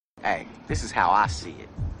Hey, this is how I see it.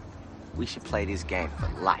 We should play this game for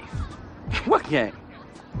life. What game?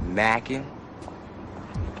 Macking,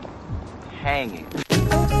 hanging.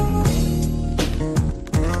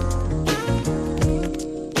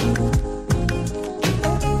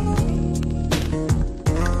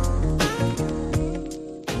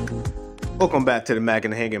 Welcome back to the Mac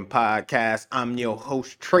and Hanging Podcast. I'm your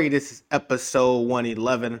host, Trey. This is episode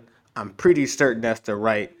 111. I'm pretty certain that's the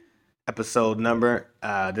right episode number.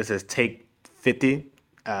 This is take 50.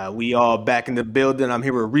 We all back in the building. I'm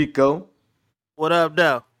here with Rico. What up,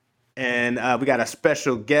 though? And we got a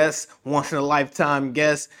special guest, once in a lifetime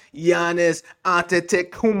guest, Giannis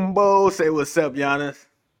Antetokounmpo. Say what's up, Giannis.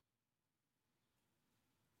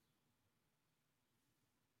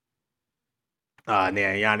 Man,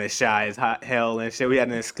 Giannis shy as hell and shit. We had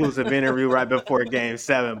an exclusive interview right before Game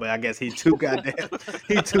 7, but I guess he too focused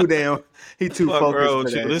for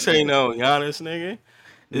that. This ain't no Giannis, nigga.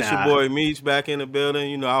 This Nah. your boy Meech back in the building.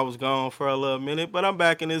 You know, I was gone for a little minute, but I'm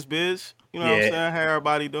back in this bitch. You know what I'm Yeah. saying? How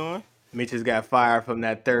everybody doing? Mitch just got fired from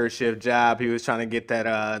that third shift job. He was trying to get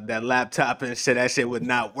that laptop and shit. That shit would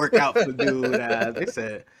not work out for dude. They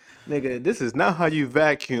said, nigga, this is not how you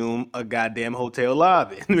vacuum a goddamn hotel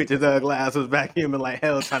lobby. Mitch's glass was vacuuming like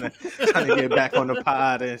hell trying to get back on the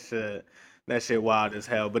pod and shit. That shit wild as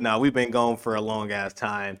hell. But now we've been gone for a long ass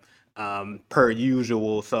time, per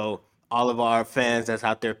usual. So all of our fans that's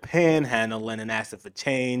out there panhandling and asking for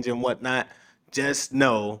change and whatnot, just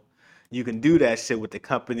know you can do that shit with the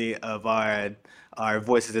company of our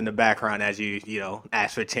voices in the background as you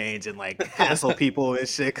ask for change and like hassle people and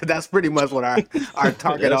shit. Cause that's pretty much what our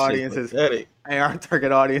target audience is. Hey, our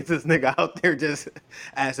target audience is nigga out there just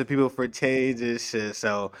asking people for change and shit.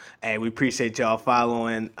 So hey, we appreciate y'all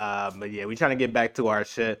following. But yeah, we trying to get back to our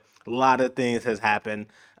shit. A lot of things has happened.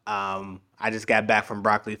 I just got back from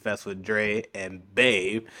Broccoli Fest with Dre and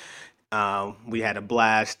Babe. We had a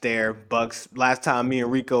blast there. Bucks. Last time me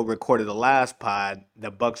and Rico recorded the last pod, the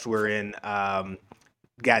Bucks were in.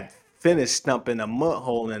 Got finished stumping a mud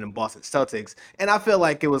hole in the Boston Celtics, and I feel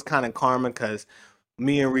like it was kind of karma because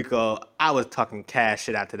me and Rico, I was talking cash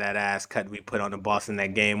shit after that ass cut we put on the Boston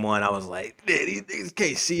that game one. I was like, these niggas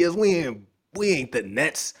can't see us. We ain't the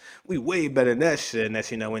Nets. We way better than that shit. And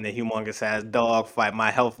that's, when the humongous ass dog fight,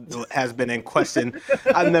 my health has been in question.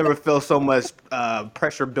 I've never felt so much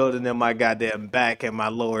pressure building in my goddamn back and my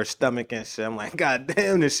lower stomach and shit. I'm like, God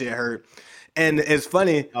damn, this shit hurt. And it's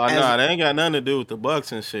funny. Oh, no, that ain't got nothing to do with the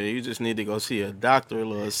Bucks and shit. You just need to go see a doctor,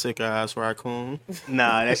 little sick ass raccoon.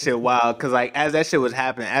 Nah, that shit wild. Cause like as that shit was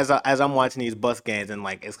happening, as I'm watching these Bucks games and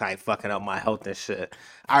like it's kind of fucking up my health and shit.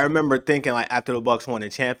 I remember thinking like after the Bucks won the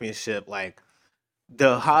championship, like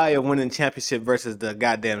the high of winning championship versus the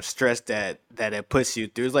goddamn stress that it puts you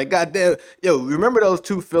through. It's like goddamn, yo, remember those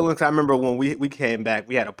two feelings? I remember when we came back,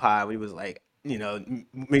 we had a pod. We was like,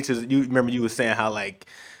 Mitchell, you remember you was saying how like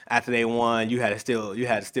after they won, you had to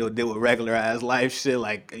still deal with regular ass life shit.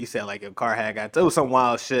 Like you said, like your car had got it was some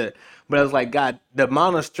wild shit. But it was like, God, the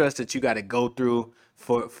amount of stress that you got to go through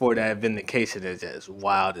for that vindication is just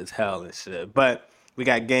wild as hell and shit. But we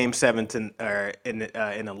got Game 7 in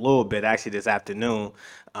a little bit, actually this afternoon.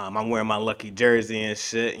 I'm wearing my lucky jersey and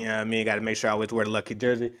shit. You know what I mean? Got to make sure I always wear the lucky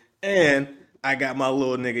jersey. And I got my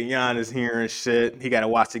little nigga Giannis here and shit. He got to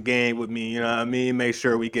watch the game with me. You know what I mean? Make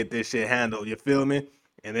sure we get this shit handled. You feel me?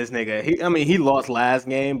 And this nigga, he lost last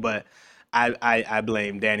game, but I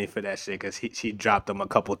blame Danny for that shit because she dropped him a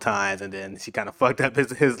couple times and then she kind of fucked up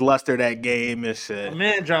his luster that game and shit. A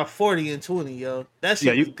man dropped 40 and 20, yo. That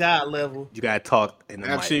shit was God level. You gotta talk in the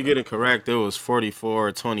Actually, mic. get it correct. It was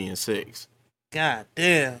 44, 20, and 6. God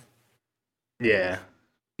damn. Yeah.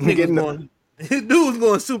 Dude was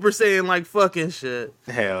going Super Saiyan like fucking shit.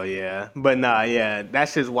 Hell yeah. But nah, yeah, that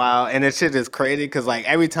shit's wild. And that shit is crazy because like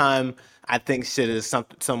every time I think shit is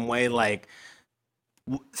some way like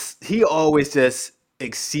he always just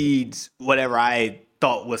exceeds whatever I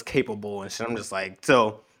thought was capable and shit. I'm just like,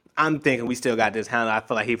 so I'm thinking we still got this handle. I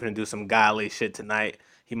feel like he's gonna do some godly shit tonight.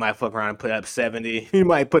 He might fuck around and put up 70. He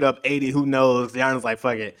might put up 80. Who knows? Giannis like,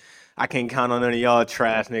 fuck it. I can't count on none of y'all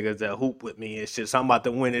trash niggas that hoop with me and shit. So I'm about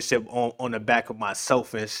to win this shit on the back of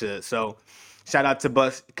myself and shit. So shout out to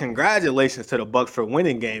Bucks. Congratulations to the Bucks for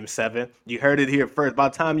winning Game 7. You heard it here first. By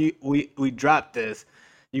the time we drop this,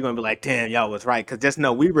 you're gonna be like, damn, y'all was right. Cause just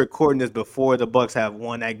know we recording this before the Bucks have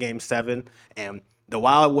won that Game 7, and the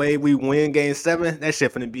wild way we win Game 7, that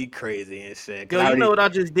shit finna be crazy and shit. Yo, you know what I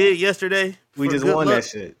just did yesterday? We just won that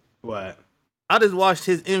shit. What? I just watched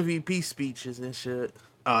his MVP speeches and shit.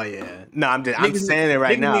 Oh yeah. No, I'm Niggas, saying it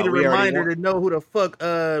right niggas now. need a We already reminder won. to know who the fuck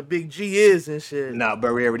Big G is and shit. No,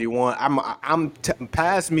 but we already won.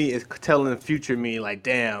 Past me is telling future me like,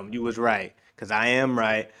 damn, you was right, cause I am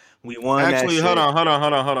right. We won that Actually, hold shit.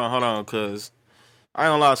 on, because I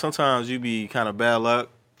ain't gonna lie. Sometimes you be kind of bad luck,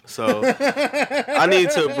 so I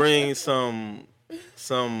need to bring some.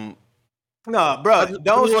 No, I bro, just, I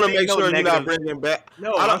don't just want to speak make no sure you're not negative. bringing back.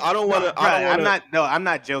 No, I don't want no, to. bro, I don't want I'm to. not. No, I'm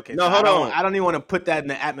not joking. No, So hold on. I don't even want to put that in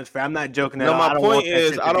the atmosphere. I'm not joking at No, all. my I don't want point that is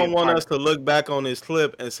shit to I be a don't want part us of. to look back on this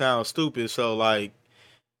clip and sound stupid. So like,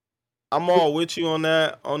 I'm all with you on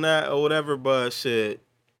that or whatever. But shit,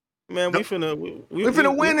 man, we No, finna we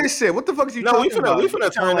finna win this shit. What the fuck is you no, we talking finna we about? You finna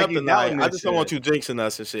sound turn like up you tonight. doubting I this just don't want shit. you jinxing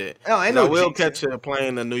us and shit. No, ain't Cause I no will jinxing. catch you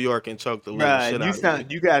playing in New York and choke the living Bruh, shit out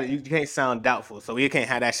of you. you can't sound doubtful, so we can't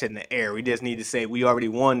have that shit in the air. We just need to say we already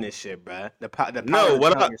won this shit, bruh. The power No, of the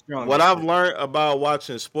tongue is strong what and I've shit. learned about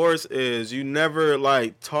watching sports is you never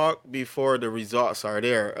like talk before the results are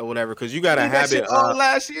there or whatever. Cause you got a Did that shit habit all of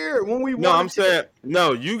last year when we no, won the I'm shit. saying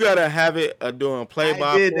no. You got a habit of doing play I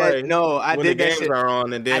by did that. play No, I when the did that games shit. are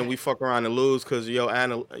on, and then I we fuck around and lose because your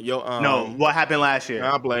no. What happened last year?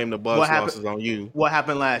 I blame the What Bucks happened? losses on you. What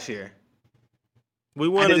happened last year? We I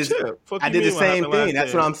won did a this. chip. Fuck I you did the mean what same happened thing. last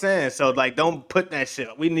That's what year? I'm saying. So like, don't put that shit.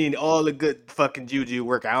 We need all the good fucking juju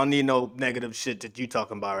work. I don't need no negative shit that you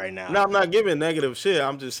talking about right now. No, I'm not giving negative shit.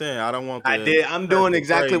 I'm just saying I don't want I the did. I'm press doing to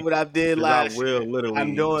exactly pray what I did because I last will year. I'm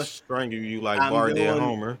literally doing. strangle you like I'm Bart did doing.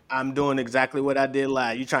 Homer. I'm doing exactly what I did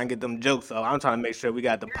last. You trying to get them jokes off? I'm trying to make sure we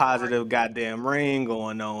got the positive goddamn ring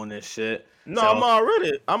going on and shit. No, So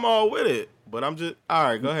I'm all with it. But I'm just all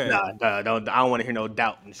right. Go ahead. nah, don't. I don't want to hear no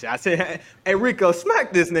doubt and shit. I said, hey Rico,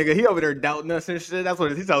 smack this nigga. He over there doubting us and shit. That's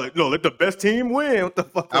what he's like. No, let the best team win. What the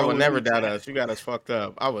fuck I wrong would with never you, doubt man? us. You got us fucked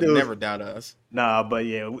up. I would Dude, never doubt us. nah, but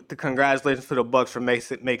yeah, the congratulations to the Bucks for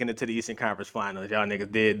making it to the Eastern Conference Finals. Y'all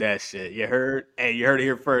niggas did that shit. You heard? Hey, you heard it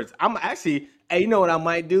here first. I'm actually, hey, you know what I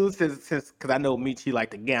might do since because I know Michi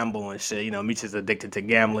like to gamble and shit. You know, Michi's addicted to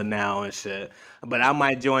gambling now and shit. But I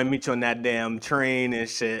might join Michi on that damn train and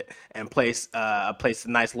shit and place a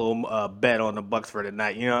nice little bet on the Bucks for the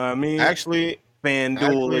night. You know what I mean? Actually,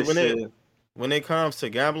 FanDuel actually, and shit. when it comes to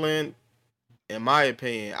gambling, in my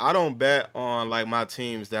opinion, I don't bet on like my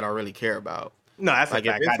teams that I really care about. No, that's a Like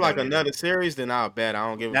if fact. I it's like don't either. another series, then I'll bet. I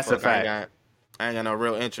don't give a That's a fuck. fact. I ain't got no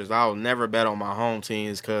real interest. I'll never bet on my home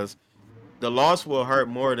teams because the loss will hurt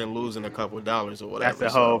more than losing a couple of dollars or That's whatever. the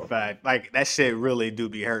whole So fact. Like that shit really do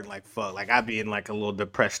be hurting like fuck. Like I be in like a little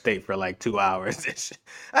depressed state for like 2 hours. And shit.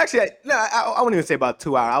 Actually, I wouldn't even say about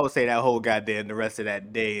 2 hours. I would say that whole goddamn the rest of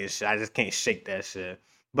that day and shit. I just can't shake that shit.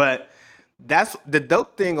 But that's the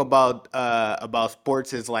dope thing about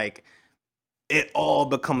sports is like it all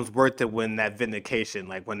becomes worth it when that vindication,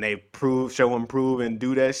 like when they show and prove and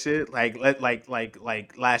do that shit. Like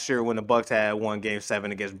last year when the Bucks had won Game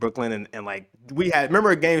 7 against Brooklyn, and like we had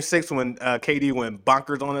remember Game 6 when KD went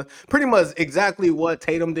bonkers on us. Pretty much exactly what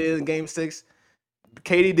Tatum did in Game 6.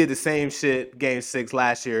 KD did the same shit Game 6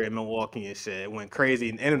 last year in Milwaukee and shit. It went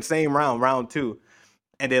crazy in the same round 2.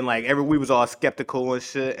 And then like we was all skeptical and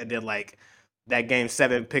shit, and then like that Game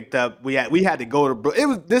 7 picked up. We had to go to it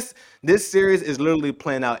was this series is literally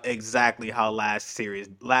playing out exactly how last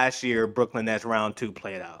year Brooklyn Nets round 2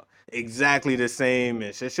 played out exactly the same.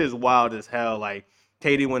 And shit is wild as hell. Like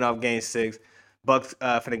KD went off Game 6. Bucks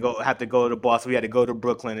finna have to go to Boston. We had to go to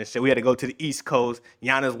Brooklyn and shit. We had to go to the East Coast.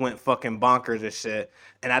 Giannis went fucking bonkers and shit.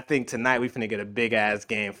 And I think tonight we finna get a big ass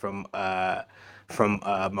game from my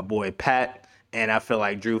boy Pat, and I feel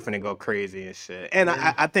like Drew finna go crazy and shit. And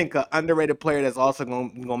Yeah, I think an underrated player that's also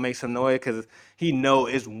gonna make some noise because he know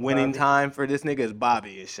it's winning Bobby. time for this nigga is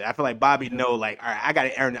Bobby and shit. I feel like Bobby Yeah. know like, all right, I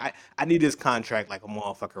gotta earn. I need this contract like a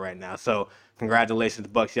motherfucker right now. So congratulations,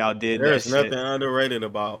 Bucks, y'all did that there's shit. nothing underrated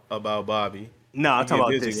about Bobby. No, I'm He talking get about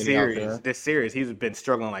busy this when he out series. there. This series, he's been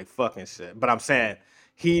struggling like fucking shit. But I'm saying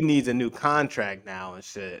he needs a new contract now and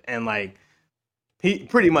shit. And like he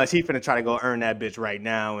pretty much he finna try to go earn that bitch right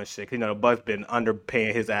now and shit. 'Cause, you know the Bucks been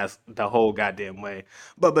underpaying his ass the whole goddamn way.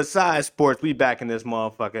 But besides sports, we back in this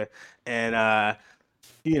motherfucker, and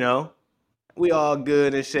you know we all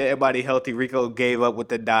good and shit. Everybody healthy. Rico gave up with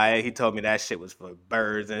the diet. He told me that shit was for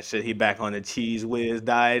birds and shit. He back on the cheese whiz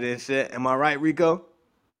diet and shit. Am I right, Rico?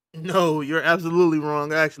 No, you're absolutely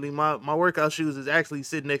wrong. Actually, my workout shoes is actually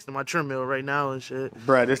sitting next to my treadmill right now and shit.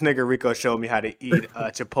 Bruh, this nigga Rico showed me how to eat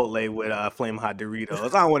Chipotle with flame hot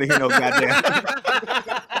Doritos. I don't want to hear no goddamn.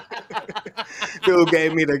 Dude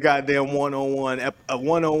gave me the goddamn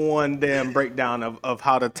one-on-one damn breakdown of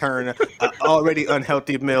how to turn an already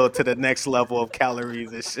unhealthy meal to the next level of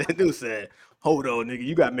calories and shit. Dude said, "Hold on, nigga,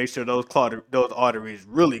 you gotta make sure those arteries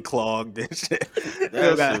really clogged and shit.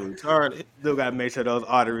 That shit retarded. Dude gotta make sure those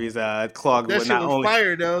arteries clogged That with shit not was only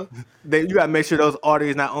fire though. you gotta make sure those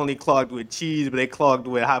arteries not only clogged with cheese, but they clogged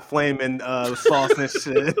with hot flaming sauce and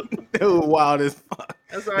shit. Dude, wild as fuck.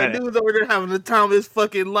 That's all right. Dude's over there having the time of his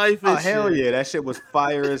fucking life. And Oh hell shit. yeah, that shit was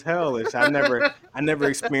fire as hell. And shit. I never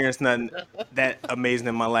experienced nothing that amazing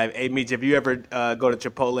in my life. Hey Meech, if you ever go to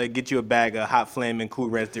Chipotle, get you a bag of hot flaming Cool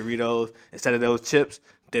Ranch Doritos instead of those chips.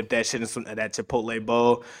 Dip that shit in some that Chipotle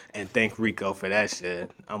bowl and thank Rico for that shit.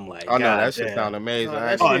 I'm like, Oh no, God that shit damn. sound amazing. No, I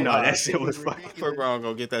that actually- shit- that shit was fucking. Fuck around,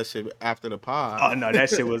 gonna get that shit after the pod. Oh no, that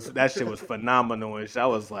shit was phenomenal. And shit. I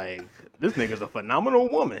was like, this nigga's a phenomenal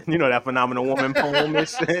woman. You know that phenomenal woman poem and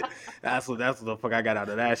shit. That's what the fuck I got out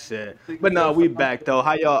of that shit. But no, we back though.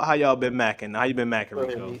 How y'all been macking? How you been macking,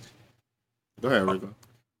 Rico? Go ahead, Rico.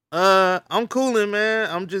 I'm cooling, man.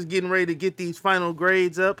 I'm just getting ready to get these final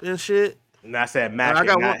grades up and shit. And I said I macking,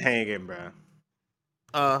 got not one- hanging, bro.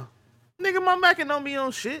 Nigga, my macking don't be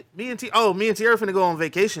on shit. Me and Tierra finna go on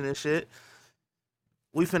vacation and shit.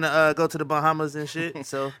 We finna go to the Bahamas and shit.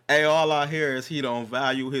 So Hey, all I hear is he don't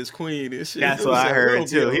value his queen and shit. That's Dude what I said, heard "Don't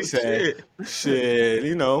too. give He a said, shit." shit,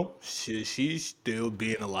 you know, shit, she's still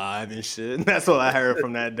being alive and shit. That's what I heard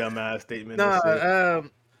from that dumbass statement. and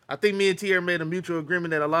shit. I think me and Tierra made a mutual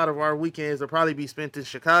agreement that a lot of our weekends will probably be spent in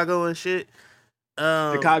Chicago and shit.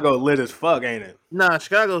 Chicago lit as fuck, ain't it? Nah,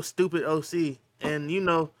 Chicago's stupid OC. And you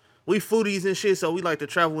know, we foodies and shit, so we like to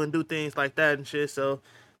travel and do things like that and shit. So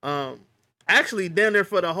actually down there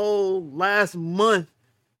for the whole last month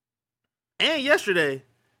and yesterday,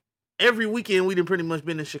 every weekend we done pretty much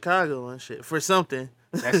been in Chicago and shit for something.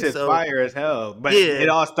 That shit's So, fire as hell. But yeah. it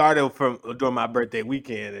all started from during my birthday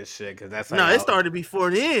weekend and shit. Cause that's No, like it started before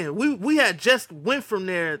then. We had just went from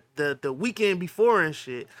there the weekend before and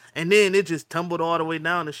shit, and then it just tumbled all the way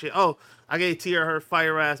down and shit. Oh, I gave Tia her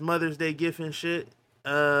fire ass Mother's Day gift and shit.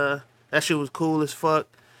 That shit was cool as fuck.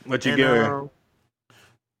 What you And, give her?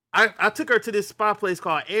 I took her to this spa place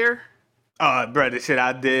called Air. Oh, bro, the shit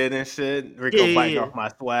I did and shit. Rico Yeah, biting yeah. off my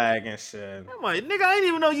swag and shit. I'm like, nigga, I didn't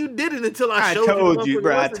even know you did it until I I showed told you. you,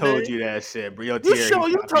 bro. I What's the told name? you that shit, bro. Yo, You Tierra,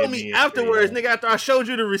 you copied told me and afterwards, shit. nigga. After I showed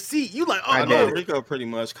you the receipt, you like, oh I I did. know no, Rico pretty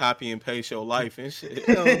much copy and paste your life and shit.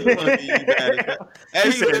 He don't wanna be you bad as that. Hey,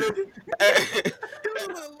 he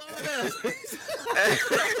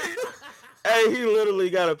hey, he literally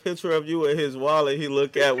got a picture of you in his wallet he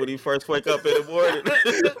look at when he first wake up in the morning.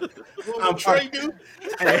 what I'm would Trey do?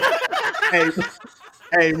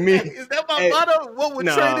 Hey, me. Is that my Hey, motto? What would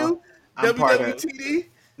no, Trey do? I'm part of- WWTD?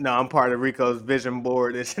 No, I'm part of Rico's vision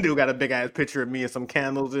board. This dude got a big ass picture of me and some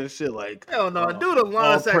candles and shit. Like, Hell no, do the all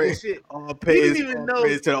line sack and praise, shit. all praise, even all know-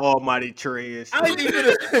 praise to the Almighty Trey and shit. I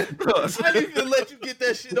didn't even let you get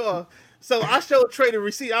that shit off. So I showed Trey the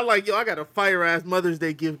receipt. I like, yo, I got a fire ass Mother's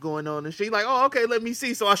Day gift going on and shit. He like, oh, okay, let me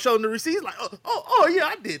see. So I showed him the receipt. He's like, oh, yeah,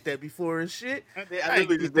 I did that before and shit. I I literally ain't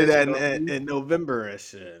just get did that that shit off, in November and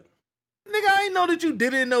shit. Nigga, I ain't know that you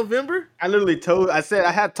did it in November. I literally I said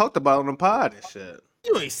I had talked about it on the pod and shit.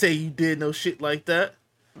 You ain't say you did no shit like that.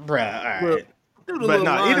 Bruh, all right. Well, do the But little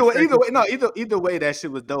no, line either way, that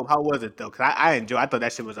shit was dope. How was it though? Cause I enjoyed. I thought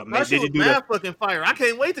that shit was That amazing. shit was mad fucking fire. I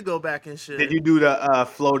can't wait to go back and shit. Did you do the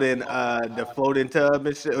floating tub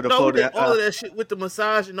and shit? Or the No, we floating? did all of that shit with the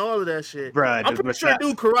massage and all of that shit. Bruh, I'm the pretty sure massage-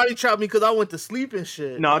 dude karate chopped me because I went to sleep and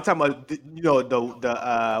shit. No, I'm talking about the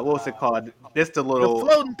what was it called? This the the little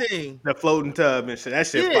floating thing. the floating tub and shit. That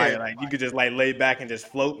shit Yeah. fire. Like you could just like lay back and just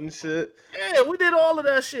float and shit. Yeah, we did all of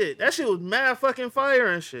that shit. That shit was mad fucking fire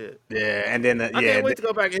and shit. Yeah, and then I can't wait to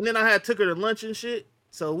go back. And then I took her to lunch and shit.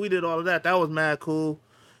 So we did all of that. That was mad cool.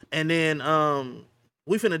 And then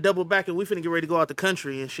we finna double back and we finna get ready to go out the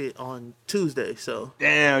country and shit on Tuesday. So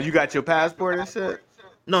damn, you got your passport and shit.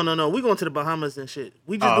 no, we going to the Bahamas and shit.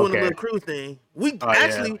 We just doing okay. a little cruise thing. We Oh,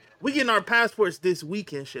 yeah. we getting our passports this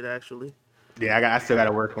week and shit actually. Yeah, I still got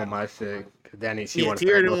to work on my shit. Cause Danny, she Yeah, wants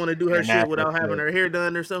Tierra didn't want to do her shit international without having shit. her hair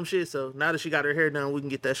done or some shit. So now that she got her hair done, we can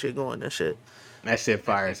get that shit going and shit. That shit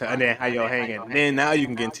fire. So, and then how y'all hanging? Then now you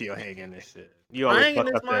can get into your hanging and shit. You My always hanging fuck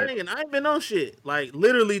is up my that. hanging. I ain't been on shit. Like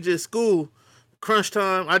literally just school, crunch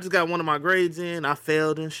time. I just got one of my grades in. I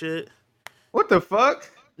failed and shit. What the fuck?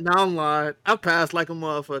 No, I'm lying. I passed like a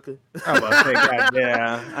motherfucker. I was about to say,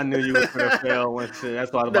 goddamn. I knew you was gonna fail one shit.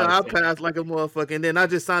 That's what I was No, I about to say. passed like a motherfucker. And then I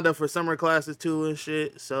just signed up for summer classes too and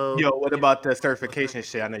shit. So Yo, what about the certification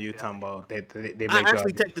shit? I know you talking about. They I make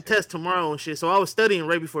actually y'all. take the test tomorrow and shit. So I was studying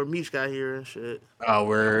right before Meech got here and shit. Oh,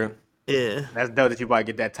 we're. Yeah. That's dope that you might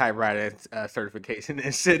get that typewriter certification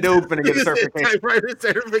and shit. Dude finna get a Nigga said certification. typewriter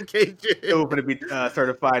certification. Dude finna be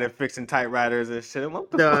certified in fixing typewriters and shit.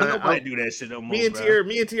 What the fuck? Nobody do that shit no more, bro.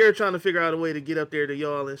 Me and Tierra trying to figure out a way to get up there to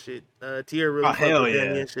y'all and shit. Tierra really Oh, fuck hell with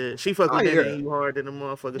Danny yeah. and shit. She fuck Oh, with Danny yeah. and you hard than a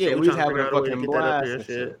motherfucker. Yeah, so we we was trying to having figure a out a way to fucking get that up blast there and and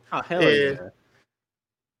shit. shit. Oh, hell Yeah. yeah.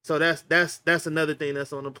 So that's another thing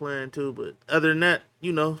that's on the plan too. But other than that,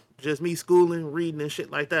 you know, just me schooling, reading and shit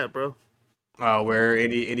like that, bro. Oh, where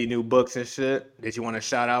any new books and shit that you want to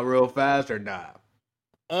shout out real fast or not?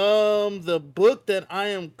 The book that I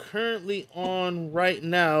am currently on right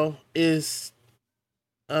now is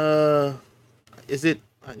is it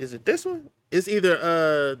this one? It's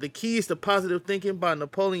either The Keys to Positive Thinking by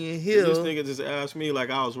Napoleon This Hill. nigga just asked me like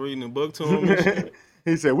I was reading a book to him and shit.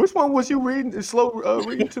 He said, "Which one was you reading? Slow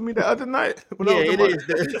reading to me the other night when I Yeah, was in it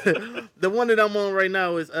my-" is. The one that I'm on right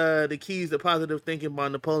now is The Keys to Positive Thinking by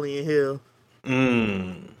Napoleon Hill.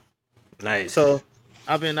 Nice. So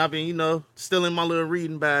I've been, you know, still in my little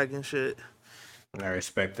reading bag and shit. I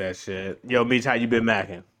respect that shit. Yo, Meech, how you been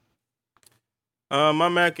macking? My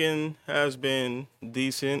macking has been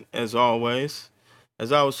decent as always.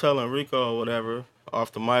 As I was telling Rico or whatever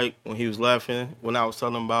off the mic when he was laughing, when I was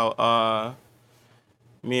telling about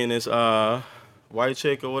me and this white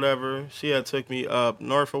chick or whatever, she had took me up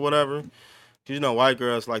north or whatever. You know, white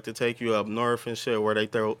girls like to take you up north and shit where they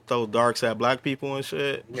throw darks at black people and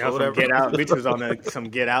shit. Yeah, or some whatever. Get Out. Meech was on some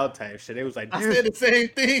Get Out type shit. They was like, I said the same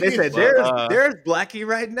thing. they said, there's Blackie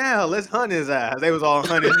right now. Let's hunt his ass. They was all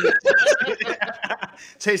hunting,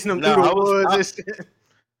 chasing him through the woods and shit.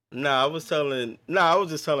 I was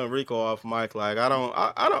just telling Rico off mic, like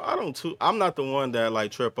I'm not the one that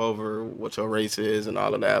like trip over what your race is and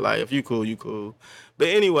all of that. Like if you cool, you cool. But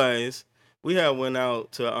anyways, we had went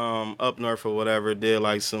out to up north or whatever, did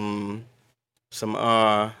like some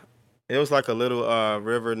it was like a little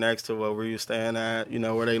river next to where we were staying at, you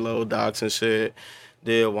know, where they load docks and shit.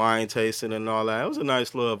 Did wine tasting and all that. It was a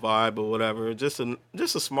nice little vibe or whatever. Just a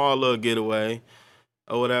small little getaway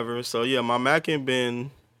or whatever. So yeah, my macking been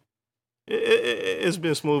it's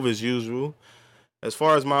been smooth as usual. As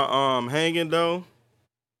far as my hanging though,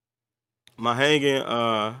 my hanging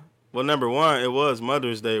well, number one, it was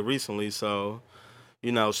Mother's Day recently, so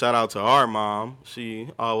you know, shout out to our mom. She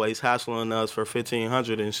always hassling us for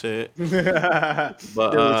 1,500 and shit. Dude But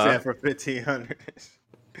said for 1,500.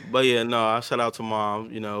 but yeah, no, I shout out to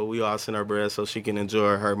mom. You know, we all send her bread so she can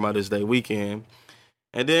enjoy her Mother's Day weekend.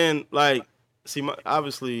 And then like, see,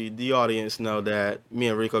 obviously the audience know that me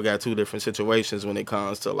and Rico got two different situations when it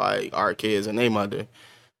comes to like our kids and their mother.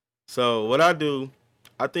 So what I do,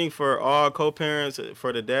 I think for all co-parents,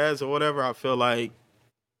 for the dads or whatever, I feel like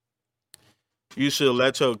you should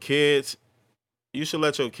let your kid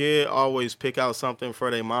always pick out something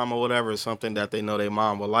for their mom or whatever, something that they know their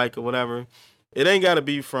mom will like or whatever. It ain't got to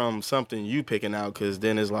be from something you picking out, because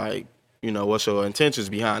then it's like, you know, what's your intentions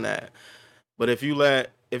behind that? But if you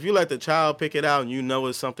let the child pick it out and you know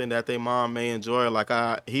it's something that their mom may enjoy, like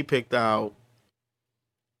he picked out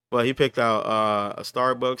a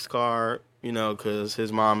Starbucks card, you know, because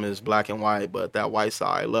his mom is black and white, but that white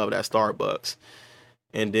side love that Starbucks.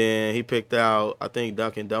 And then he picked out, I think,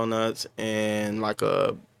 Dunkin' Donuts and like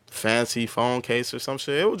a fancy phone case or some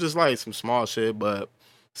shit. It was just like some small shit, but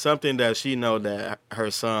something that she know that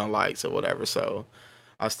her son likes or whatever. So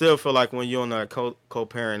I still feel like when you're on that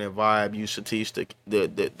co-parenting vibe, you should teach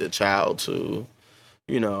the child to,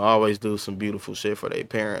 you know, always do some beautiful shit for their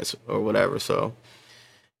parents or whatever. So,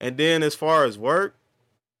 and then as far as work,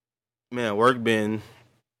 man, work been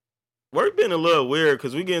a little weird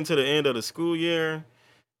because we getting to the end of the school year.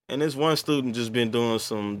 And this one student just been doing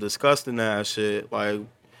some disgusting ass shit. Like,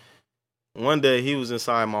 one day he was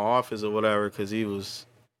inside my office or whatever because he was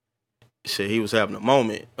having a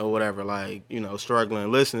moment or whatever, like, you know,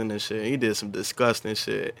 struggling, listening and shit. He did some disgusting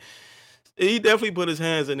shit. He definitely put his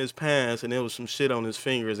hands in his pants and there was some shit on his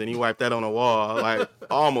fingers and he wiped that on the wall. Like,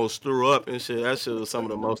 almost threw up and shit. That shit was some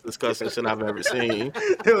of the most disgusting shit I've ever seen.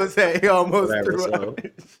 It was he almost Whatever, threw so. up.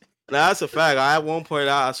 Now, that's a fact. At one point,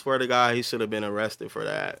 I swear to God, he should have been arrested for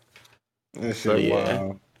that. That So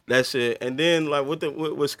yeah, that shit. And then like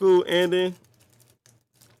with school ending,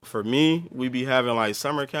 for me, we be having like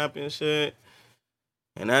summer camp and shit,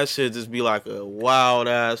 and that shit just be like a wild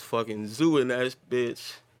ass fucking zoo in that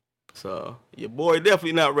bitch. So your boy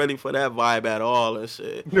definitely not ready for that vibe at all and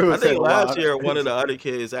shit. I think last year one of the other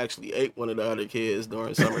kids actually ate one of the other kids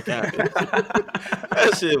during summer camp.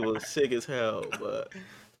 That shit was sick as hell. But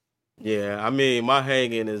yeah, I mean, my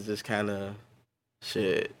hanging is just kind of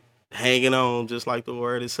shit. Hanging on just like the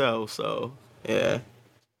word itself. So yeah.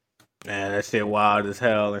 Man, that shit wild as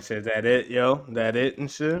hell and shit. Is that it, yo? That it and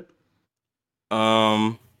shit?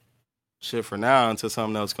 Um, shit for now until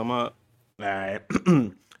something else come up. All right.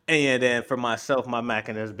 And yeah, then for myself, my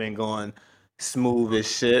Mackin has been going smooth as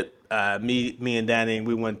shit. Me and Danny,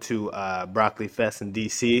 we went to Broccoli Fest in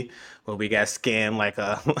DC where we got scammed like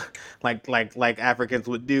like Africans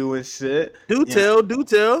would do and shit. Do Yeah. tell, do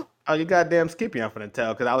tell. Oh, you goddamn Skippy, I'm finna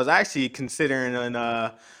tell, because I was actually considering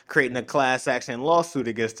creating a class action lawsuit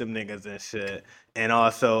against them niggas and shit, and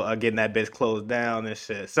also getting that bitch closed down and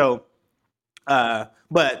shit. So,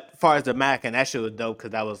 but as far as the Mac, and that shit was dope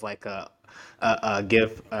because that was like a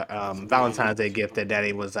gift, Valentine's Day gift that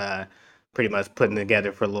Daddy was pretty much putting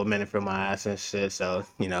together for a little minute for my ass and shit. So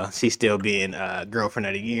she's still being girlfriend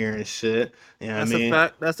of the year and shit. You know what I That's mean? a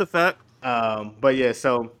fact. That's a fact. But yeah,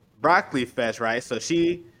 so Broccoli Fest, right? So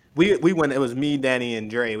we went. It was me, Danny, and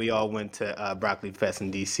Dre. We all went to Broccoli Fest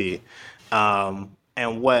in DC.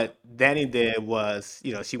 And what Danny did was,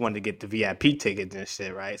 she wanted to get the VIP tickets and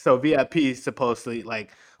shit, right? So VIP supposedly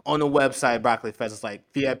like on the website Broccoli Fest is like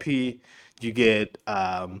VIP. You get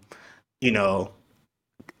you know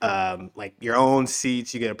like your own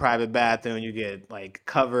seats, you get a private bathroom, you get like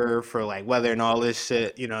cover for like weather and all this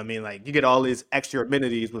shit. You know what I mean? Like you get all these extra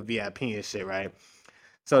amenities with VIP and shit, right?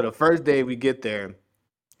 So the first day we get there,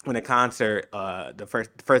 when the concert, the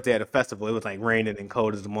first day of the festival, it was like raining and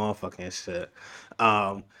cold as a motherfucker and shit.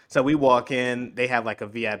 So we walk in, they have like a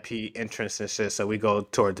VIP entrance and shit. So we go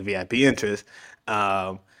toward the VIP entrance,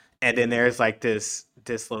 um, and then there's like this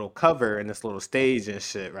little cover and this little stage and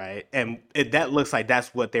shit, right? And that looks like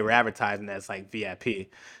that's what they were advertising as like VIP.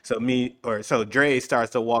 So Dre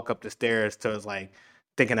starts to walk up the stairs towards like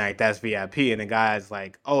thinking like that's VIP, and the guy's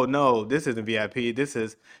like, "Oh no, this isn't VIP. This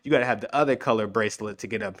is you got to have the other color bracelet to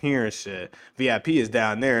get up here and shit. VIP is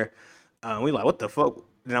down there." We like, what the fuck?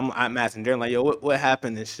 Then I'm asking Darren like, "Yo, what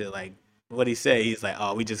happened and shit?" Like, what he say? He's like,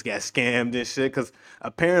 "Oh, we just got scammed and shit." Because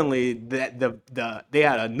apparently that they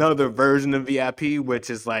had another version of VIP, which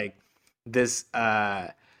is like this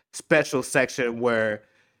special section where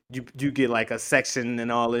you get like a section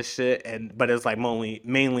and all this shit, and but it's like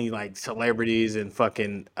mainly like celebrities and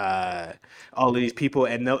fucking all of these people,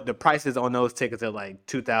 and the prices on those tickets are like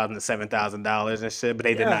 $2,000 to $7,000 and shit. But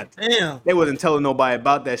they did Yeah, not, damn. they wasn't telling nobody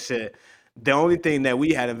about that shit. The only thing that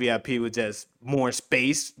we had in VIP was just more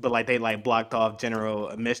space, but like they like blocked off general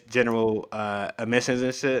emissions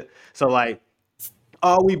and shit. So like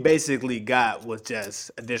all we basically got was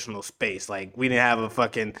just additional space. Like we didn't have a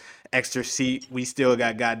fucking extra seat. We still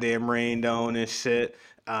got goddamn rained on and shit.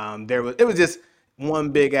 It was just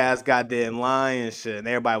one big ass goddamn line and shit, and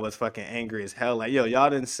everybody was fucking angry as hell. Like, yo, y'all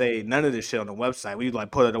didn't say none of this shit on the website. We like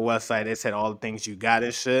put it on the website. They said all the things you got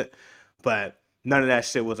and shit, but none of that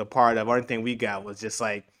shit was a part of. Only thing we got was just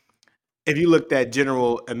like if you looked at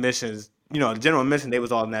general emissions, general emission, they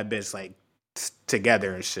was all in that bitch like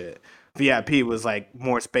together and shit. VIP was like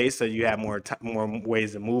more space, so you had more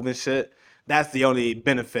ways to move and shit. That's the only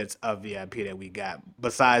benefits of VIP that we got.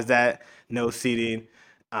 Besides that, no seating.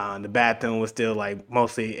 The bathroom was still like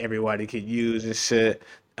mostly everybody could use and shit.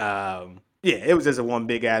 Yeah, it was just a one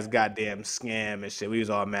big ass goddamn scam and shit. We was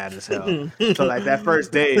all mad as hell. So like that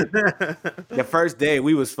first day, the first day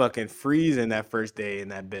we was fucking freezing that first day in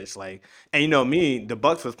that bitch. Like, and me, the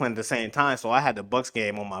Bucks was playing at the same time, so I had the Bucks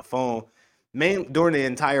game on my phone. During the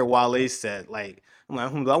entire Wale set, like I'm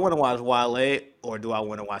like, do I want to watch Wale or do I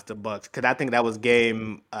want to watch the Bucks? Because I think that was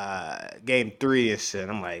game 3 and shit.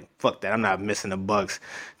 I'm like, fuck that, I'm not missing the Bucks.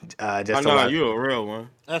 I Just to know watch. you a real one.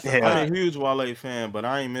 That's a Yeah. I'm fact. a huge Wale fan, but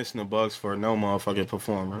I ain't missing the Bucks for no motherfucking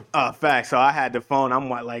performer. Fact. So I had the phone. I'm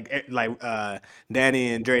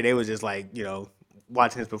Danny and Dre. They was just like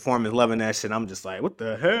watching his performance, loving that shit. I'm just like, what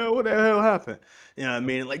the hell? What the hell happened? You know what I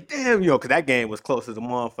mean? Like, damn, because that game was close as a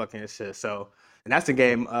motherfucking shit. So, and that's the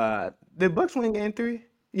game. Did Bucks win game 3?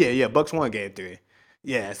 Yeah, Bucks won game 3.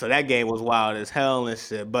 Yeah, so that game was wild as hell and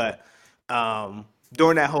shit. But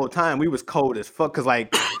during that whole time, we was cold as fuck. Cause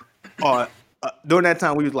like, during that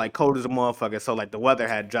time we was like cold as a motherfucker. So like the weather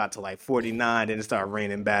had dropped to like 49, then it started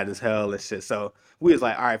raining bad as hell and shit. So we was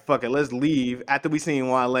like, all right, fuck it, let's leave. After we seen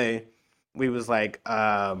Wale, we was like,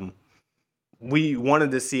 we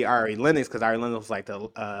wanted to see Ari Lennox because Ari Lennox was like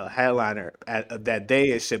the headliner of that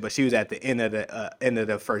day and shit. But she was at the end of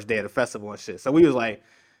the first day of the festival and shit. So we was like,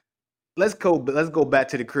 let's go back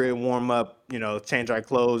to the crib, warm up, change our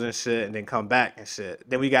clothes and shit, and then come back and shit.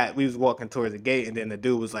 Then we was walking towards the gate, and then the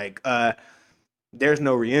dude was like, there's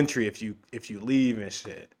no reentry if you leave and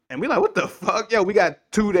shit. And we like, what the fuck? Yo, we got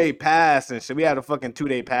 2-day pass and shit. We had a fucking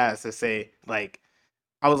 2-day pass to say like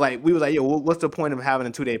we was like, yo, what's the point of having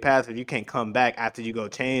a 2-day pass if you can't come back after you go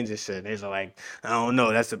change and shit? And they're like, I don't know.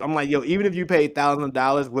 I'm like, yo, even if you paid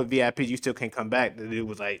 $1,000 with VIP, you still can't come back. The dude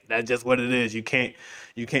was like, that's just what it is. You can't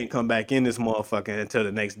come back in this motherfucker until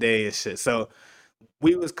the next day and shit. So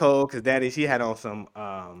we was cold because Daddy, she had on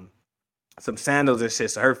some sandals and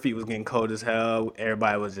shit, so her feet was getting cold as hell.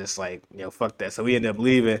 Everybody was just like, yo, fuck that. So we ended up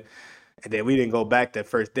leaving, and then we didn't go back that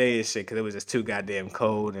first day and shit because it was just too goddamn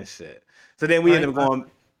cold and shit. So then we ended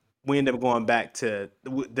up going back to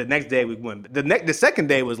the next day. We went the second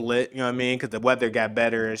day was lit, you know what I mean, because the weather got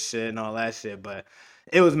better and shit and all that shit. But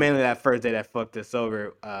it was mainly that first day that fucked us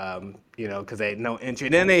over, you know, because they had no entry.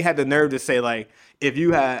 And then they had the nerve to say like, if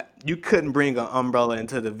you couldn't bring an umbrella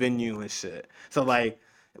into the venue and shit. So like,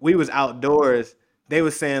 we was outdoors. They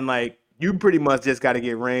was saying like, you pretty much just got to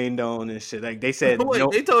get rained on and shit. Like they said, Wait,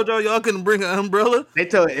 they told y'all couldn't bring an umbrella. They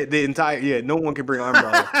told the entire no one can bring an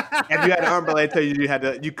umbrella. If you had an umbrella, they tell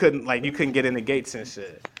you couldn't get in the gates and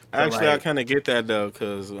shit. So Actually, like, I kind of get that though,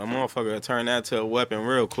 cause a motherfucker turned that to a weapon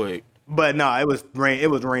real quick. but no, it was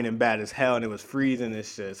raining bad as hell and it was freezing and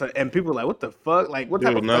shit. So and people were like, what the fuck? Like what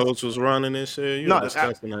type Dude, of nose was running and shit. You No, a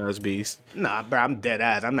disgusting ass beast. Nah, bro, I'm dead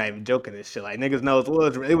ass. I'm not even joking this shit. Like niggas knows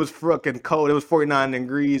it was fucking cold. It was 49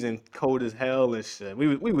 degrees and cold as hell and shit. We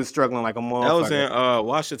was struggling like a motherfucker. That was in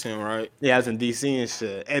Washington, right? Yeah, I was in DC and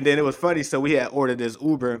shit. And then it was funny. So we had ordered this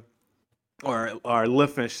Uber or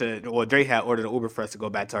Lyft and shit. Well, Drake had ordered an Uber for us to go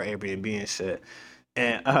back to our Airbnb and shit.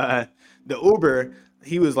 And the Uber,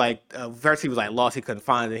 he was like, first he was like lost. He couldn't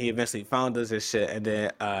find it. He eventually found us and shit. And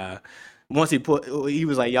then once he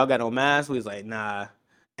was like, y'all got no mask? We was like, nah.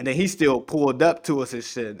 And then he still pulled up to us and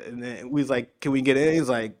shit. And then we was like, can we get in? He's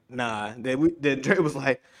like, nah. Then Drake was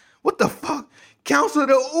like, what the fuck? Cancel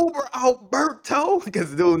the Uber, Alberto. Because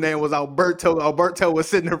the dude's name was Alberto. Alberto was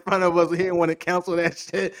sitting in front of us. He didn't want to cancel that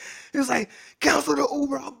shit. He was like, cancel the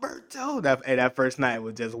Uber, Alberto. That first night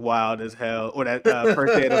was just wild as hell. Or that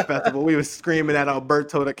first day of the festival, we was screaming at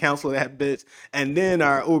Alberto to cancel that bitch. And then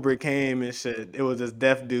our Uber came and shit. It was this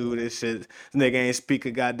deaf dude and shit. This nigga ain't speak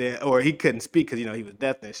a goddamn, or he couldn't speak because, you know, he was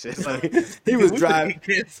deaf and shit. So he was driving.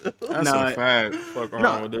 That's a fact. Fuck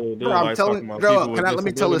around with dude. Bro, I'm telling, bro, let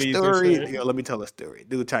me tell a story. Yo, Let me tell a story.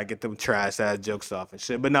 Dude try to get them trash ass jokes off and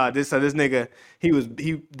shit. But no, this nigga,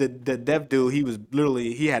 the deaf dude,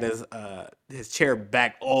 he had his chair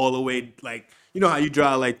back all the way, like, you know how you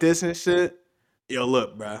drive like this and shit? Yo,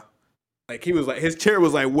 look, bro. Like he was like, his chair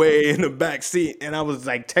was like way in the back seat, and I was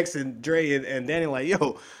like texting Dre and Danny like,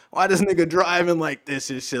 yo, why this nigga driving like this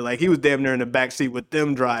and shit? Like he was damn near in the back seat with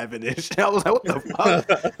them driving and shit. I was like, what the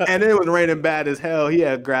fuck? And then it was raining bad as hell. He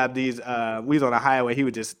had grabbed these. We was on a highway. He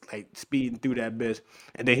was just like speeding through that bitch,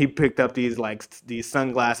 and then he picked up these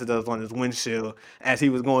sunglasses that was on his windshield as he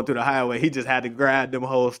was going through the highway. He just had to grab them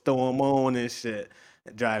hoes, throw them on and shit.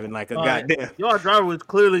 Driving like a goddamn. Y'all driver was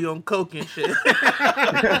clearly on coke and shit.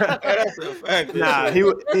 that's a fact. Nah,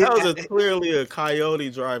 that was clearly a coyote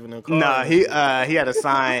driving a car. Nah, he had a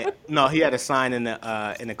sign. No, he had a sign in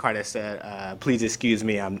the car that said, "Please excuse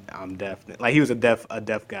me, I'm deaf." Like he was a deaf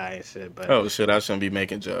guy and shit. But oh shit, I shouldn't be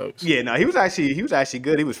making jokes. yeah, no, he was actually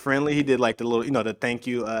good. He was friendly. He did like the little, the thank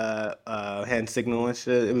you hand signal and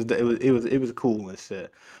shit. It was cool and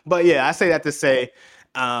shit. But yeah, I say that to say,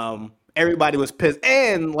 everybody was pissed.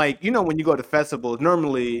 And like, when you go to festivals,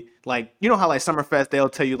 normally, like, how like Summerfest, they'll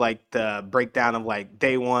tell you like the breakdown of like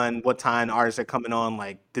day one, what time artists are coming on,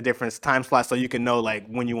 like the different time slots, so you can know like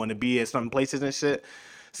when you want to be at some places and shit.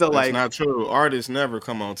 So That's like, not true. Artists never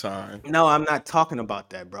come on time. no, I'm not talking about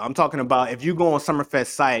that, bro. I'm talking about if you go on Summerfest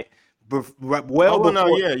site, before.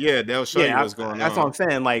 No, yeah, they'll show you what's going on. That's what I'm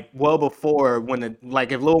saying. Like well before when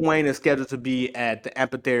if Lil Wayne is scheduled to be at the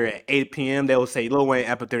amphitheater at 8 p.m., they will say Lil Wayne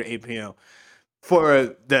amphitheater 8 p.m.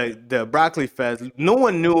 For the Broccoli Fest, no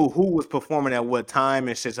one knew who was performing at what time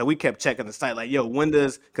and shit. So we kept checking the site, like, yo,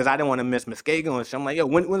 because I didn't want to miss Muskego and shit. I'm like, yo,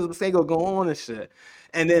 when does Muskego go on and shit?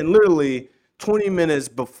 And then literally 20 minutes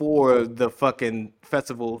before the fucking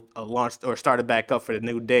festival launched or started back up for the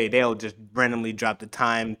new day, they'll just randomly drop the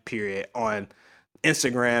time period on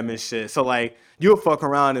Instagram and shit. So like you'll fuck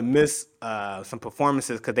around and miss some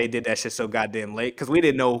performances because they did that shit so goddamn late because we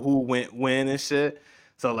didn't know who went when and shit.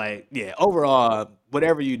 So like, yeah, overall,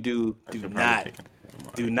 whatever you do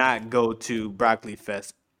not go to Broccoli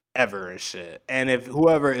Fest ever and shit. And if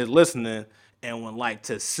whoever is listening and would like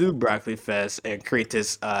to sue Broccoli Fest and create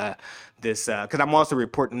this because I'm also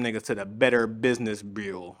reporting niggas to the Better Business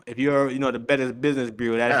Bureau. If you're, the Better Business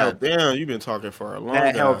Bureau, that helps. Damn, you've been talking for a long time.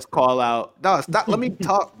 That helps call out. No, stop. Let me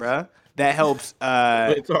talk, bruh. that helps.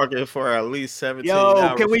 Been talking for at least 17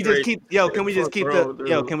 hours Can we just straight.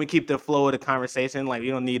 can we keep the flow of the conversation? Like,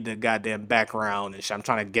 you don't need the goddamn background and shit. I'm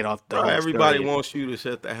trying to get off the Bro, whole everybody story. wants you to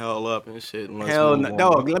shut the hell up and shit. And let's Hell move no, on.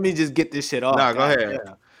 dog. Let me just get this shit off. Nah, go God ahead.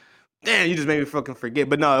 damn. Damn, you just made me fucking forget.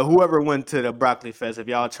 But no, whoever went to the Broccoli Fest, if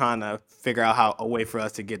y'all trying to figure out a way for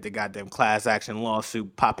us to get the goddamn class action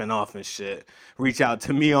lawsuit popping off and shit, reach out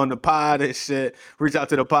to me on the pod and shit. Reach out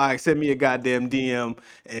to the pod, send me a goddamn DM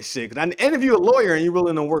and shit. 'Cause and if you a lawyer and you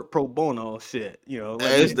willing to work pro bono, shit, you know.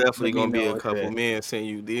 It's definitely gonna be a couple men send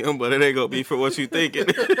you DM, but it ain't gonna be for what you thinking.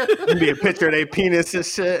 Be a picture of their penis and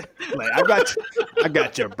shit. Like, I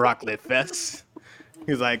got your Broccoli Fest.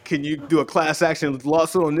 He's like, can you do a class action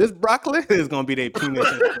lawsuit on this broccoli? It's gonna be their penis.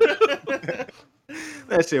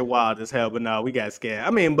 That shit wild as hell. But no, we got scared. I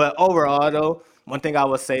mean, but overall though, one thing I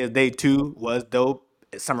would say is day 2 was dope.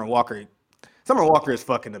 Summer Walker is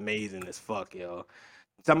fucking amazing as fuck, yo.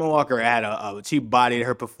 Summer Walker had she bodied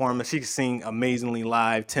her performance. She could sing amazingly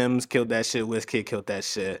live. Tim's killed that shit. WizKid killed that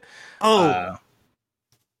shit. Oh,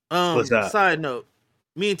 what's up? Side note: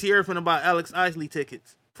 me and Tierra finna buy Alex Isley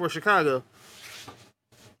tickets for Chicago.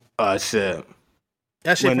 Shit.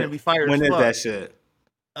 That shit finna be fired. When as is fuck. that shit?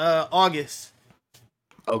 August.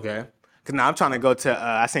 Okay. Cause now I'm trying to go to.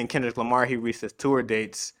 I seen Kendrick Lamar. He reached his tour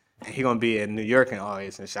dates, and he gonna be in New York in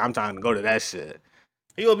August and shit. I'm trying to go to that shit.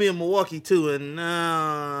 He gonna be in Milwaukee too, and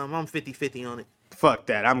I'm 50-50 on it. Fuck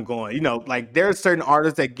that. I'm going. You know, like there's certain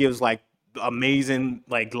artists that gives like amazing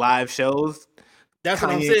like live shows. That's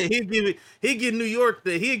what I'm saying. He'd give New York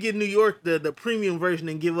the premium version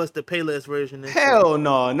and give us the Payless version. Hell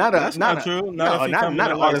no, not true. Not an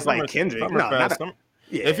artist like Kendrick.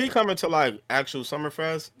 If he coming to like actual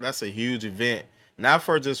Summerfest, that's a huge event. Not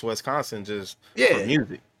for just Wisconsin, just for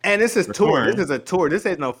music. And this is tour. This is a tour. This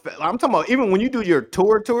ain't no. I'm talking about even when you do your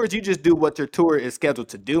tours, you just do what your tour is scheduled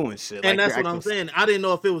to do and shit. And like that's what I'm saying. I didn't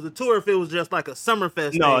know if it was a tour, if it was just like a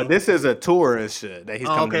Summerfest. No, thing. This is a tour and shit that he's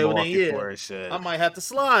coming to Milwaukee for and shit. I might have to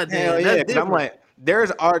slide. Hell yeah, because I'm like,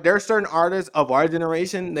 there's certain artists of our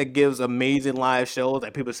generation that gives amazing live shows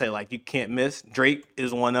that people say like you can't miss. Drake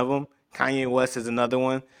is one of them. Kanye West is another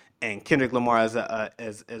one, and Kendrick Lamar is one.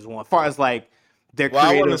 As far as like their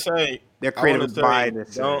creative, their creative mind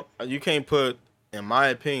and shit. You can't put, in my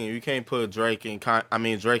opinion, you can't put Drake and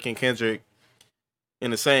Kendrick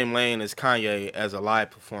in the same lane as Kanye as a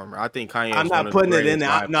live performer. I think Kanye. I'm not putting it in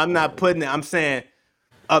there. No, I'm not putting it. I'm saying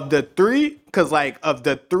of the three, because like of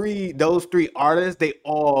those three artists, they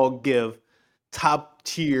all give top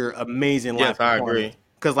tier, amazing live performance. I agree.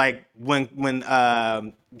 Because like when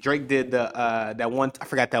Drake did that one, I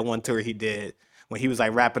forgot that one tour he did when he was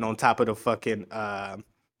like rapping on top of the fucking.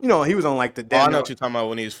 He was on like the. I know what you're talking about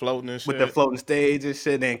when he was floating and shit. With the floating stage and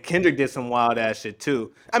shit. And Kendrick did some wild ass shit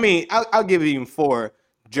too. I mean, I'll give it even 4.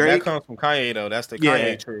 Drake. That comes from Kanye though. That's the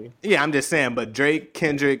Kanye tree. Yeah, I'm just saying. But Drake,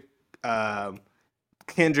 Kendrick, Kanye,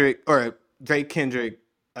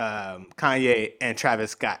 and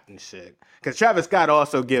Travis Scott and shit. Because Travis Scott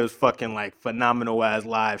also gives fucking like phenomenal ass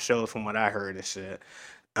live shows from what I heard and shit.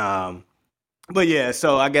 But yeah,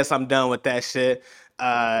 so I guess I'm done with that shit.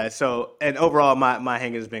 And overall my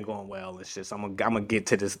hanger's been going well and shit. So I'm gonna get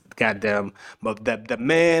to this goddamn the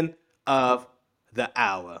man of the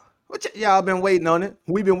hour. Which y'all been waiting on it.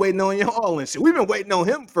 We've been waiting on y'all and shit. We've been waiting on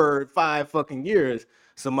him for 5 fucking years.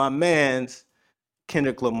 So my man's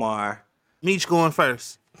Kendrick Lamar. Meech going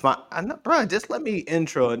first. Fine. Bro, just let me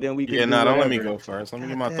intro and then we can. Don't let me go first. Let me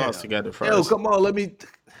get my thoughts together first. Yo, come on, let me.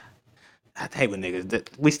 I hate when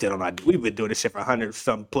niggas. We still don't know. We've been doing this shit for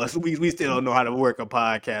 100-something plus. We still don't know how to work a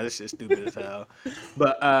podcast. This shit's stupid as hell.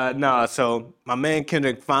 But no, so my man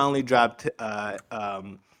Kendrick finally dropped a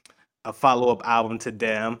follow-up album to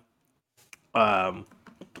Damn.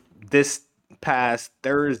 This past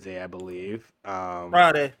Thursday, I believe.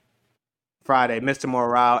 Friday, Mr.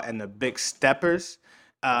 Morale and the Big Steppers.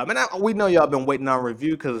 We know y'all been waiting on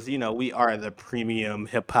review because, we are the premium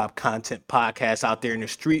hip-hop content podcast out there in the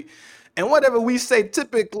street. And whatever we say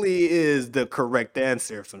typically is the correct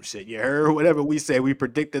answer of some shit. You heard? Whatever we say, we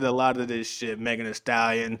predicted a lot of this shit. Megan Thee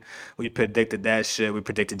Stallion, we predicted that shit. We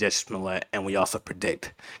predicted Jussie Smollett, and we also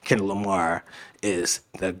predict Kendrick Lamar is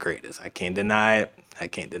the greatest. I can't deny it. I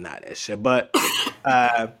can't deny that shit. But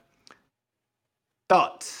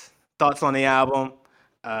thoughts on the album?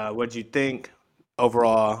 What'd you think?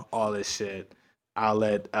 Overall, all this shit. I'll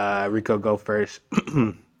let Rico go first.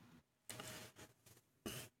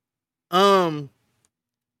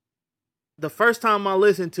 The first time I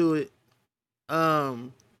listened to it, I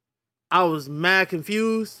was mad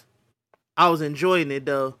confused. I was enjoying it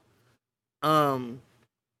though. The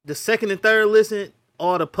second and third listen,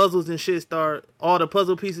 all the puzzles and shit all the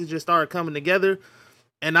puzzle pieces just started coming together,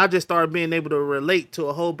 and I just started being able to relate to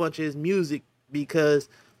a whole bunch of his music because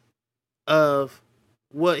of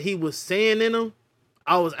what he was saying in them.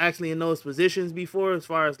 I was actually in those positions before, as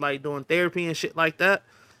far as like doing therapy and shit like that.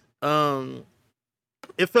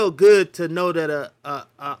 It felt good to know that a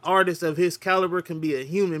artist of his caliber can be a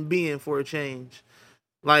human being for a change.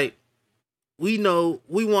 Like, we know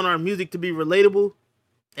we want our music to be relatable,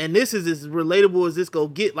 and this is as relatable as this go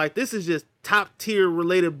get. Like, this is just top tier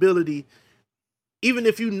relatability. Even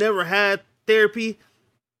if you never had therapy,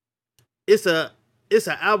 it's an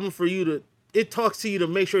album for you to. It talks to you to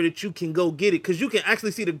make sure that you can go get it, because you can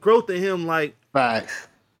actually see the growth in him. Like, Facts.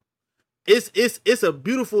 it's a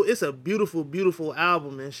beautiful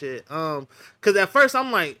album and shit. Because at first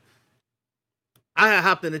I'm like, I had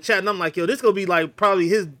hopped in the chat and I'm like, yo, this gonna be like probably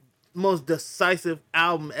his most decisive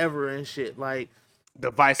album ever and shit. Like,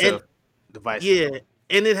 Divisive. yeah,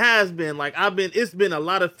 and it has been. Like, it's been a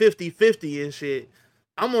lot of 50-50 and shit.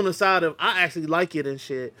 I'm on the side of I actually like it and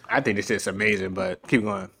shit. I think this shit's amazing, but keep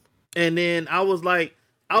going. And then I was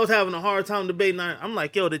having a hard time debating. I'm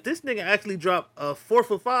like, yo, did this nigga actually drop a 4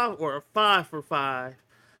 for 5 or a 5 for 5?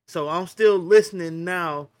 So I'm still listening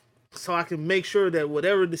now, so I can make sure that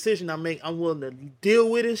whatever decision I make, I'm willing to deal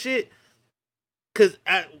with and shit. Cause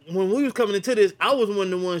when we was coming into this, I was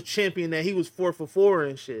one of the ones championing that he was 4 for 4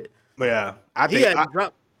 and shit. But yeah, I He think had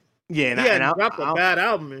dropped. yeah, He had dropped a bad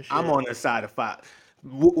album and shit. I'm on the side of 5.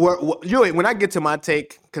 When I get to my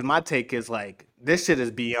take, because my take is like, this shit is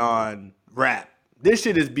beyond rap. This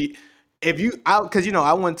shit is because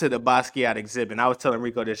I went to the Basquiat exhibit and I was telling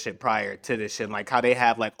Rico this shit prior to this shit, like how they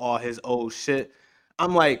have like all his old shit.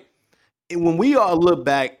 I'm like, when we all look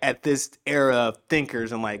back at this era of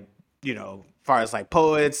thinkers and like, as far as like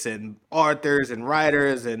poets and authors and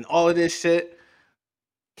writers and all of this shit,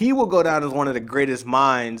 he will go down as one of the greatest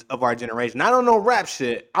minds of our generation. I don't know rap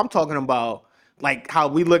shit. I'm talking about like how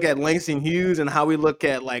we look at Langston Hughes and how we look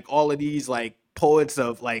at like all of these like poets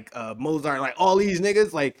of like Mozart, like all these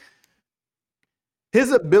niggas, like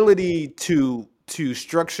his ability to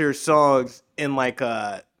structure songs in like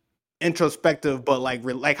introspective, but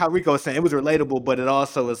like how Rico was saying, it was relatable, but it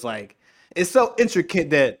also is like, it's so intricate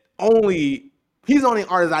that he's the only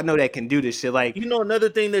artist I know that can do this shit. Like, another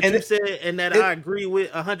thing that you said and that I agree with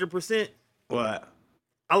 100%. What?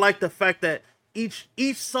 I like the fact that each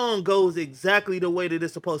song goes exactly the way that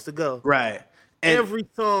it's supposed to go. Right. And every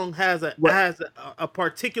song has a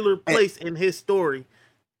particular place in his story.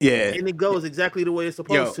 Yeah. And it goes exactly the way it's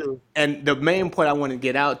supposed to. And the main point I want to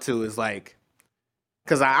get out to is like,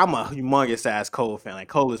 because I'm a humongous ass Cole fan. Like,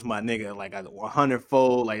 Cole is my nigga. Like,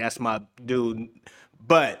 100-fold. Like, that's my dude.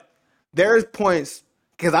 But there's points,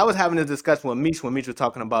 because I was having this discussion with Meech when Meech was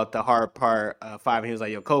talking about the hard part 5, and he was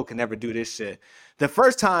like, yo, Cole can never do this shit. The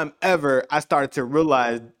first time ever I started to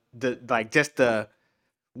realize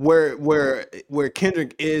where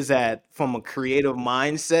Kendrick is at from a creative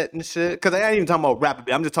mindset and shit. Because I ain't even talking about rap.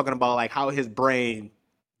 I'm just talking about like how his brain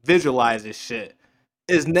visualizes shit.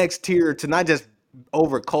 Is next tier to not just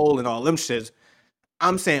over Cole and all them shits.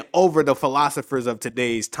 I'm saying over the philosophers of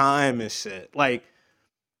today's time and shit. Like,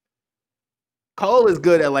 Cole is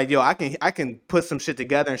good at like, yo, I can put some shit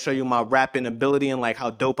together and show you my rapping ability and like how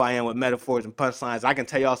dope I am with metaphors and punchlines. I can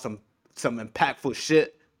tell y'all some impactful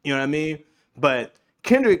shit. You know what I mean? But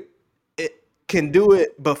Kendrick can do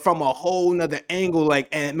it, but from a whole nother angle, like,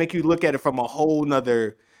 and make you look at it from a whole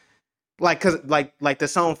nother, like, cause like the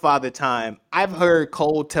song Father Time. I've heard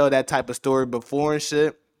Cole tell that type of story before and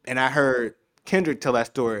shit, and I heard Kendrick tell that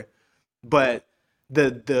story, but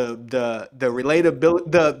the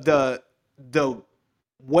relatability, the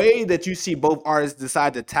way that you see both artists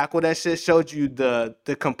decide to tackle that shit showed you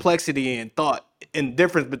the complexity and thought and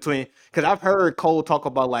difference between, because I've heard Cole talk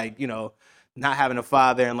about like, not having a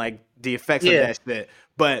father and like the effects of that shit,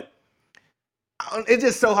 but it's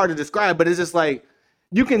just so hard to describe. But it's just like,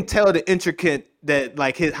 you can tell the intricate that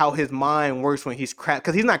like how his mind works when he's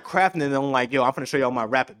because he's not crafting it on like, yo, I'm gonna show y'all my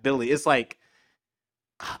rap ability. It's like,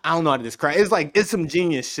 I don't know how to describe. It's like, it's some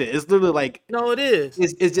genius shit. It's literally like, no, it is.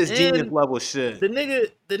 It's just genius level shit.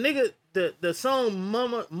 The song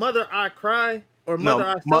Mother I Cry or Mother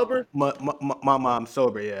I Sober. Mama I'm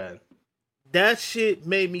Sober, yeah. That shit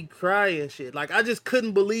made me cry and shit. Like, I just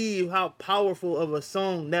couldn't believe how powerful of a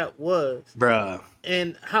song that was. Bruh.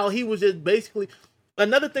 And how he was just basically...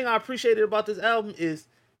 Another thing I appreciated about this album is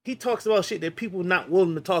he talks about shit that people not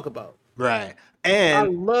willing to talk about. Right. And I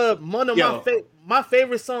love one of my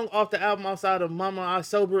favorite song off the album outside of Mama I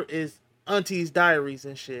Sober is Auntie's Diaries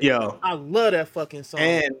and shit. Yo. I love that fucking song.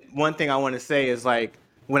 And one thing I want to say is like,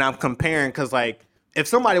 when I'm comparing, because like if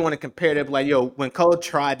somebody want to compare it, like, yo, when Cole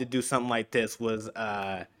tried to do something like this was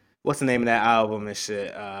what's the name of that album and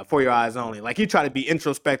shit? For Your Eyes Only. Like he tried to be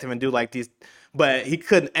introspective and do like these, but he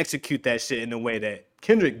couldn't execute that shit in the way that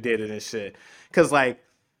Kendrick did it and shit. Cause like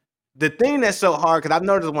the thing that's so hard, because I've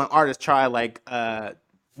noticed when artists try, like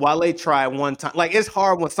Wale tried one time, like it's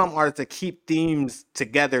hard when some artists to keep themes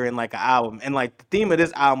together in like an album. And like the theme of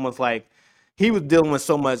this album was like he was dealing with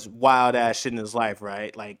so much wild ass shit in his life,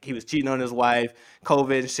 right? Like he was cheating on his wife,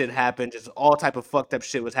 COVID and shit happened, just all type of fucked up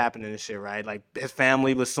shit was happening and shit, right? Like his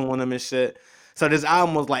family was suing him and shit. So this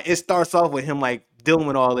album was like it starts off with him like dealing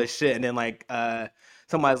with all this shit, and then like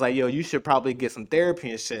somebody's like, yo, you should probably get some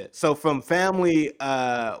therapy and shit. So from family,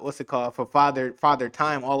 what's it called? For father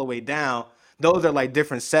time all the way down, those are like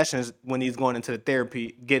different sessions when he's going into the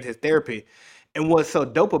therapy, get his therapy. And what's so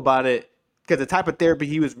dope about it, because the type of therapy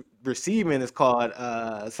he was receiving is called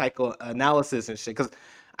psychoanalysis and shit. Because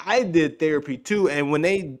I did therapy too, and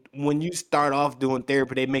when you start off doing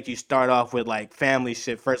therapy, they make you start off with like family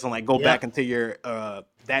shit first and like go back Yep. into your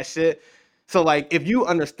that shit. So like if you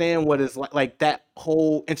understand what is like that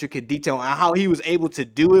whole intricate detail and how he was able to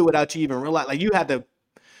do it without you even realize, like you had to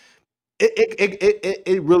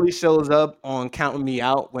it really shows up on Counting Me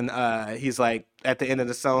Out when he's like at the end of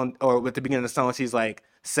the song or at the beginning of the song she's like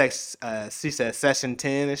she said session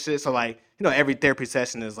 10 and shit. So like every therapy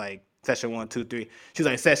session is like session 1, 2, 3. She's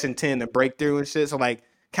like session 10 the breakthrough and shit. So like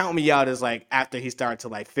Count Me Out is like after he started to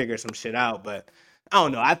like figure some shit out. But I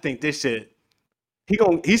don't know. I think this shit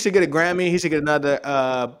he should get a Grammy. He should get another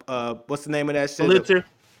what's the name of that shit? Pulitzer.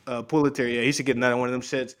 Pulitzer. Yeah, he should get another one of them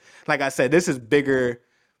shits. Like I said, this is bigger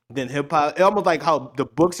than hip hop. It almost like how the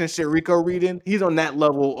books and shit Rico reading. He's on that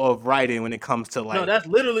level of writing when it comes to No, like that's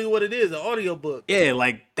literally what it is, an audiobook. yeah,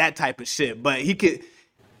 like that type of shit. But he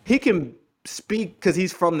can speak because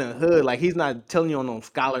he's from the hood. Like he's not telling you on no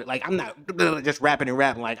scholar. Like I'm not just rapping and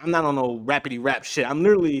rapping. Like I'm not on no rappity rap shit. I'm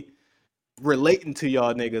literally relating to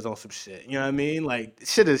y'all niggas on some shit. You know what I mean? Like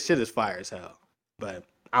shit is fire as hell. But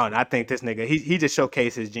I don't know. I think this nigga he just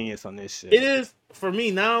showcased his genius on this shit. It is for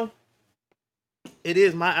me now. It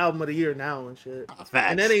is my album of the year now and shit. Facts.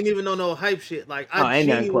 And that ain't even no hype shit. Like ain't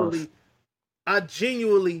nothing close. I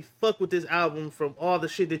genuinely fuck with this album from all the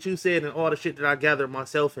shit that you said and all the shit that I gathered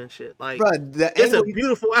myself and shit. Like, Bruh, it's a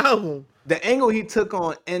beautiful album. The angle he took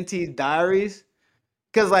on NT's Diaries,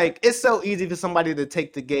 because like it's so easy for somebody to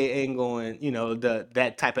take the gay angle and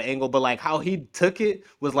that type of angle, but like how he took it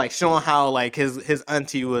was like showing how like his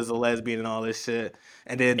auntie was a lesbian and all this shit,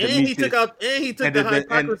 and then he took the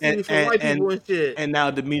hypocrisy from white people and shit. And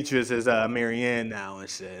now Demetrius is Marianne now and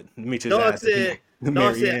shit. Demetrius Dog said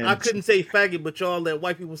I couldn't say faggot, but y'all let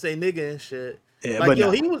white people say nigga and shit. Yeah, like but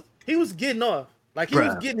yo, no. he was getting off. Like he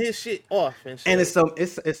was getting his shit off and shit. And it's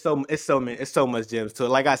so much gems to it.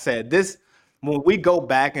 Like I said, this when we go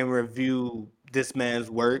back and review this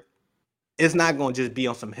man's work, it's not gonna just be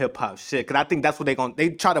on some hip hop shit. Cause I think that's what they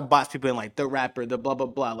try to box people in like the rapper, the blah blah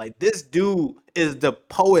blah. Like this dude is the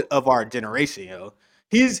poet of our generation, yo.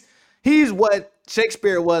 He's what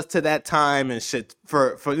Shakespeare was to that time and shit.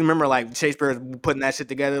 For remember like Shakespeare putting that shit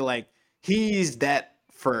together. Like he's that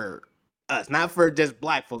for us, not for just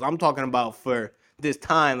black folks. I'm talking about for this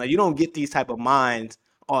time. Like you don't get these type of minds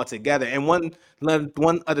all together. And one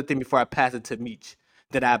other thing before I pass it to Meech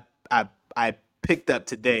that I picked up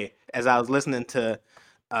today as I was listening to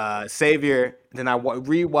Savior, then I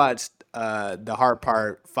rewatched the Hard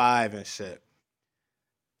Part 5 and shit.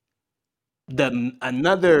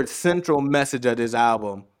 Another central message of this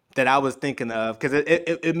album that I was thinking of, because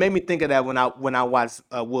it made me think of that when I watched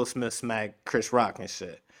Will Smith smack Chris Rock and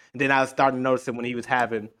shit. And then I started noticing when he was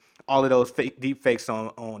having all of those deep fakes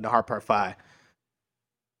on the Hard Part 5.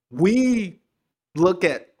 We look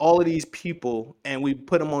at all of these people and we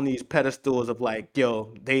put them on these pedestals of like,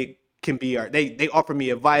 yo, they can be they offer me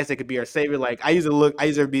advice, they could be our savior. Like I used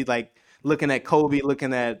to be like looking at Kobe,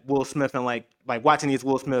 looking at Will Smith, and like watching these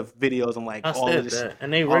Will Smith videos and like all of this shit,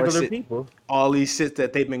 and they regular people. All these shit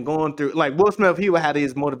that they've been going through. Like Will Smith, he would have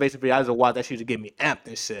his motivation videos. I used to watch that shit to get me amped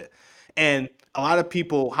and shit. And a lot of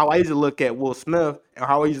people, how I used to look at Will Smith and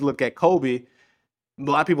how I used to look at Kobe, a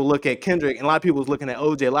lot of people look at Kendrick, and a lot of people was looking at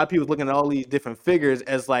OJ. A lot of people was looking at all these different figures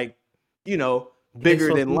as like,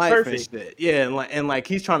 bigger than life perfect. And shit. Yeah, and like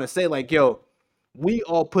he's trying to say like, yo, we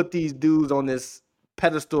all put these dudes on this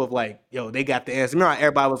pedestal of like, yo, they got the answer. Remember how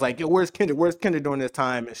everybody was like, yo, where's Kendrick? Where's Kendrick during this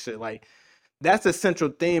time and shit? Like, that's the central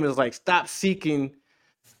theme is like, stop seeking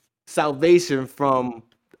salvation from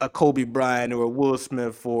a Kobe Bryant or a Will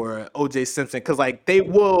Smith or OJ Simpson, because like they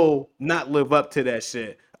will not live up to that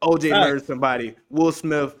shit. OJ murdered somebody. Will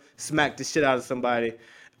Smith smacked the shit out of somebody.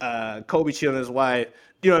 Kobe cheated on his wife.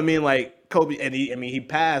 You know what I mean? Like Kobe, and he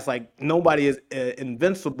passed. Like nobody is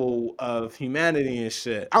invincible of humanity and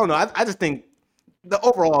shit. I don't know. I just think the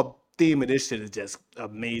overall theme of this shit is just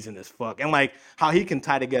amazing as fuck, and like how he can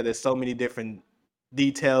tie together so many different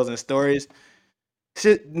details and stories.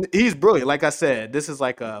 Shit, he's brilliant. Like I said, this is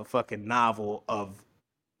like a fucking novel of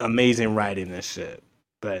amazing writing and shit.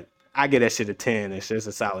 But I get that shit a 10. It's just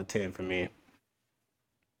a solid 10 for me.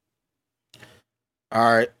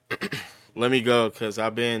 All right, let me go because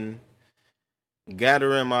I've been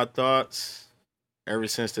gathering my thoughts ever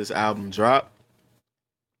since this album dropped.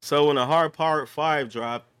 So when the Hard Part 5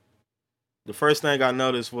 dropped, the first thing I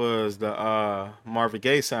noticed was the Marvin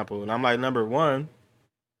Gaye sample. And I'm like, number one,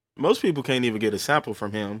 most people can't even get a sample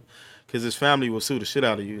from him because his family will sue the shit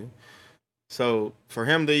out of you. So for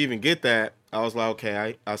him to even get that, I was like,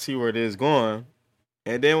 okay, I see where it is going.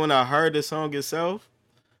 And then when I heard the song itself,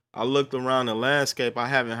 I looked around the landscape. I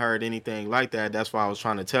haven't heard anything like that. That's why I was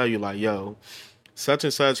trying to tell you, like, yo, such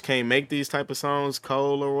and such can't make these type of songs,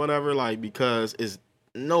 Cole or whatever, like, because it's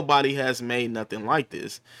nobody has made nothing like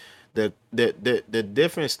this. The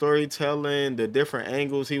different storytelling, the different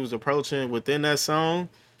angles he was approaching within that song.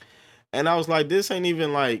 And I was like, this ain't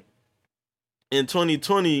even like in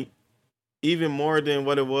 2020, even more than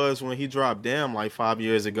what it was when he dropped Damn like 5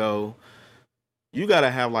 years ago. You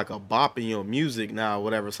gotta have like a bop in your music now,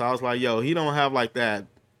 whatever. So I was like, yo, he don't have like that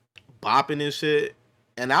bopping and shit.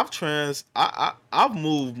 And I've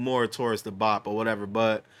moved more towards the bop or whatever,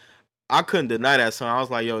 but I couldn't deny that song. I was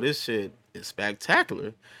like, yo, this shit is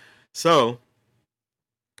spectacular. So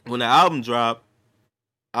when the album dropped,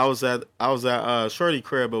 I was at Shorty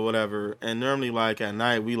crib or whatever, and normally like at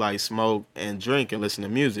night we like smoke and drink and listen to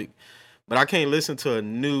music. But I can't listen to a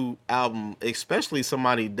new album, especially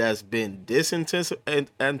somebody that's been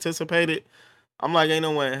anticipated. I'm like, ain't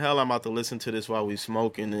no way in hell I'm about to listen to this while we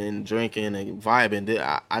smoking and drinking and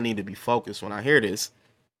vibing. I need to be focused when I hear this.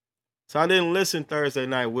 So I didn't listen Thursday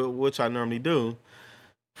night, which I normally do.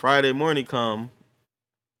 Friday morning come,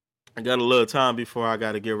 I got a little time before I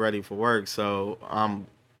got to get ready for work, so I'm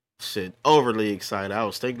overly excited. I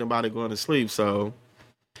was thinking about it going to sleep, so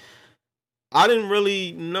I didn't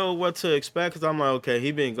really know what to expect because I'm like, okay,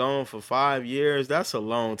 he been gone for 5 years. That's a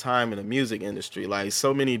long time in the music industry. Like,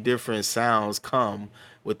 so many different sounds come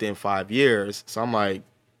within 5 years. So I'm like,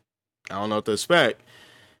 I don't know what to expect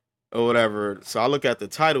or whatever. So I look at the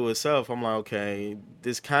title itself. I'm like, okay,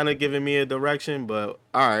 this kind of giving me a direction, but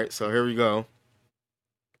all right, so here we go.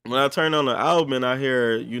 When I turn on the album and I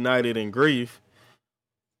hear United in Grief,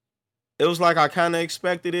 it was like I kind of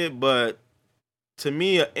expected it, but to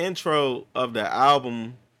me, an intro of the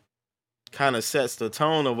album kind of sets the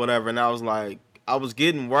tone or whatever. And I was like, I was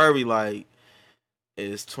getting worried, like,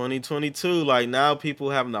 it's 2022. Like, now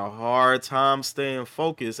people having a hard time staying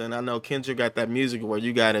focused. And I know Kendrick got that music where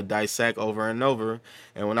you got to dissect over and over.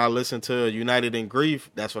 And when I listen to United in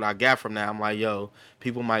Grief, that's what I got from that. I'm like, yo,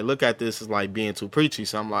 people might look at this as like being too preachy.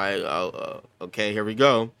 So I'm like, okay, here we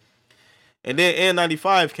go. And then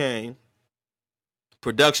N95 came.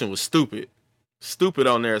 Production was stupid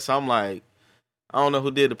on there. So I'm like, I don't know who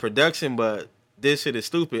did the production, but this shit is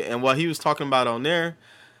stupid. And what he was talking about on there,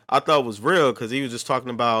 I thought was real because he was just talking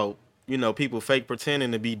about, you know, people fake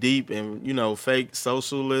pretending to be deep and, you know, fake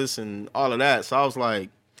socialists and all of that. So I was like,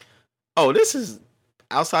 oh, this is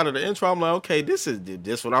outside of the intro. I'm like, okay, this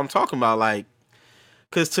is what I'm talking about. Like,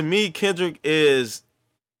 because to me, Kendrick is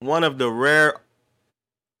one of the rare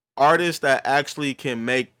artists that actually can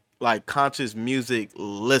make like conscious music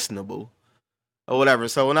listenable or whatever.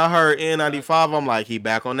 So when I heard N95, I'm like, he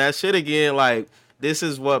back on that shit again. Like, this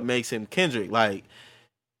is what makes him Kendrick. Like,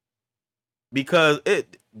 because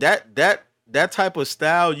that type of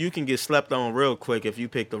style, you can get slept on real quick if you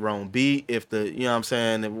pick the wrong beat, if you know what I'm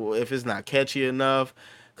saying, if it's not catchy enough.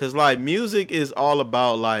 Cause like music is all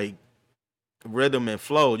about like rhythm and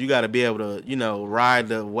flow. You got to be able to, you know, ride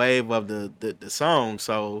the wave of the song.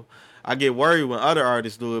 So I get worried when other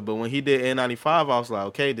artists do it, but when he did N95, I was like,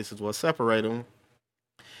 okay, this is what separates them.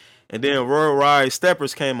 And then Royal Ride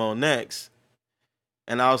Steppers came on next,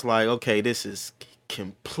 and I was like, okay, this is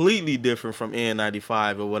completely different from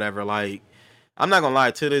N95 or whatever. Like, I'm not gonna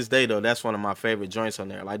lie, to this day though, that's one of my favorite joints on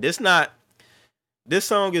there. Like, this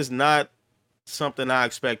song is not something I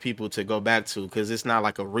expect people to go back to because it's not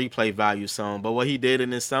like a replay value song. But what he did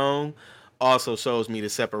in this song also shows me the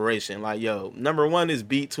separation. Like, yo, number one, this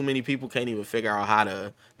beat, too many people can't even figure out how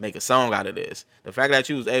to make a song out of this. The fact that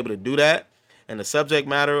you was able to do that, and the subject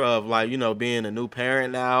matter of, like, you know, being a new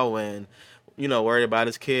parent now and, you know, worried about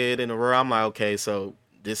his kid in the world, I'm like, okay, so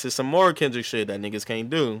this is some more Kendrick shit that niggas can't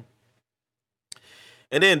do.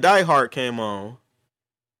 And then Die Hard came on.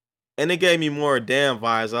 and it gave me more damn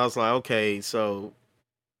vibes. I was like, okay, so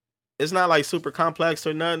it's not like super complex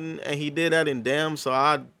or nothing, and he did that in damn. So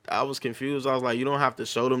I was confused. I was like, you don't have to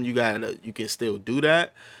show them. You can still do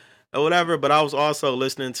that or whatever. But I was also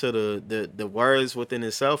listening to the words within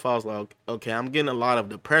itself. I was like, okay, I'm getting a lot of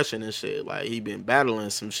depression and shit. Like he been battling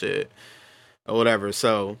some shit or whatever.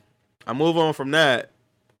 So I move on from that.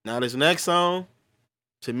 Now this next song,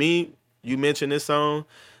 to me, you mentioned this song.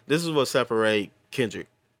 This is what separate Kendrick.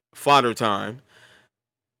 Father Time.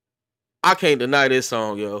 I can't deny this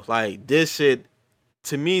song, yo. Like this shit,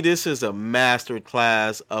 to me, this is a master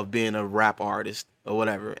class of being a rap artist or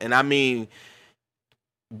whatever. And I mean,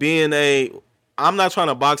 being a, I'm not trying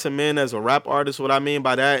to box him in as a rap artist. What I mean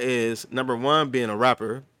by that is number one, being a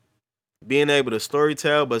rapper, being able to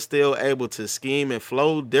storytell, but still able to scheme and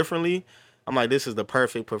flow differently. I'm like, this is the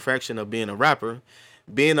perfect perfection of being a rapper.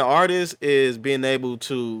 Being an artist is being able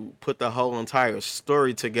to put the whole entire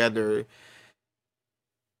story together,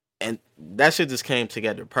 and that shit just came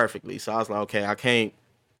together perfectly. So I was like, okay, I can't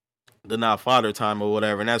deny Father Time or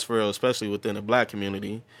whatever, and that's real, especially within the black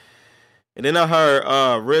community. And then I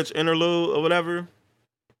heard Rich Interlude or whatever.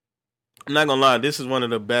 I'm not gonna lie, this is one of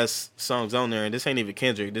the best songs on there, and this ain't even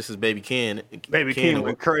Kendrick. This is Baby Ken. Baby Ken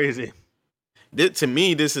went crazy. To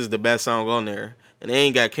me, this is the best song on there, and they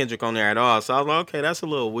ain't got Kendrick on there at all. So I was like, okay, that's a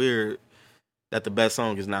little weird that the best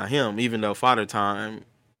song is not him, even though Father Time,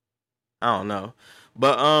 I don't know.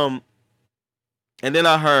 But and then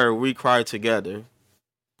I heard We Cry Together,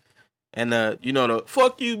 and you know the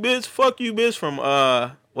fuck you bitch from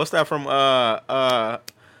what's that from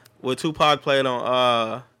what Tupac played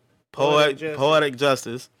on Poetic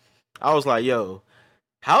Justice. I was like, yo,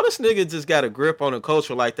 how this nigga just got a grip on the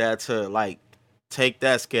culture like that to like take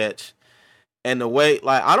that sketch and the way,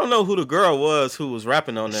 like, I don't know who the girl was who was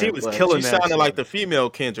rapping on that. She was killing She that sounded shit. like the female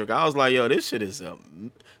Kendrick. I was like, yo, this shit is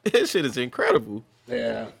incredible.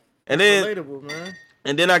 Yeah. And then Relatable, man.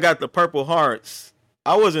 and then I got the Purple Hearts.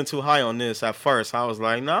 I wasn't too high on this at first. I was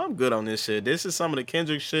like, nah, I'm good on this shit. This is some of the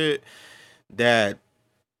Kendrick shit that,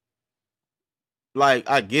 like,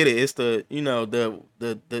 I get it. It's the, you know, the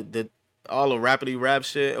all the rapidy rap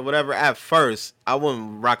shit or whatever. At first, I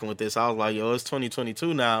wasn't rocking with this. I was like, yo, it's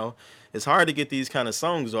 2022 now. It's hard to get these kind of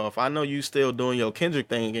songs off. I know you still doing your Kendrick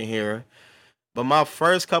thing in here, but my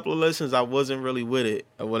first couple of listens, I wasn't really with it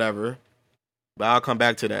or whatever. But I'll come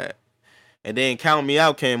back to that. And then Count Me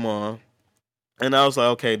Out came on, and I was like,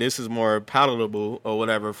 okay, this is more palatable or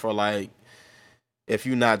whatever for, like, if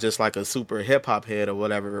you're not just like a super hip hop head or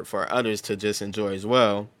whatever, for others to just enjoy as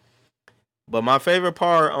well. But my favorite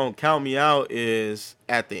part on Count Me Out is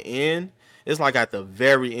at the end. It's like at the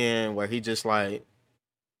very end where he just like,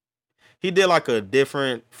 he did like a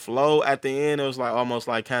different flow at the end. It was like almost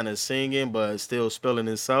like kind of singing, but still spilling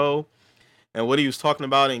his soul. And what he was talking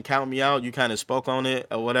about in Count Me Out, you kind of spoke on it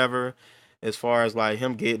or whatever, as far as like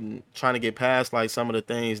him trying to get past like some of the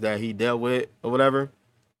things that he dealt with or whatever.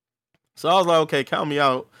 So I was like, okay, Count Me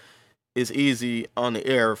Out is easy on the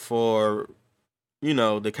air for, you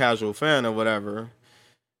know, the casual fan or whatever.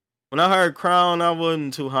 When I heard Crown, I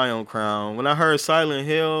wasn't too high on Crown. When I heard Silent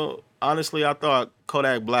Hill, honestly, I thought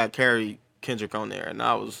Kodak Black carried Kendrick on there. And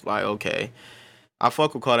I was like, okay, I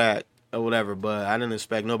fuck with Kodak or whatever, but I didn't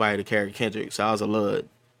expect nobody to carry Kendrick. So I was a little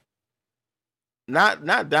not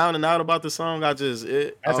down and out about the song. That's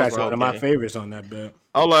actually one of my favorites on that bit.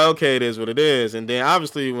 I was like, okay, it is what it is. And then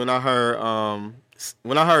obviously when I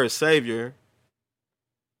heard Savior,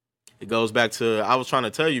 it goes back to, I was trying to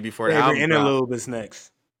tell you before the album Interlude is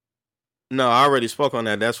next. No, I already spoke on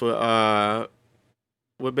that. That's what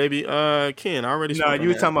Baby Ken. I already spoke on you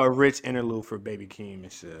were that. talking about Rich Interlude for Baby Keem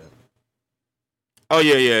and shit. Oh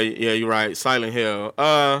yeah, you're right. Silent Hill.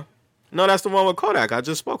 No, that's the one with Kodak. I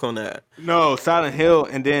just spoke on that. No, Silent Hill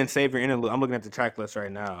and then Savior Interlude. I'm looking at the track list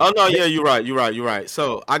right now. Oh no, yeah, you're right.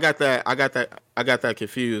 So I got that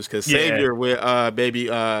confused because Savior with Baby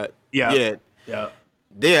yeah.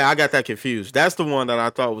 Yeah, I got that confused. That's the one that I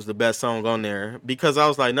thought was the best song on there because I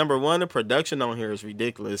was like, number one, the production on here is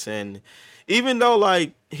ridiculous, and even though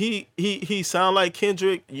like he sound like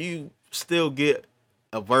Kendrick, you still get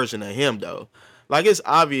a version of him though. Like it's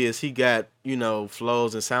obvious he got, you know,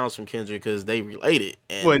 flows and sounds from Kendrick because they related.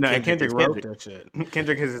 And Kendrick wrote that shit.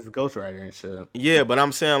 Kendrick is his ghostwriter and shit. Yeah, but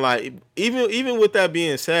I'm saying like even with that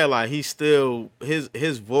being said, like he still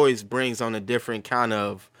his voice brings on a different kind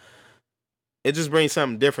of. It just brings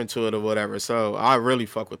something different to it or whatever. So I really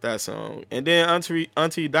fuck with that song. And then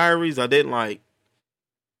Auntie Diaries, I didn't like.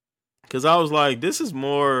 Because I was like, this is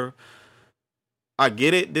more... I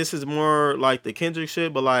get it. This is more like the Kendrick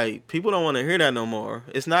shit. But like, people don't want to hear that no more.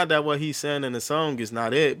 It's not that what he's saying in the song is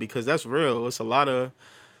not it. Because that's real. It's a lot of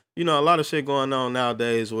you know, a lot of shit going on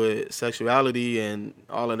nowadays with sexuality and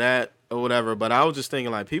all of that or whatever. But I was just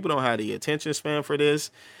thinking like people don't have the attention span for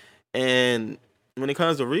this. And when it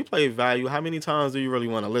comes to replay value, how many times do you really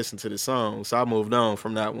want to listen to the song? So I moved on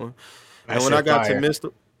from that one. That And when I shit got to fire.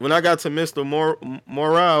 Mr.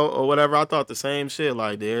 Morale or whatever, I thought the same shit.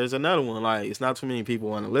 Like there's another one. Like it's not too many people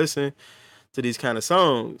want to listen to these kind of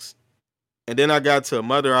songs. And then I got to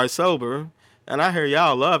Mother I Sober, and I hear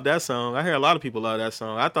y'all love that song. I hear a lot of people love that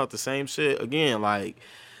song. I thought the same shit again. Like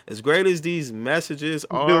as great as these messages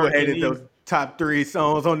are Dude in hated these, those top 3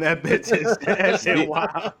 songs on that bitch. That shit the-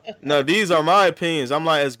 wild. no, these are my opinions. I'm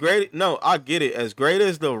like as great. No, I get it. As great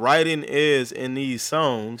as the writing is in these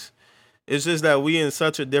songs, it's just that we in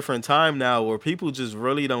such a different time now where people just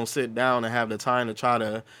really don't sit down and have the time to try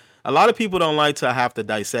to. A lot of people don't like to have to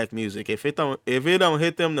dissect music. If it don't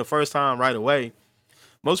hit them the first time right away,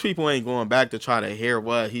 most people ain't going back to try to hear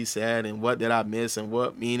what he said and what did I miss and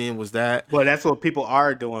what meaning was that. But that's what people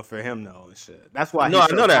are doing for him though and shit. That's why No, he's I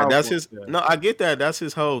so know that. That's powerful. his. No, I get that. That's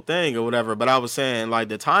his whole thing or whatever. But I was saying like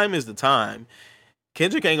the time is the time.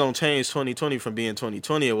 Kendrick ain't gonna change 2020 from being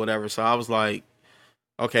 2020 or whatever. So I was like,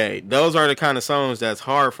 okay, those are the kind of songs that's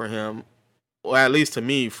hard for him, or at least to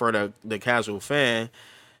me, for the casual fan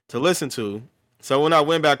to listen to. So when I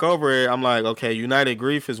went back over it, I'm like, okay, United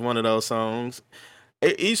Grief is one of those songs.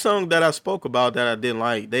 Each song that I spoke about that I didn't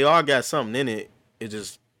like, they all got something in it. It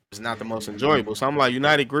just is not the most enjoyable. So I'm like,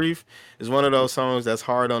 United Grief is one of those songs that's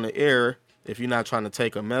hard on the ear if you're not trying to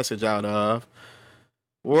take a message out of.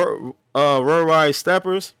 Worldwide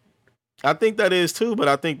Steppers, I think that is too, but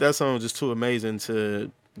I think that song is just too amazing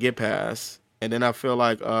to get past. And then I feel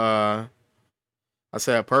like I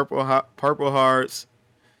said Purple Hearts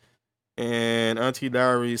and Auntie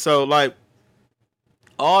Diary. So like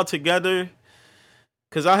all together,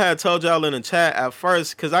 because I had told y'all in the chat at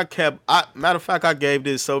first, because matter of fact, I gave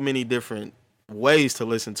this so many different ways to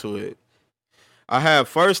listen to it. I had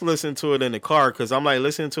first listened to it in the car because I'm like,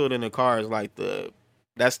 listening to it in the car is like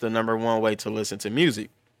that's the number one way to listen to music.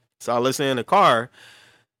 So I listen in the car,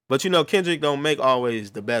 but you know, Kendrick don't make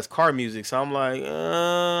always the best car music. So I'm like, I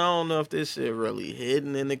don't know if this shit really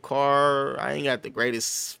hidden in the car. I ain't got the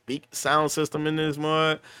greatest sound system in this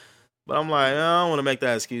mud. But I'm like, I don't want to make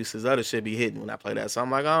that excuse because other shit be hitting when I play that. So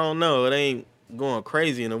I'm like, I don't know. It ain't going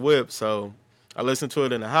crazy in the whip. So I listened to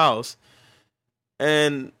it in the house.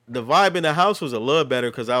 And the vibe in the house was a little better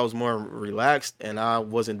because I was more relaxed and I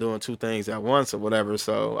wasn't doing two things at once or whatever.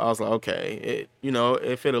 So I was like, okay,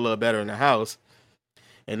 it fit a little better in the house.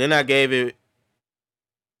 And then I gave it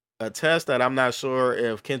a test that I'm not sure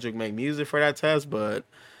if Kendrick make music for that test, but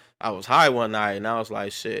I was high one night and I was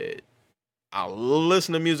like, shit, I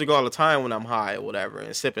listen to music all the time when I'm high or whatever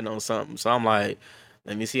and sipping on something. So I'm like,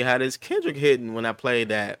 let me see how this Kendrick hitting when I played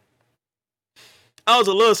that. I was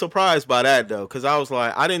a little surprised by that though, because I was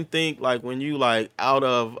like, I didn't think like when you like out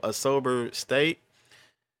of a sober state,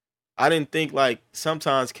 I didn't think like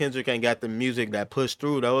sometimes Kendrick ain't got the music that pushed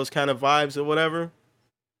through those kind of vibes or whatever.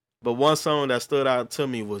 But one song that stood out to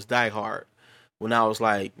me was Die Hard. When I was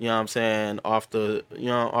like, you know what I'm saying, off the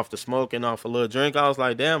smoke and off a little drink, I was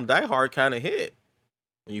like, damn, Die Hard kind of hit.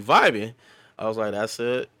 When you vibing, I was like, that's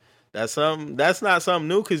it. That's not something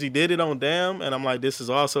new because he did it on Damn. And I'm like, this is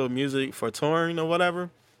also music for touring or whatever.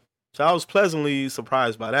 So I was pleasantly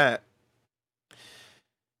surprised by that.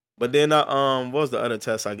 But then, what was the other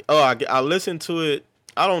test I listened to it.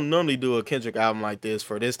 I don't normally do a Kendrick album like this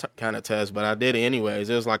for this kind of test, but I did it anyways.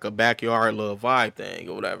 It was like a backyard little vibe thing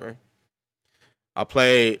or whatever. I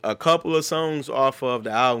played a couple of songs off of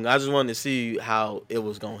the album. I just wanted to see how it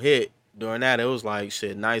was gonna hit. During that, it was like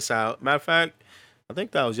shit, nice out. Matter of fact, I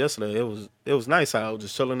think that was yesterday. It was nice out,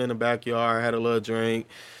 just chilling in the backyard, had a little drink,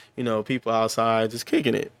 people outside, just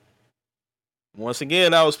kicking it. Once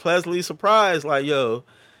again, I was pleasantly surprised. Like, yo,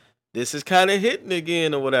 this is kind of hitting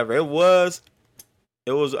again or whatever. It was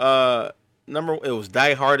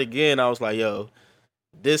Die Hard again. I was like, yo,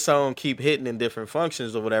 this song keep hitting in different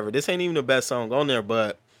functions or whatever. This ain't even the best song on there,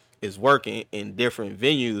 but it's working in different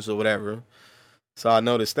venues or whatever. So I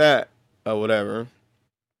noticed that or whatever.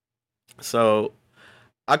 So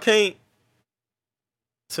I can't.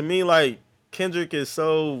 To me, like Kendrick is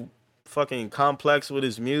so fucking complex with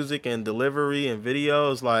his music and delivery and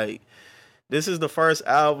videos. Like this is the first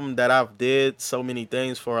album that I've did so many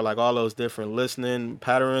things for, like all those different listening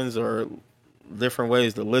patterns or different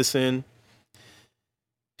ways to listen.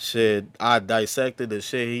 Shit, I dissected the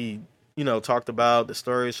shit he, talked about, the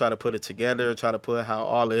stories, try to put it together, try to put how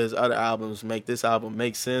all of his other albums make this album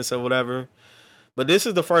make sense or whatever. But this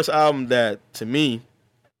is the first album that, to me,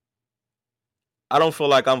 I don't feel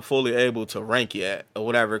like I'm fully able to rank yet or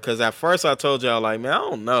whatever. Because at first I told y'all like, man, I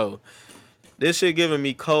don't know. This shit giving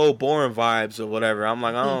me cold, boring vibes or whatever. I'm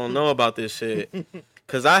like, I don't know about this shit.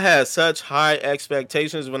 Because I had such high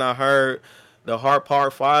expectations when I heard the Heart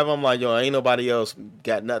Part 5. I'm like, yo, ain't nobody else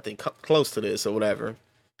got nothing close to this or whatever.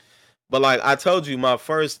 But like I told you, my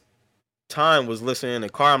first time was listening in the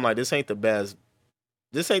car. I'm like, this ain't the best.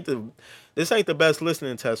 This ain't the best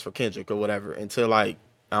listening test for Kendrick or whatever. Until like,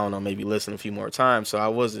 I don't know, maybe listen a few more times. So I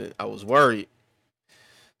was worried.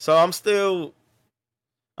 So I'm still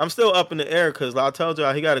up in the air because I told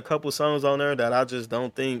y'all he got a couple songs on there that I just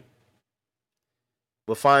don't think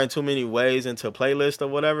will find too many ways into a playlist or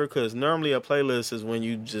whatever. Because normally a playlist is when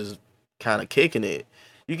you just kind of kicking it.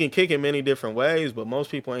 You can kick it many different ways, but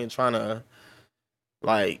most people ain't trying to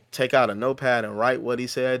like take out a notepad and write what he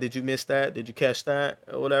said. Did you miss that? Did you catch that?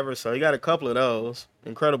 Or whatever. So he got a couple of those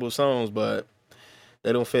incredible songs, but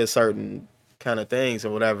they don't fit certain kind of things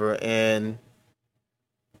or whatever. And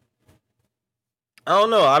I don't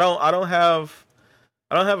know. I don't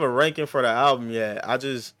have a ranking for the album yet. I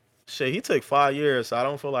just shit. He took 5 years, so I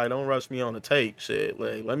don't feel like don't rush me on the tape. Shit,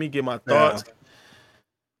 like let me get my thoughts. Yeah.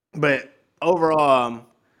 But overall,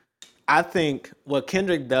 I think what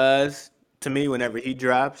Kendrick does to me whenever he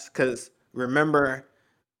drops, because remember,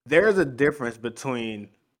 there's a difference between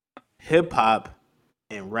hip hop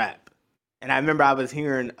and rap. And I remember I was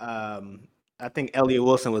hearing, I think Elliot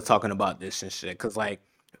Wilson was talking about this and shit, because like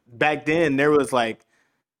back then there was like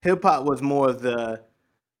hip hop was more of the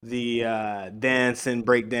dance and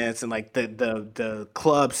break dance and like the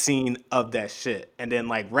club scene of that shit, and then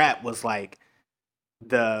like rap was like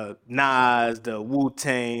the Nas, the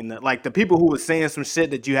Wu-Tang, like the people who was saying some shit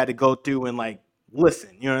that you had to go through and like listen,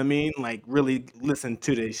 you know what I mean? Like really listen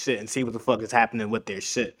to their shit and see what the fuck is happening with their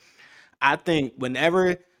shit. I think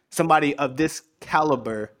whenever somebody of this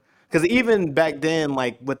caliber, because even back then,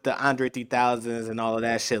 like with the Andre 3000s and all of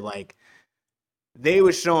that shit, like they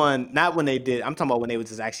were showing, not when they did, I'm talking about when they was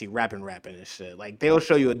just actually rapping and shit. Like they'll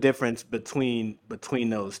show you a difference between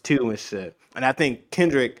those two and shit. And I think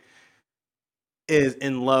Kendrick is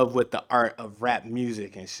in love with the art of rap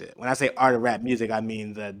music and shit. When I say art of rap music, I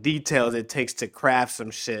mean the details it takes to craft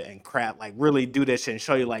some shit and like really do that shit and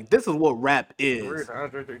show you like this is what rap is.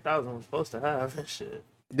 Andre 3000 was supposed to have and shit.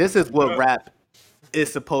 This is what rap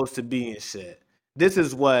is supposed to be and shit. This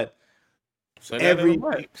is what every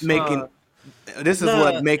making. This is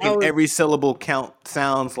what making every syllable count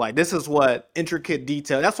sounds like. This is what intricate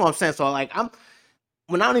detail. That's what I'm saying. So like I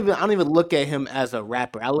don't even look at him as a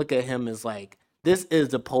rapper. I look at him as like this is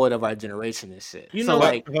the poet of our generation and shit. You so know,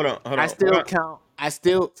 like hold on. I still count.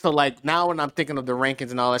 So like now when I'm thinking of the rankings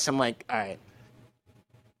and all that shit, I'm like, all right,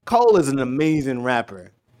 Cole is an amazing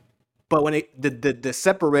rapper, but when the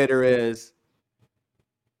separator is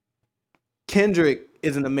Kendrick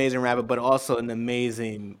is an amazing rapper, but also an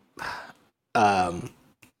amazing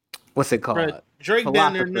what's it called? Bro, Drake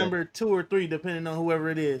down there number 2 or 3, depending on whoever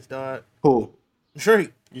it is, dog. Who?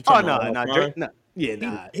 Drake. Oh no, Drake. No. Yeah,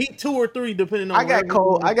 nah. He 2 or 3 depending on. I got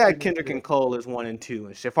Cole. I got Kendrick and Cole as 1 and 2,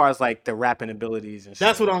 and shit, as far as like the rapping abilities and shit.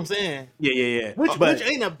 That's what I'm saying. Yeah. Which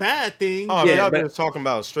ain't a bad thing. Oh, yeah, y'all just talking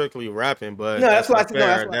about strictly rapping, but no, that's what I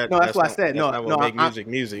said. said. That's what I said. No, make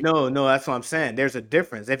music. No, that's what I'm saying. There's a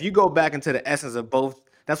difference. If you go back into the essence of both,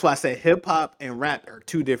 that's why I said hip hop and rap are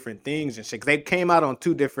 2 different things and shit. Because they came out on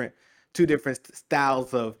two different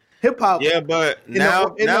styles of hip hop. Yeah, but in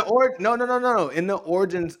the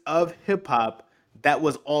origins of hip hop, that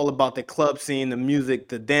was all about the club scene, the music,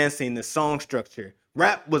 the dancing, the song structure.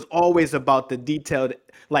 Rap was always about the detailed,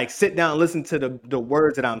 like sit down and listen to the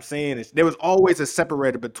words that I'm saying. There was always a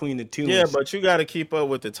separator between the two. Yeah, but you got to keep up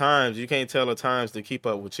with the times. You can't tell the times to keep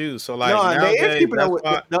up with you. So like no, nowadays, they are keeping up with.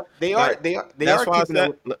 They are keeping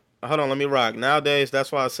up with. Hold on, let me rock. Nowadays,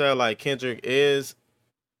 that's why I said like Kendrick is.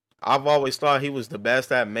 I've always thought he was the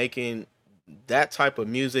best at making that type of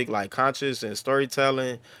music, like conscious and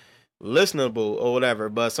storytelling, listenable or whatever.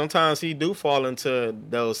 But sometimes he do fall into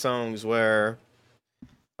those songs where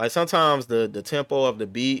like sometimes the tempo of the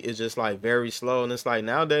beat is just like very slow, and it's like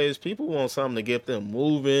nowadays people want something to get them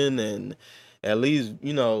moving and at least,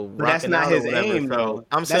 you know, but that's not his aim though.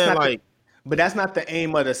 I'm saying like but that's not the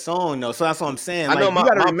aim of the song though. So that's what I'm saying. I Like, know you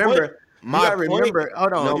gotta remember.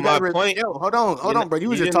 Hold on, bro. You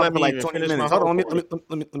was just talking for like 20 minutes. Hold on,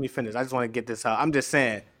 let me finish. I just want to get this out. I'm just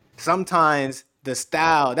saying, sometimes the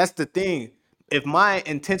style, that's the thing. If my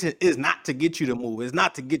intention is not to get you to move, is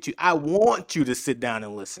not to get you, I want you to sit down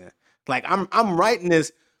and listen. Like I'm writing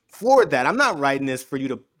this for that. I'm not writing this for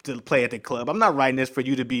you to play at the club. I'm not writing this for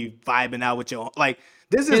you to be vibing out with your, like,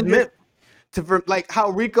 this is meant to, for like how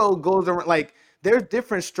Rico goes around, like there's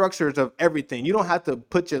different structures of everything. You don't have to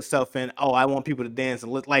put yourself in, oh, I want people to dance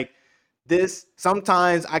and look like this.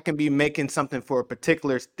 Sometimes I can be making something for a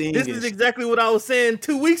particular thing. This is exactly what I was saying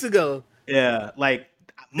 2 weeks ago. Yeah, like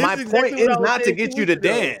This my is point exactly what is I was not to saying get 2 you to weeks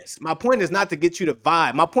ago. dance. My point is not to get you to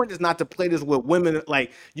vibe. My point is not to play this with women.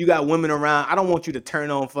 Like you got women around. I don't want you to turn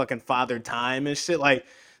on fucking Father Time and shit. Like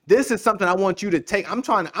this is something I want you to take. I'm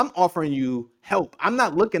offering you help. I'm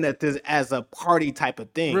not looking at this as a party type of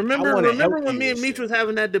thing. Remember when me and Meech was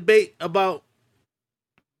having that debate about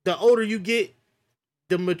the older you get,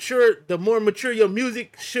 the more mature your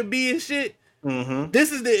music should be and shit. Mm-hmm.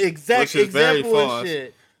 This is the exact Which is very example and false.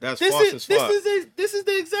 shit. That's This false is as fuck. this is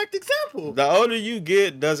the exact example. The older you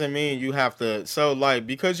get doesn't mean you have to. So like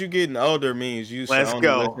because you getting older means you should Let's only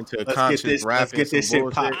go. listen to Let's get conscious this- rap let's and get some this shit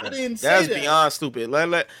bullshit. popping. I didn't say That's that. beyond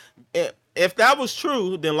stupid. If that was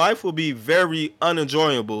true, then life would be very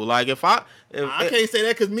unenjoyable. Like I can't say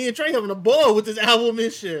that because me and Trey having a ball with this album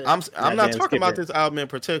and shit. I'm not damn, talking skip about it. this album in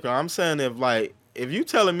particular. I'm saying if you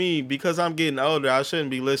telling me because I'm getting older, I shouldn't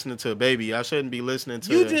be listening to Baby. I shouldn't be listening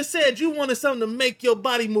to. You just said you wanted something to make your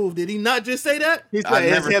body move. Did he not just say that? He's I like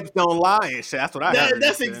his never- hips don't lie and shit. That's what I heard.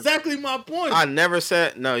 That's exactly my point. I never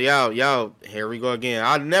said no, y'all. Here we go again.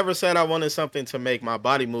 I never said I wanted something to make my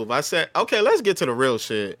body move. I said, okay, let's get to the real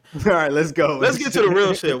shit. All right, let's go. Let's get to the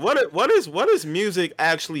real shit. What is music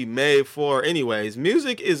actually made for? Anyways,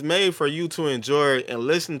 music is made for you to enjoy it and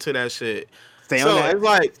listen to that shit. Stay So on that. it's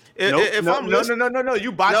like Nope, if no, I'm no, listening, no.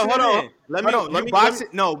 You boxing. No, hold on. in. Let me- Hold on. let You me- boxing.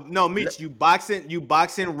 No, Meech. You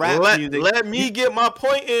boxing rap music. let me get my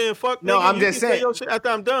point in. Fuck. No, nigga, I'm you just can say saying. your shit after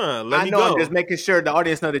I'm done. Let I me know. go. I'm just making sure the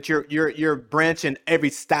audience know that you're branching every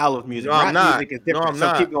style of music. No, I'm Rap not. music is No, different. I'm so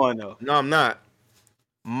not. keep going though. No, I'm not.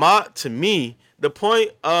 To me, the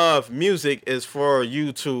point of music is for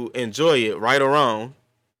you to enjoy it, right or wrong.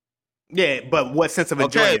 Yeah, but what sense of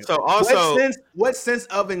Okay, enjoyment? so also- what sense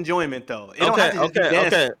of enjoyment though? It don't have to just be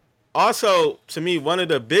dancing. Okay. Also, to me, one of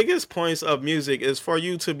the biggest points of music is for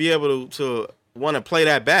you to be able to want to play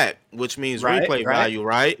that back, which means Right, replay right. value,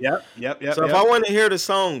 right? Yep. So if I want to hear the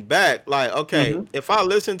song back, like, okay, Mhm. if I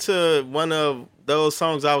listen to one of those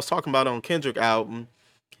songs I was talking about on Kendrick album,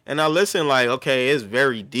 and I listen like, okay, it's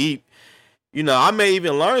very deep. You know, I may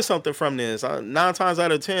even learn something from this. 9 times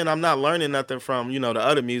out of 10, I'm not learning nothing from, the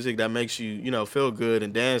other music that makes you, feel good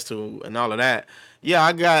and dance to and all of that. Yeah,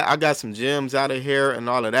 I got some gems out of here and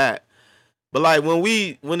all of that. But like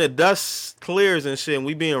when the dust clears and shit, and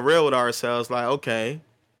we being real with ourselves, like, okay,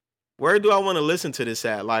 where do I want to listen to this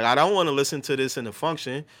at? Like, I don't want to listen to this in the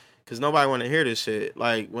function because nobody want to hear this shit.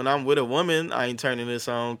 Like, when I'm with a woman, I ain't turning this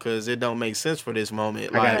on because it don't make sense for this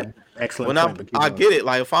moment. I got Like, it. Excellent. when point, but keep I going. get it.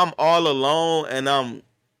 Like, if I'm all alone and I'm,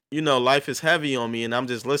 life is heavy on me and I'm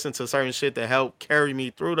just listening to certain shit that help carry me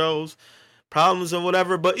through those problems or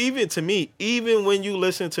whatever. But even to me, even when you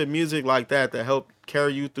listen to music like that help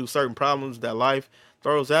carry you through certain problems that life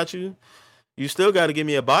throws at you, you still got to give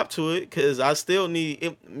me a bop to it because I still need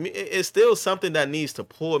it. It's still something that needs to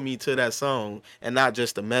pull me to that song and not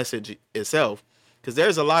just the message itself. Because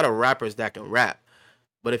there's a lot of rappers that can rap.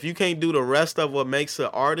 But if you can't do the rest of what makes an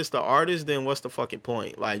artist, then what's the fucking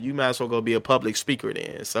point? Like, you might as well go be a public speaker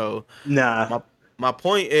then. So Nah. my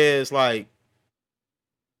point is, like,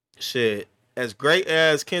 shit, as great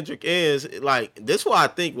as Kendrick is, like, this is what I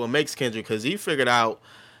think what makes Kendrick, because he figured out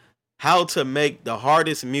how to make the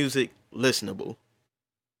hardest music listenable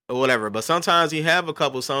or whatever. But sometimes he have a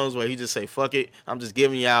couple songs where he just say, fuck it, I'm just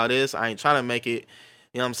giving y'all this. I ain't trying to make it,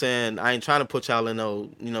 you know what I'm saying? I ain't trying to put y'all in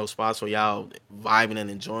no, spots where y'all vibing and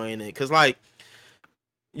enjoying it. Cause like,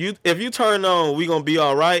 if you turn on We Gonna Be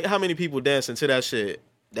Alright, how many people dancing to that shit?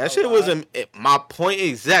 That shit wasn't, my point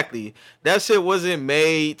exactly. That shit wasn't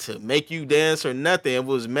made to make you dance or nothing. It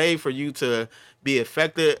was made for you to be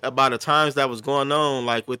affected about the times that was going on,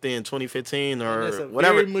 like within 2015 or That's a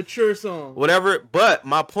whatever. very mature song. Whatever. But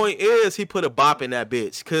my point is, he put a bop in that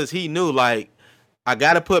bitch because he knew, like, I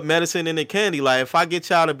gotta put medicine in the candy. Like, if I get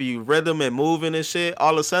y'all to be rhythm and moving and shit,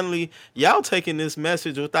 all of a sudden, y'all taking this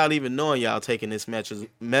message without even knowing y'all taking this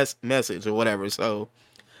message or whatever. So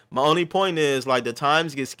my only point is, like, the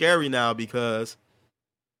times get scary now because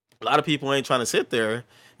a lot of people ain't trying to sit there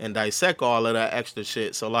and dissect all of that extra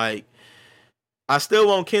shit. So, like, I still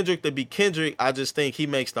want Kendrick to be Kendrick. I just think he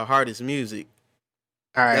makes the hardest music.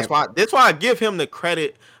 All right. That's why I give him the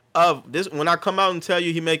credit of this. When I come out and tell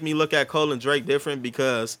you he make me look at Cole and Drake different,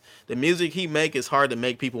 because the music he make is hard to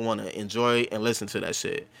make people want to enjoy and listen to that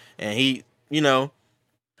shit. And he,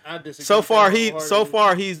 I disagree so with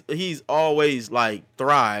far that he's always like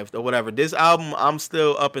thrived or whatever. This album I'm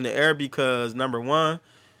still up in the air because number one,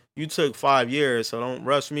 you took 5 years, so don't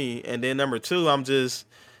rush me. And then number two, I'm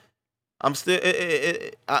I'm still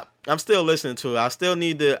I'm still listening to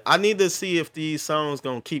it. I need to see if these songs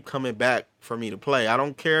gonna keep coming back for me to play. I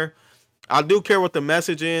don't care. I do care what the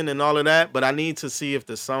message in and all of that, but I need to see if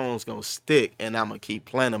the songs gonna stick and I'm gonna keep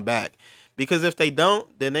playing them back. Because if they don't,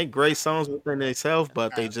 then they great songs within themselves,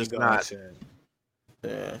 but they just not.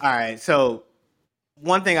 Yeah. All right, so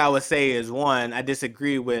one thing I would say is one, I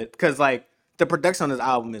disagree with because like the production on this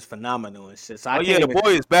album is phenomenal and shit. So I Oh can't yeah, the even,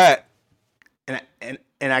 boy is back.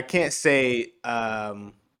 and I can't say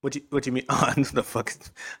what you mean? Oh, the fuck!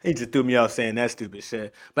 He just threw me off saying that stupid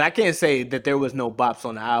shit. But I can't say that there was no bops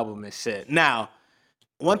on the album and shit. Now,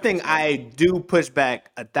 one thing I do push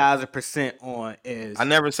back 1,000% on is I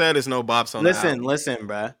never said there's no bops on the album. listen,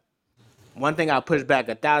 bruh. One thing I push back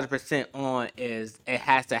 1,000% on is it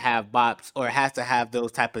has to have bops or it has to have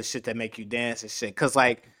those type of shit that make you dance and shit. Cause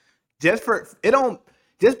like just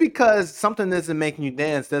because something isn't making you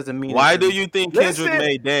dance doesn't mean. Why do you think Kendrick Listen.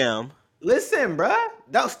 made Damn? Listen, bruh.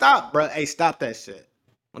 Don't stop, bruh. Hey, stop that shit.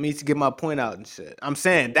 Let me get my point out and shit. I'm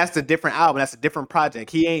saying that's a different album. That's a different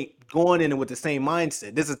project. He ain't going in it with the same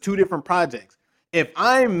mindset. This is two different projects. If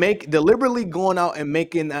I'm deliberately going out and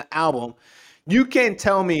making an album, you can't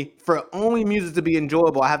tell me for only music to be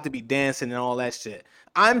enjoyable, I have to be dancing and all that shit.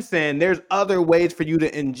 I'm saying there's other ways for you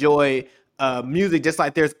to enjoy music, just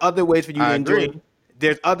like there's other ways for you to enjoy. Agree.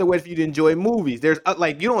 There's other ways for you to enjoy movies. There's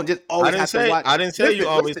like you don't just always have to watch. I didn't say you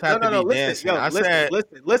always have to be dancing. Yo, I said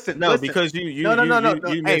listen. no because you No.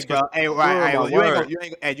 You Hey, bro. Hey, right. You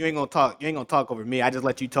ain't gonna talk. You ain't gonna talk over me. I just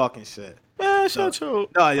let you talk and shit. Man, shut your.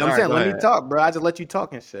 No, I'm saying let ahead. me talk, bro. I just let you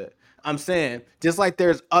talk and shit. I'm saying just like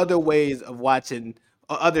there's other ways of watching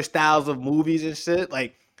other styles of movies and shit.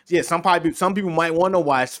 Like yeah, some people might want to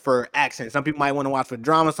watch for action. Some people might want to watch for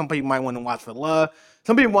drama. Some people might want to watch for love.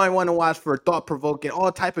 Some people might want to watch for thought provoking,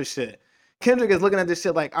 all type of shit. Kendrick is looking at this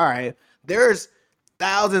shit like, all right, there's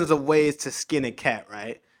thousands of ways to skin a cat,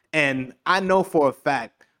 right? And I know for a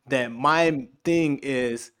fact that my thing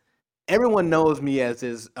is everyone knows me as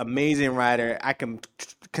this amazing writer. I can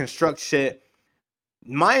construct shit.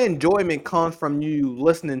 My enjoyment comes from you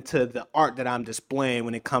listening to the art that I'm displaying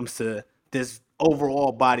when it comes to this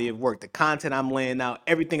overall body of work, the content I'm laying out,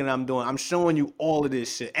 everything that I'm doing. I'm showing you all of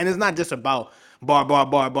this shit. And it's not just about bar,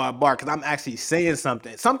 because I'm actually saying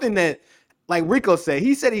something that, like Rico said,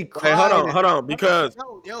 he said he cried. Hey, hold on, because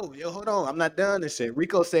Yo, hold on, I'm not done and shit.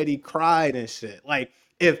 Rico said he cried and shit. Like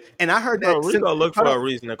and I heard no, that. Rico look for a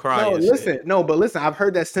reason to cry. No, and listen, shit. no, but listen, I've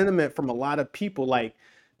heard that sentiment from a lot of people. Like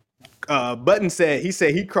Button said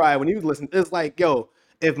he cried when he was listening. It's like, yo,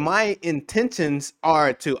 if my intentions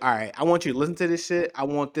are to, all right, I want you to listen to this shit. I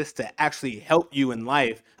want this to actually help you in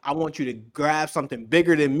life. I want you to grab something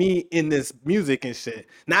bigger than me in this music and shit.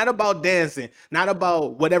 Not about dancing, not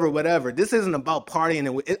about whatever. This isn't about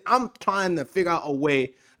partying. I'm trying to figure out a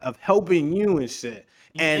way of helping you and shit.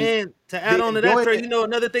 And to add on to that, Trey, you know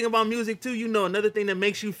another thing about music too. You know another thing that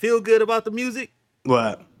makes you feel good about the music.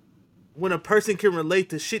 What? When a person can relate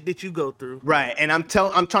to shit that you go through. Right. And I'm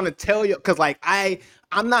trying to tell you, because like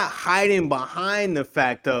I'm not hiding behind the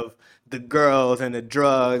fact of the girls and the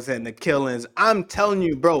drugs and the killings. I'm telling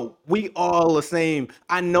you, bro, we all the same.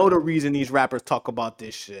 I know the reason these rappers talk about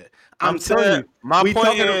this shit. I'm telling you, my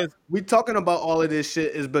point is we talking about all of this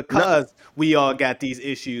shit is because we all got these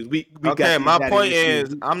issues. We okay. got My point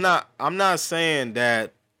is, I'm not saying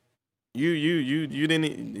that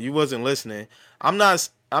you wasn't listening. I'm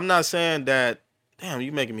not saying that. Damn,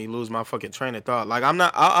 you making me lose my fucking train of thought. Like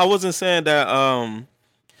I wasn't saying that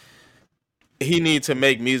he need to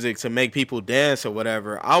make music to make people dance or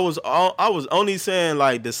whatever. I was only saying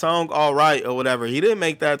like the song All Right or whatever. He didn't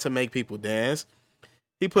make that to make people dance.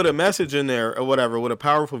 He put a message in there or whatever with a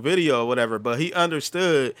powerful video or whatever, but he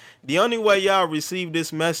understood the only way y'all receive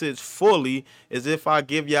this message fully is if I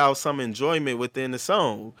give y'all some enjoyment within the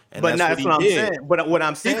song. And but that's what I'm saying. But what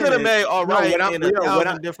I'm saying, he could have made All Right in a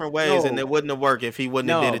thousand different ways, and it wouldn't have worked if he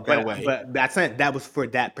wouldn't have did it that way. But that's it. That was for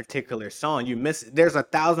that particular song. You miss it. There's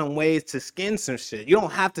 1,000 ways to skin some shit. You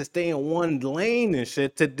don't have to stay in one lane and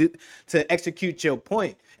shit to execute your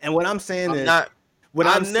point. And what I'm saying is.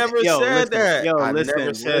 I never said that. Yo,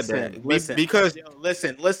 listen. Because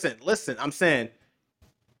listen. I'm saying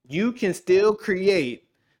you can still create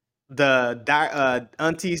the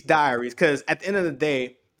Auntie's Diaries because at the end of the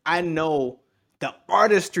day, I know the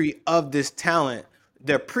artistry of this talent,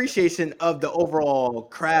 the appreciation of the overall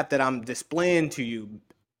craft that I'm displaying to you,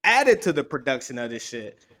 added to the production of this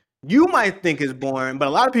shit. You might think it's boring, but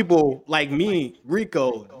a lot of people like me,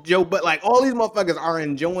 Rico, Joe, but like all these motherfuckers are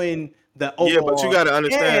enjoying the overall. Yeah, but you got to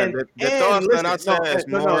understand that the thoughts that I said is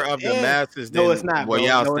more of the masses than where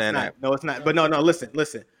y'all stand at. No, it's not. But no, listen.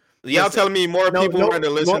 Y'all Listen, telling me more no, people no, rather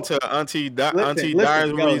listen no. to Auntie Listen,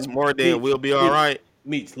 Diaries yo, more than Meech, We'll Be All Meech, Right?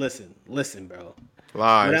 Meech, listen, bro.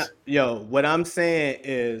 Lies. What I'm saying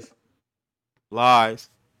is, Lies.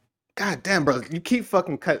 God damn, bro, you keep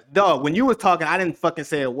fucking cut. Dog, when you was talking, I didn't fucking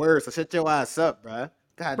say a word, so shut your ass up, bro.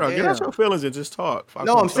 God Bro, get out your damn. feelings and just talk. Fuck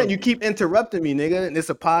No, I'm I'm saying telling you keep interrupting me, nigga, and it's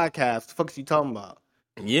a podcast. What the fuck is you talking about?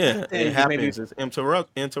 you. Yeah, Damn, it you just made me. happens. It's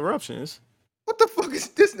interruptions. What the fuck is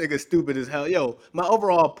this nigga stupid as hell? Yo, my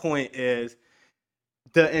overall point is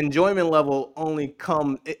the enjoyment level only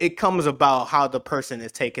it comes about how the person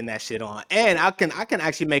is taking that shit on. And I can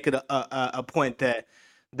actually make it a point that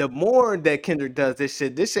the more that Kendrick does this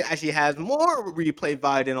shit actually has more replay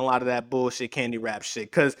value than a lot of that bullshit candy rap shit.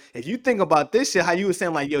 Cause if you think about this shit, how you were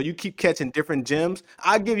saying like, yo, you keep catching different gems.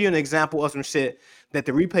 I'll give you an example of some shit that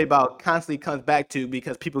the replay value constantly comes back to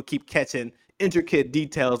because people keep catching intricate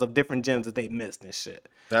details of different gems that they missed and shit.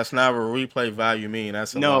 That's not what replay value mean.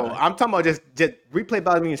 That's a No, lie. I'm talking about just replay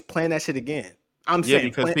value means playing that shit again. I'm Yeah,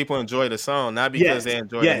 saying because people enjoy the song, not because yes, they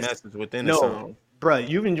enjoy the yes. message within the No, song. bro,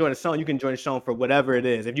 you enjoy the song. You can enjoy the song for whatever it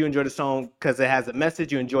is. If you enjoy the song because it has a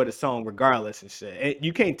message, you enjoy the song regardless and shit.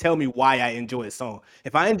 You can't tell me why I enjoy a song.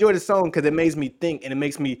 If I enjoy the song because it makes me think and it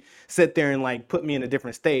makes me sit there and like put me in a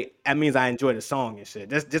different state, that means I enjoy the song and shit.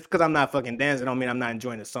 Just because I'm not fucking dancing don't mean I'm not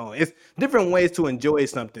enjoying the song. It's different ways to enjoy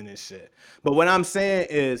something and shit. But what I'm saying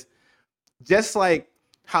is just like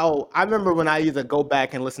how I remember when I used to go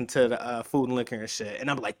back and listen to the Food and Liquor and shit, and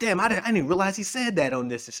I'm like, damn, I didn't realize he said that on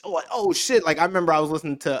this. Oh shit! Like I remember I was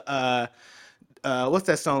listening to what's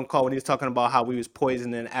that song called when he was talking about how we was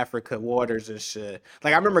poisoning Africa waters and shit.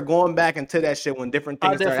 Like I remember going back into that shit when different High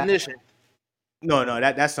things started. definition. No,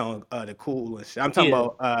 that song, the cool and shit. I'm talking Yeah.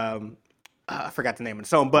 about I forgot the name of the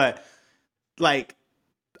song, but like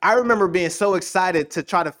I remember being so excited to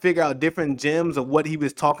try to figure out different gems of what he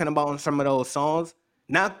was talking about in some of those songs.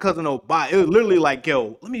 Not because of no bot. It was literally like,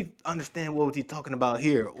 yo, let me understand what was he talking about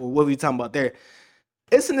here or what was he talking about there.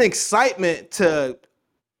 It's an excitement to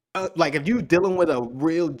like if you dealing with a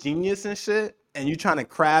real genius and shit and you trying to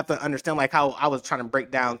craft and understand like how I was trying to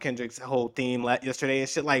break down Kendrick's whole theme yesterday and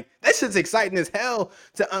shit, like that shit's exciting as hell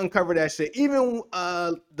to uncover that shit. Even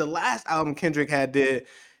the last album Kendrick had did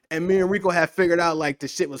and me and Rico had figured out like the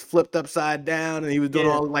shit was flipped upside down and he was doing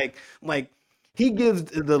Yeah. all like he gives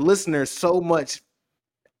the listener so much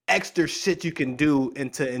extra shit you can do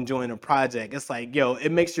into enjoying a project. It's like, yo,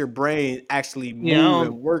 it makes your brain actually move Yeah,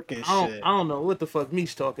 and work and shit. I don't know what the fuck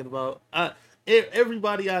Meech talking about.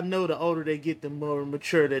 Everybody I know, the older they get, the more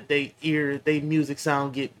mature that they music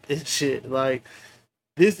sound get and shit. Like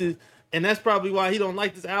this is, and that's probably why he don't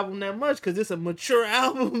like this album that much because it's a mature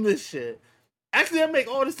album and shit. Actually, that make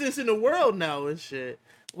all the sense in the world now and shit.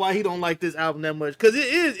 Why he don't like this album that much? Because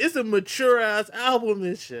it's a mature ass album and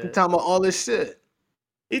I'm shit. talking about all this shit.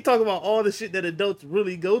 He talk about all the shit that adults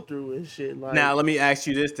really go through and shit. Like Now, let me ask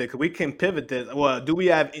you this, because we can pivot this. Well, do we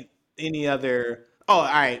have any other? Oh, all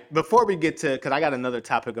right. Before we get to, because I got another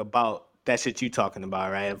topic about that shit you talking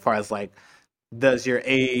about, right? As far as like, does your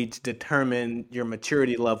age determine your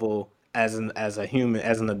maturity level as a human,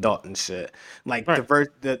 as an adult and shit? Like Right.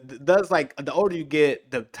 does like the older you get,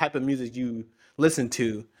 the type of music you listen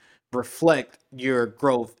to reflect your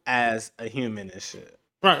growth as a human and shit,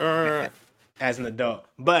 right. as an adult.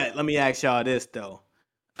 But let me ask y'all this though.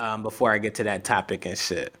 Before I get to that topic and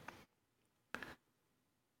shit.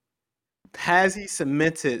 Has he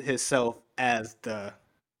cemented himself as the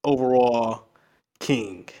overall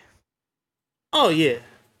king? Oh yeah.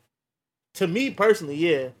 To me personally,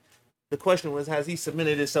 yeah. The question was, has he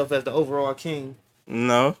cemented himself as the overall king?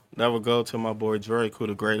 No, that would go to my boy Drake, who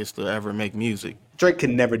the greatest to ever make music. Drake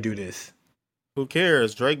can never do this. Who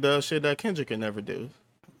cares? Drake does shit that Kendrick can never do.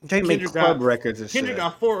 Drake make Kendrick club got- records and Kendrick shit.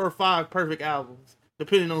 got 4 or 5 perfect albums,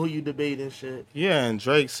 depending on who you debate and shit. Yeah, and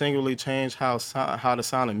Drake singularly changed how the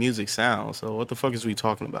sound of music sounds. So what the fuck is we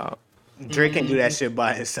talking about? Drake can't do that shit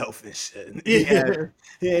by himself and shit. Yeah.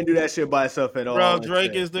 He ain't do that shit by himself at all. Bro, and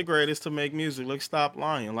Drake shit. is the greatest to make music. Like, stop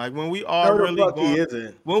lying. Like when we No, are the really fuck he going,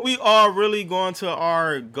 isn't. when we are really going to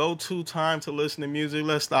our go-to time to listen to music,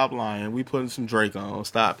 let's stop lying. We putting some Drake on.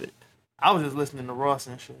 Stop it. I was just listening to Ross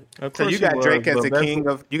and shit. Of So course you got was, Drake as but the that's king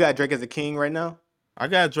of. You got Drake as the king right now. I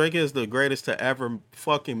got Drake as the greatest to ever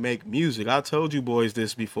fucking make music. I told you boys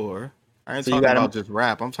this before. I ain't So you talking got him- about just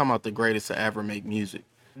rap. I'm talking about the greatest to ever make music.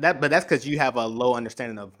 But that's because you have a low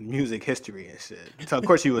understanding of music history and shit. So of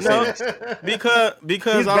course you would say No, that. because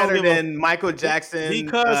He's I don't better give a than Michael Jackson.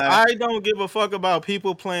 because I don't give a fuck about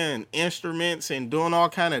people playing instruments and doing all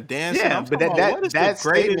kind of dancing. Yeah, I'm but talking about what is that the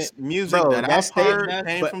greatest statement- music bro, that that I've statement- heard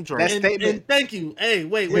came but from that Drake. statement- And thank you. Hey,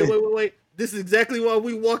 wait. This is exactly why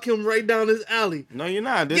we walk him right down this alley. No, you're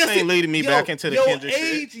not. This Yes, ain't leading me back into the Kendrick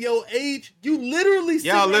shit. Your age, you literally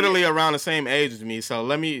Y'all literally around the same age as me, so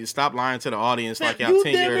let me stop lying to the audience like y'all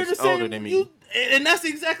 10 years older than me. And that's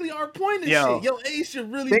exactly our point. Shit. Your age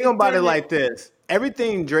should really think about it like this: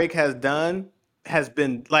 everything Drake has done has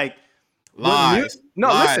been like lies.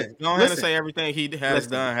 Lies. Listen. Go ahead and say everything he has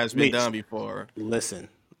done has been done before. Listen.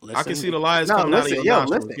 I can see the lies coming out of your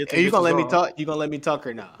nostrils. Listen. Are you gonna let me talk? You gonna let me talk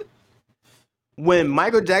or not? When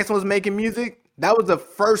Michael Jackson was making music, that was the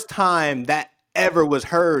first time that ever was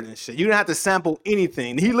heard and shit. You didn't have to sample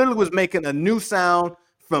anything. He literally was making a new sound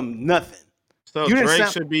from nothing. So Drake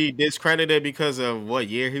should be discredited because of what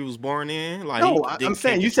year he was born in? Like, no, I'm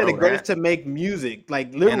saying you said the greatest to make music.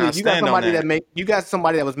 Like literally, you got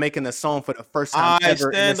somebody that was making a song for the first time ever.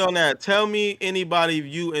 I stand on that. Tell me anybody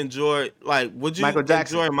you enjoy. Like, would you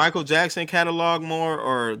enjoy Michael Jackson catalog more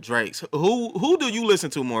or Drake's? Who do you listen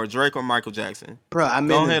to more, Drake or Michael Jackson? Bro, I'm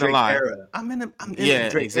in the Drake era. I'm in the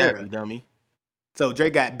Drake era. Dummy. So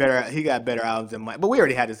Drake got better. He got better albums than Mike. But we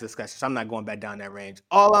already had this discussion, so I'm not going back down that range.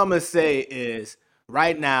 All I'm gonna say is,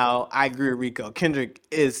 right now, I agree with Rico. Kendrick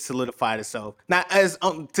is solidified itself. Now, as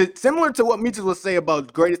similar to what Meechers would say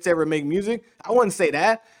about greatest to ever make music, I wouldn't say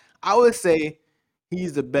that. I would say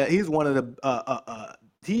he's the best. He's one of the.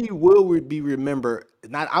 He will be remembered.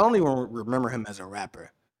 I don't even remember him as a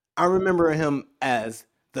rapper. I remember him as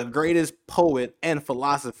the greatest poet and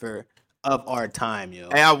philosopher of our time, yo.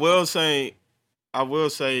 Hey, I will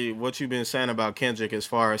say what you've been saying about Kendrick as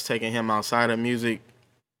far as taking him outside of music,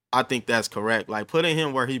 I think that's correct. Like, putting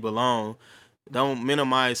him where he belongs. Don't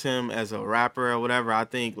minimize him as a rapper or whatever. I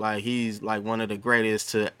think like he's like one of the greatest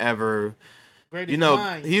to ever.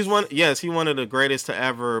 He's one. Yes, he's one of the greatest to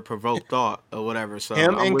ever provoke thought or whatever. So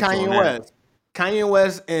him and Kanye West. Kanye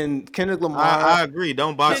West and Kendrick Lamar. I agree.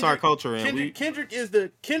 Don't box our culture in. Kendrick is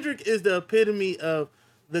the epitome of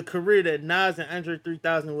the career that Nas and Andre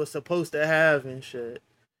 3000 was supposed to have and shit.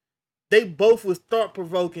 They both was thought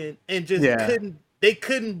provoking and just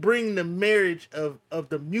couldn't bring the marriage of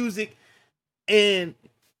the music and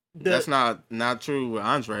that's not true with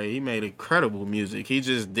Andre. He made incredible music. He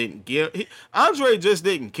just didn't Andre just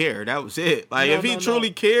didn't care. That was it. Like if he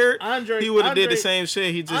truly cared, he would have did the same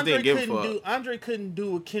shit. He just didn't give a fuck. Andre couldn't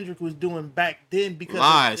do what Kendrick was doing back then because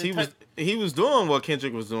lies. He was doing what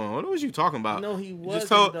Kendrick was doing. What was you talking about? No, he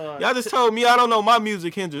wasn't. Y'all just told me I don't know my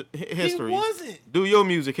music history. He wasn't. Do your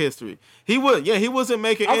music history. He wasn't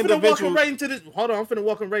making individual. I'm finna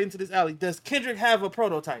walk him right into this alley. Does Kendrick have a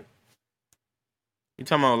prototype? You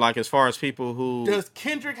talking about like as far as people who... Does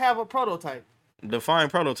Kendrick have a prototype? Define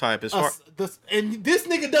prototype as far... And this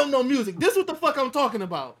nigga don't know music. This what the fuck I'm talking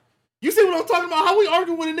about. You see what I'm talking about? How we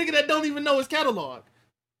arguing with a nigga that don't even know his catalog?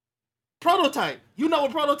 Prototype. You know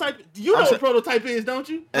what prototype... what prototype is, don't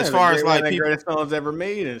you? As far as like the greatest songs ever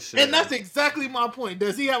made and shit. And that's exactly my point.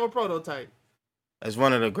 Does he have a prototype? As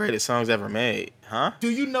one of the greatest songs ever made, huh? Do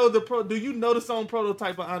you know the song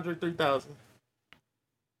Prototype by Andre 3000?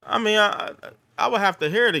 I mean, I would have to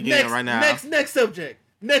hear it again right now. Next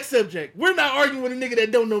subject. We're not arguing with a nigga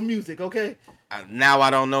that don't know music, okay? Now I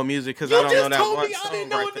don't know music because I don't know that one song. I didn't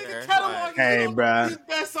know a nigga catalog his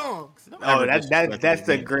best songs. Oh, that's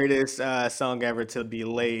the greatest song ever to be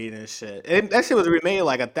laid and shit. That shit was remade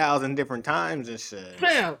like 1,000 different times and shit.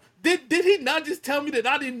 Fam, did he not just tell me that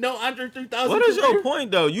I didn't know Andre 3000? What is your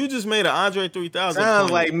point though? You just made an Andre 3000. Sounds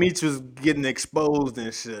like Meech was getting exposed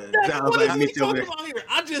and shit. What is he talking about here?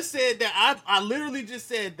 I just said that. I literally just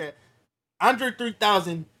said that Andre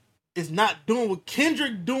 3000 is not doing what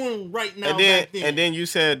Kendrick doing right now. And then you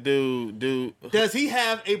said, does he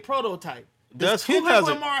have a prototype? Does Kendrick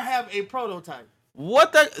Lamar have a prototype?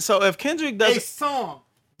 So if Kendrick does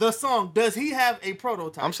the song, does he have a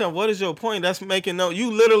prototype? I'm saying, what is your point? That's making you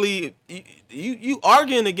literally you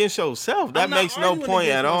arguing against yourself. That makes no point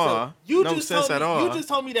at all. No sense at all. You just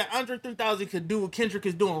told me that Andre 3000 could do what Kendrick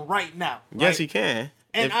is doing right now. Right? Yes, he can.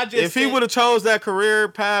 And if he would have chose that career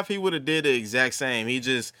path, he would have did the exact same. He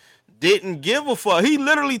just didn't give a fuck. He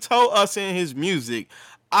literally told us in his music,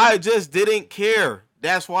 I just didn't care.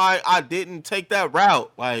 That's why I didn't take that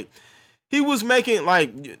route. Like, he was making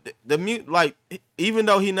like even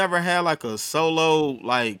though he never had like a solo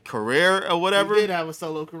like career or whatever. He did have a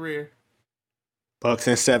solo career. Bucks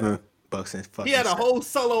and 7. He had a whole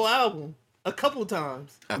solo album a couple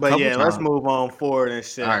times. Let's move on forward and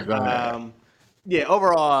shit. All right, go ahead.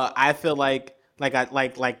 Overall, I feel like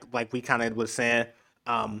we kind of was saying,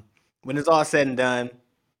 when it's all said and done,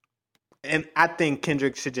 and I think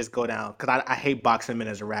Kendrick should just go down because I hate boxing him in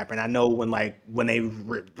as a rapper, and I know when they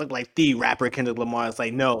look like the rapper Kendrick Lamar, it's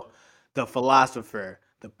like no, the philosopher,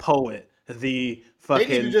 the poet, the They need to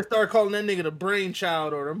fucking just start calling that nigga the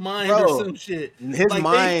brainchild or the mind or bro. some shit. His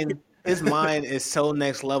Like, his mind is so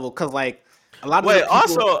next level because like a lot of Wait, the people.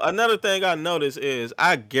 also another thing I noticed is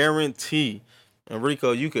I guarantee, and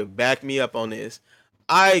Rico, you could back me up on this.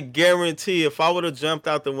 I guarantee if I would have jumped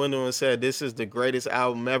out the window and said this is the greatest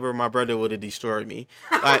album ever, my brother would have destroyed me.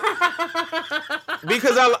 Like,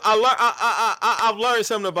 because I've learned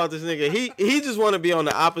something about this nigga. He just want to be on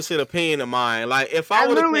the opposite opinion of mine. Like if I I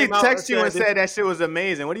would have literally came out text you and this- said that shit was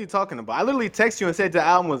amazing. What are you talking about? I literally text you and said the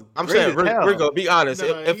album was I'm great saying as hell. Rico, be honest. nah,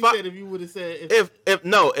 if he I said if you would have said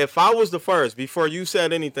if I was the first before you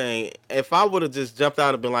said anything, if I would have just jumped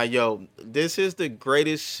out and been like, "Yo, this is the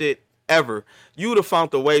greatest shit ever," you would have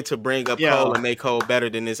found a way to bring up Yo. Cole and make Cole better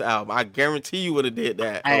than this album. I guarantee you would have did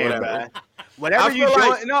that. Or Hey, whatever. bro. Whatever I you feel doing,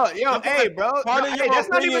 like- no, yo, I feel hey, like bro. Part No, of hey, your that's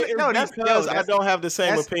not opinion even. No, is that's because yo, I don't have the same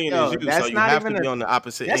that's- opinion yo, as you, so that's you not have to even be a- on the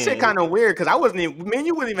opposite That end. shit kind of weird because I wasn't even. Me and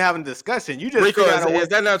you wasn't even having a discussion. You just Rico, figured out a way. is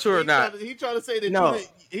that not true or not? he tried to say that No.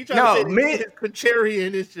 he tried No, to say that me- you his contrarian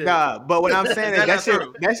and this shit. Nah, but what I'm saying is That that not shit.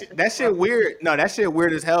 true. That shit weird. No, that shit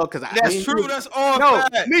weird as hell because That's true. That's all No,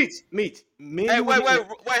 fact. Meech. Me. and Hey, you wait, was-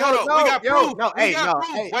 hold on. We got proof. No, We hey, got no,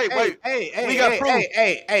 proof. hey, Wait. Hey, We got proof.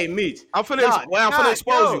 Hey, Meech. I'm finna, Nah, I'm finna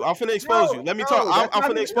expose yo, you. I'm finna expose you. Let me talk. that's I'm not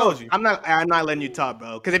finna even- expose no, you. I'm not letting you talk,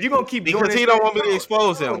 bro. Because if you're gonna keep doing Because this he don't shit- want me to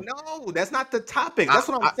expose him. No, that's not the topic. That's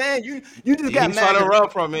what I'm saying. You just He's got mad. trying to 'cause- run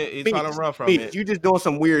from it. He's Meech, trying to run from Meech, it. You just doing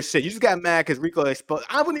some weird shit. You just got mad because Rico exposed.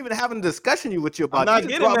 I wasn't even having a discussion with you about. I'm not You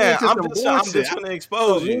just getting brought me that. into I'm some just bullshit. finna Bro,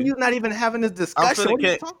 expose me and you. you not even having this discussion. finna- What are you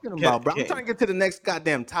can- talking can- about, bro? I'm can- trying to get to the next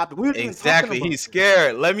goddamn topic. We were even Exactly. talking about. He's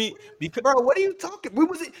scared. Let me. Because Bro, what are you talking? We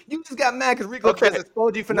was you just got mad because Rico Okay. just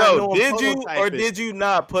exposed you for not no, knowing did you prototype or is. did you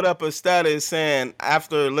not put up a status saying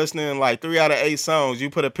after listening like 3 out of 8 songs, you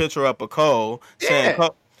put a picture up of Cole saying Yeah.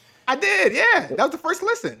 Cole. I did, yeah. That was the first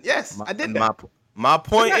listen. Yes, I did that. My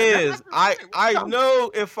point That's is, not- I no.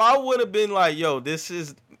 know if I would have been like, yo, this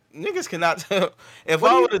is niggas cannot tell. If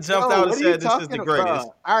What I are you- would have jumped bro, out and what are you said this is the talking greatest,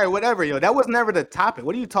 about? All right, whatever, yo. That was never the topic.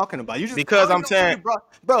 What are you talking about? You just Because I I'm don't know saying-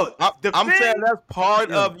 bro. I'm saying that's part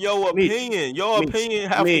Yo, of your Meech, opinion. Your Meech, opinion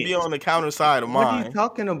have to Meech. be on the counter side of What are you mine.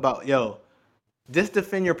 talking about, yo? Just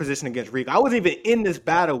defend your position against Rico. I wasn't even in this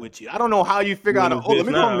battle with you. I don't know how you figure out. You Oh, let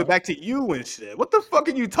me just come now. back to you and shit. What the fuck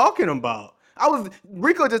are you talking about?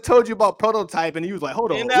 Rico just told you about prototype, and he was like,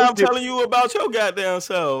 "Hold on." And now I'm what's your- telling you about your goddamn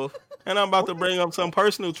self, and I'm about to bring up some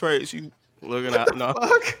personal traits you looking at. No,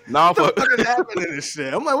 Fuck. no, What the but fuck is happening and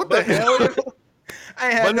shit? I'm like, what the hell? I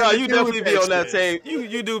ain't had but no, nothing you to do definitely with be on that shit. same.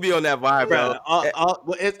 You do be on that vibe, Bruh,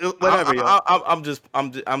 bro. whatever, yo. I'm just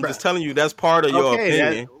Bruh. telling you that's part of your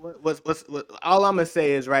opinion. All I'm gonna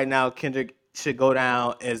say is right now Kendrick should go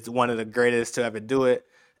down as one of the greatest to ever do it.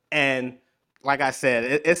 And like I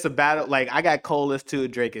said, it's a battle. Like I got Cole as 2,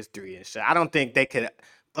 Drake is 3 and shit. I don't think they could.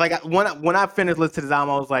 Like when I finished listening to this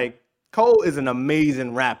album, I was like, Cole is an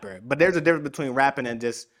amazing rapper, but there's a difference between rapping and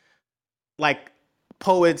just like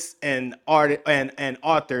poets and art and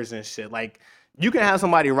authors and shit. Like you can have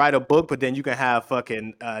somebody write a book, but then you can have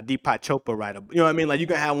fucking Deepak Chopra write a. You know what I mean? Like you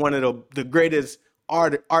can have one of the greatest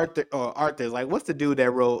artists. Like what's the dude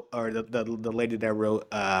that wrote, or the lady that wrote?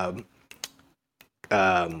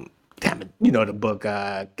 Damn it, you know the book.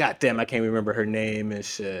 God damn, I can't remember her name and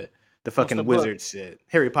shit. The fucking the book? wizard shit,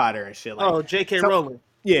 Harry Potter and shit. Like, Oh, J.K. some- Rowling.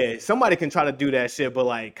 yeah, somebody can try to do that shit, but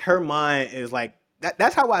like her mind is like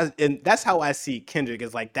that's how I see Kendrick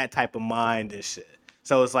is like that type of mind and shit.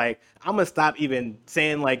 So it's like I'm gonna stop even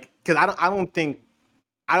saying like because I don't think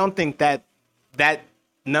that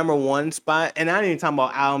number one spot, and I ain't even talking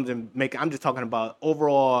about albums and I'm just talking about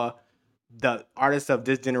overall the artists of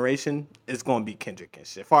this generation is gonna be Kendrick and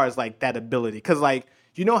shit. As far as like that ability, because like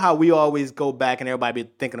you know how we always go back and everybody be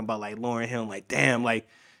thinking about like Lauryn Hill, like damn, like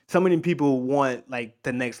so many people want like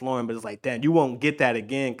the next Lauryn, but it's like damn, you won't get that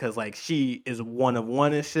again because like she is one of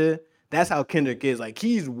one and shit. That's how Kendrick is. Like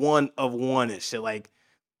he's one of one and shit. Like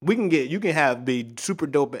you can be super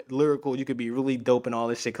dope at lyrical. You could be really dope and all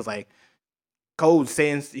this shit. Cause like Cole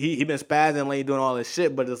saying he been spazzing lately doing all this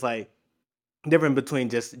shit, but it's like different between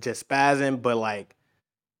just spazzing, but like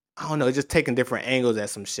I don't know, it's just taking different angles at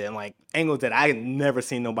some shit, and like angles that I never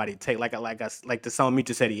seen nobody take. Like the song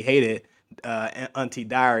Meech said he hated, Auntie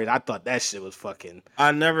Diaries. I thought that shit was fucking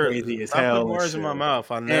I never crazy as I hell put and words in my shit.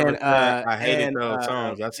 mouth. I never And said I hated those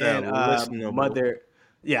songs. I said and, listenable. Mother.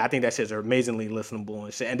 Yeah, I think that shit's amazingly listenable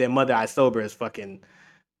and shit. And then Mother I Sober is fucking.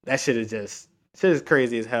 That shit is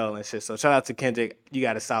crazy as hell and shit. So shout out to Kendrick. You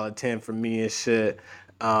got a solid 10 from me and shit.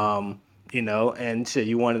 You know, and shit,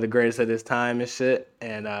 you one of the greatest of this time and shit.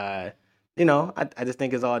 And you know, I just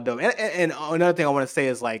think it's all dope. And another thing I want to say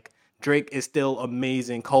is like Drake is still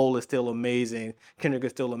amazing. Cole is still amazing. Kendrick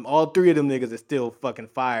is still all three of them niggas is still fucking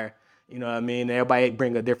fire. You know what I mean? Everybody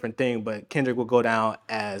bring a different thing, but Kendrick will go down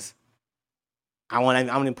as I'm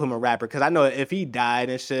gonna put him a rapper because I know if he died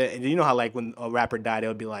and shit, and you know how like when a rapper died, it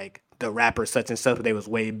would be like the rapper such and such, but they was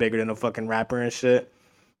way bigger than a fucking rapper and shit.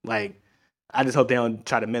 Like, I just hope they don't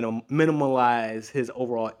try to minimalize his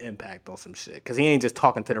overall impact on some shit because he ain't just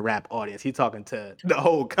talking to the rap audience; he talking to the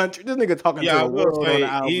whole country. This nigga talking to Yeah, I the will world on the say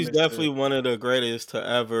album. he's and definitely shit. one of the greatest to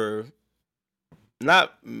ever.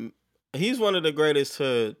 Not, he's one of the greatest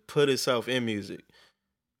to put himself in music.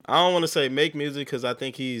 I don't want to say make music because I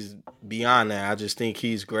think he's beyond that. I just think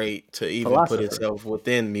he's great to even put Philosopher. himself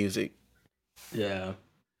within music. Yeah.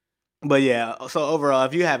 But yeah, so overall,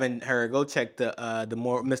 if you haven't heard, go check the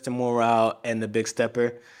Mr. Morale and the Big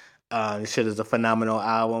Stepper. This shit is a phenomenal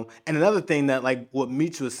album. And another thing that like what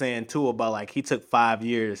Meech was saying too about like he took 5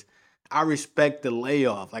 years. I respect the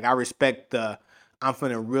layoff. Like I respect the I'm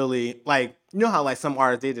finna really like you know how like some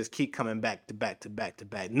artists they just keep coming back to back to back to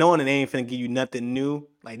back, knowing that they ain't finna give you nothing new.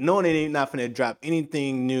 Like knowing they ain't not finna drop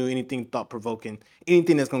anything new, anything thought provoking,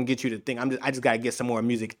 anything that's gonna get you to think. I just gotta get some more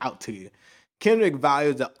music out to you. Kendrick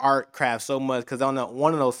values the art craft so much because on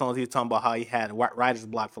one of those songs he was talking about how he had writer's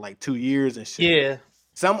block for like 2 years and shit. Yeah.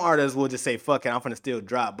 Some artists will just say fuck it, I'm finna still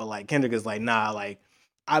drop, but like Kendrick is like nah, like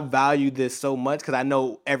I value this so much because I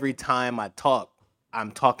know every time I talk,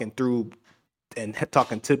 I'm talking through and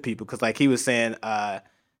talking to people because like he was saying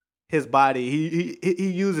his body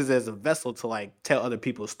he uses as a vessel to like tell other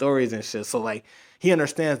people's stories and shit, so like he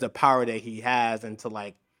understands the power that he has and to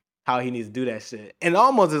like how he needs to do that shit, and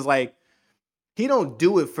almost is like he don't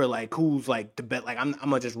do it for like who's like the best. Like I'm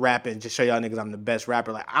gonna just rap and just show y'all niggas I'm the best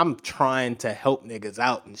rapper. Like I'm trying to help niggas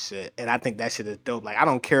out and shit, and I think that shit is dope. Like I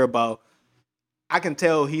don't care about. I can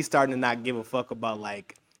tell he's starting to not give a fuck about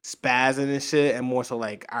like spazzing and shit, and more so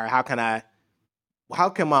like, all right, how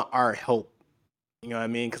can my art help? You know what I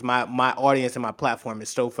mean? Because my audience and my platform is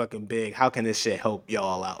so fucking big. How can this shit help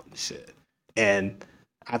y'all out and shit? And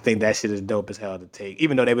I think that shit is dope as hell to take.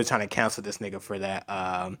 Even though they were trying to cancel this nigga for that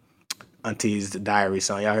Auntie's Diary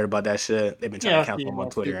song. Y'all heard about that shit? They've been trying to cancel him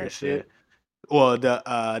on Twitter and shit. Well,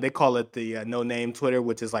 they call it the no name Twitter,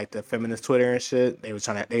 which is like the feminist Twitter and shit.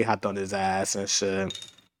 They hopped on his ass and shit.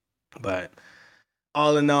 But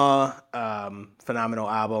all in all, phenomenal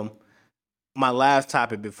album. My last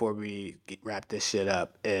topic before we wrap this shit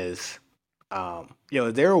up is,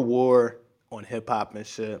 is there a war on hip hop and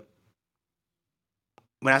shit?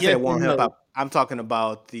 When I say war on hip hop, I'm talking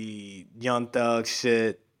about the Young Thug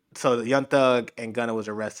shit. So the Young Thug and Gunna was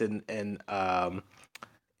arrested in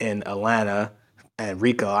Atlanta, and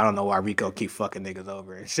Rico. I don't know why Rico keep fucking niggas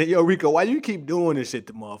over and shit. Yo, Rico, why you keep doing this shit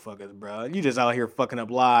to motherfuckers, bro? You just out here fucking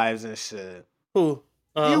up lives and shit. Who?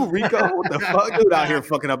 You, Rico, what the fuck? Dude out here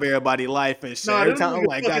fucking up everybody's life and shit. Nah, Every time I'm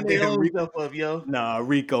like, goddamn, Rico. Up, yo. Nah,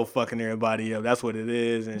 Rico fucking everybody up. That's what it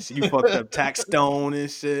is. And shit. You fucked up Tax Stone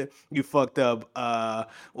and shit. You fucked up,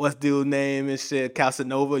 what's dude's name and shit?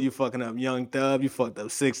 Casanova. You fucking up Young Thug. You fucked up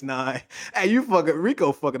 6ix9ine. Hey,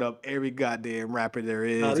 Rico fucking up every goddamn rapper there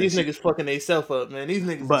is. Nah, these niggas fucking themselves up, man. These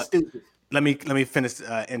niggas are stupid. Let me finish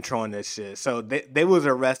introing this shit. So they was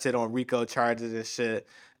arrested on Rico charges and shit.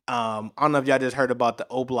 I don't know if y'all just heard about the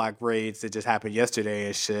O Block raids that just happened yesterday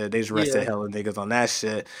and shit. They just arrested hella niggas on that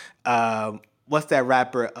shit. What's that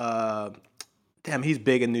rapper? Damn, he's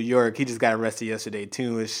big in New York. He just got arrested yesterday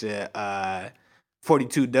too and shit.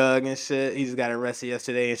 42 Doug and shit. He just got arrested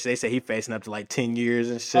yesterday and shit. They say he facing up to like 10 years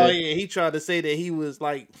and shit. Oh yeah, he tried to say that he was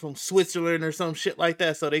like from Switzerland or some shit like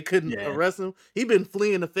that, so they couldn't arrest him. He been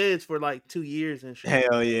fleeing the feds for like 2 years and shit.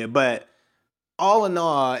 Hell yeah, but all in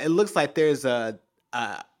all, it looks like there's a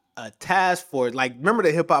task force. Like, remember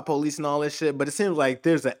the hip hop police and all this shit? But it seems like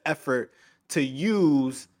there's an effort to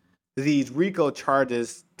use these RICO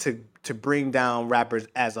charges to bring down rappers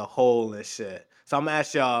as a whole and shit. So I'm gonna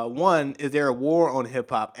ask y'all: one, is there a war on hip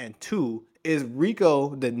hop? And two, is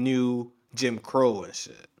RICO the new Jim Crow and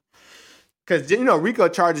shit? Because RICO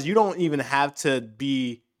charges, you don't even have to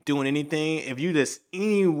be doing anything. If you just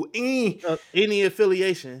any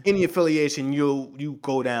affiliation, you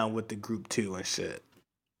go down with the group too and shit.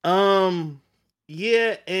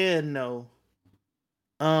 Yeah and no.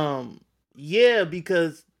 Yeah,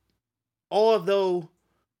 because although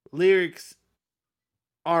lyrics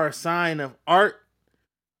are a sign of art,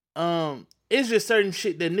 it's just certain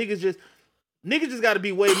shit that niggas just got to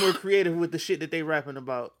be way more creative with the shit that they rapping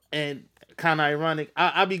about. And kind of ironic,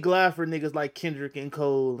 I be glad for niggas like Kendrick and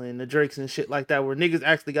Cole and the Drakes and shit like that, where niggas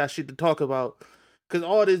actually got shit to talk about. Cause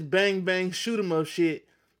all this bang bang shoot 'em up shit,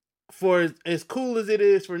 for as cool as it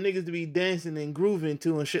is for niggas to be dancing and grooving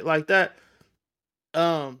to and shit like that,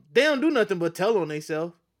 they don't do nothing but tell on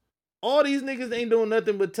themselves. All these niggas ain't doing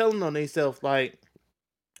nothing but telling on themselves. Like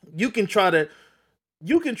you can try to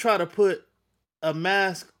put a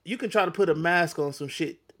mask. You can try to put a mask on some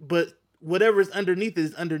shit, but whatever's underneath it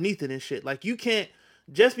is underneath it and shit. Like you can't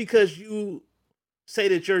just because you say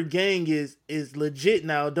that your gang is legit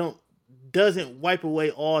now doesn't wipe away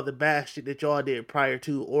all the bad shit that y'all did prior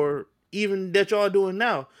to or even that y'all doing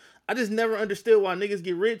now. I just never understood why niggas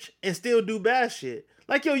get rich and still do bad shit.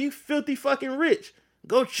 Like, yo, you filthy fucking rich.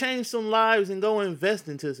 Go change some lives and go invest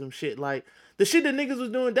into some shit. Like, the shit that niggas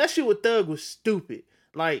was doing, that shit with Thug was stupid.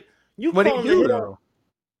 Like, you What he call him a do hit on. though?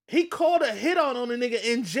 He called a hit on a nigga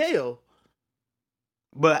in jail.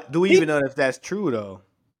 But do we even know if that's true though?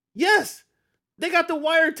 Yes. They got the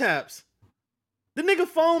wiretaps. The nigga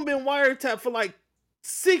phone been wiretapped for like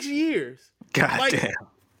 6 years. God Like, damn.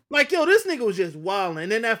 Like, yo, this nigga was just wilding.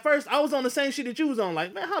 And then at first, I was on the same shit that you was on.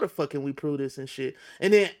 Like, man, how the fuck can we prove this and shit?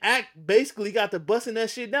 And then Act basically got to busting that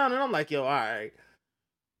shit down. And I'm like, yo, all right.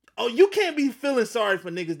 Oh, you can't be feeling sorry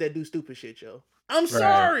for niggas that do stupid shit, yo. I'm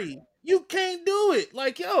sorry. You can't do it.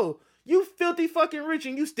 Like, yo, you filthy fucking rich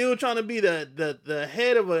and you still trying to be the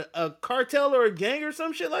head of a cartel or a gang or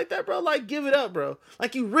some shit like that, bro. Like, give it up, bro.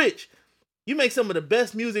 Like, you rich. You make some of the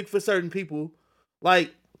best music for certain people.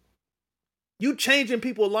 Like, you changing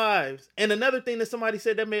people's lives. And another thing that somebody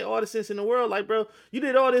said that made all the sense in the world, like, bro, you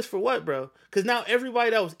did all this for what, bro? Because now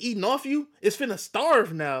everybody that was eating off you is finna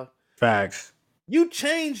starve now. Facts. You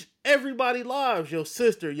changed everybody's lives, your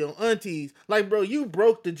sister, your aunties. Like, bro, you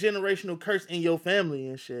broke the generational curse in your family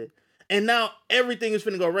and shit. And now everything is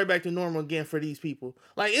finna go right back to normal again for these people.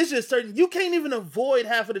 Like, it's just certain, you can't even avoid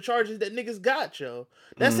half of the charges that niggas got, yo.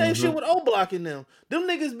 That same shit with O-Block and them. Them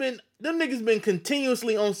niggas been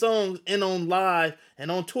continuously on songs and on live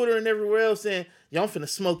and on Twitter and everywhere else saying, y'all finna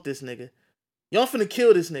smoke this nigga. Y'all finna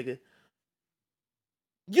kill this nigga.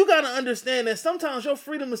 You gotta understand that sometimes your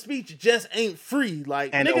freedom of speech just ain't free.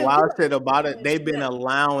 Like, And niggas, the wild shit about it, they've been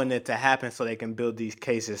allowing it to happen so they can build these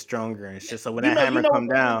cases stronger and shit. So when that hammer come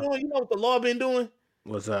down, you know what the law been doing?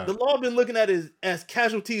 what's up? The law been looking at it as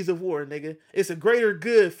casualties of war, nigga. It's a greater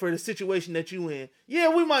good for the situation that you in. Yeah,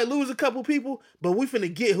 we might lose a couple people, but we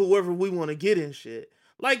finna get whoever we want to get in shit.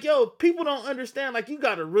 Like, yo, people don't understand. Like, you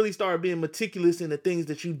gotta really start being meticulous in the things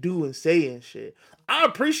that you do and say and shit. I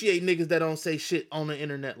appreciate niggas that don't say shit on the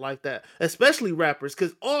internet like that, especially rappers,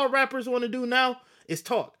 because all rappers want to do now is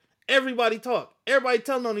talk. Everybody talk. Everybody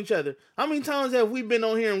telling on each other. How many times have we been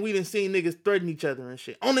on here and we done seen niggas threaten each other and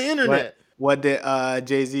shit on the internet? What did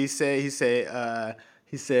Jay-Z say? He said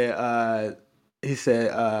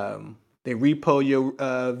they repo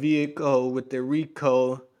your vehicle with the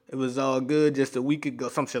RICO. It was all good just a week ago.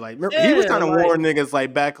 Some shit like he was trying to warn niggas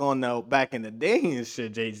like back in the day and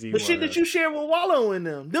shit. Jay-Z. The shit that you share with Wallow and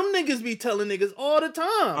them niggas be telling niggas all the time.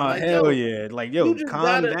 Oh, like, hell yeah! Like, yo,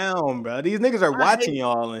 calm down, bro. These niggas are watching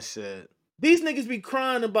y'all and shit. These niggas be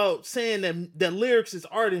crying about saying that lyrics is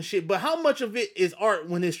art and shit, but how much of it is art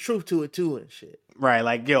when there's truth to it too and shit? Right,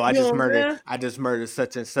 like, yo, I just murdered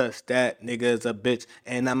such and such. That nigga is a bitch,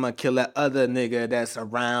 and I'm gonna kill that other nigga that's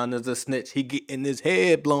around as a snitch. He getting his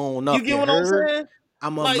head blown up. You get what I'm saying?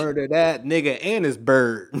 I'm gonna murder that nigga and his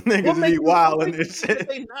bird. Niggas be wild in this shit.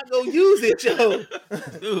 They not gonna use it, yo.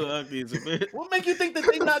 Dude, ugly as a bitch. What make you think that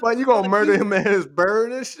they not? But you gonna murder him and his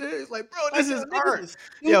bird and shit? It's like, bro, this is art.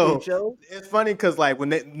 Yo, it's funny because like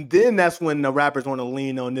then that's when the rappers want to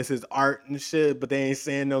lean on this is art and shit, but they ain't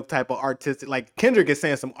saying no type of artistic. Like Kendrick is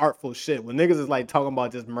saying some artful shit when niggas is like talking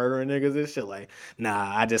about just murdering niggas and shit. Like,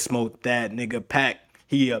 nah, I just smoked that nigga pack.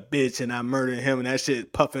 He a bitch and I murdered him and that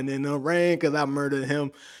shit puffing in the rain because I murdered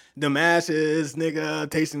him. Them ashes,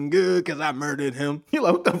 nigga, tasting good because I murdered him. You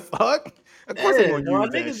like, what the fuck? Of course they gonna use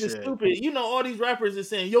that niggas shit. Is stupid. You know, all these rappers are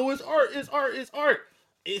saying, yo, it's art, it's art, it's art.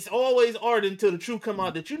 It's always art until the truth come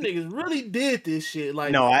out that you niggas really did this shit.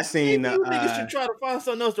 Like, no, I seen you niggas should try to find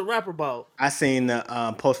something else to rap about. I seen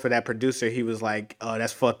the post for that producer. He was like, "Oh,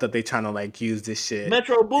 that's fucked up. They trying to like use this shit."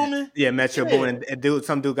 Metro Boomin. Yeah, Metro Boomin. And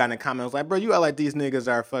some dude got in the comments like, "Bro, you act like these niggas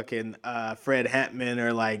are fucking Fred Hampton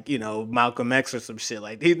or like Malcolm X or some shit.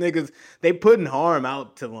 Like these niggas, they putting harm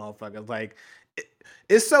out to motherfuckers. Like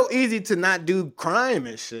it's so easy to not do crime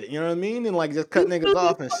and shit. You know what I mean? And like just cut niggas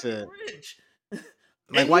off and shit." Rich.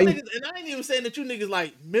 Like, and niggas, and I ain't even saying that you niggas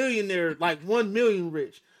like millionaire, like 1 million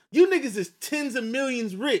rich. You niggas is tens of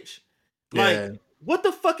millions rich. Like, what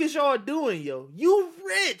the fuck is y'all doing, yo? You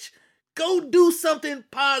rich. Go do something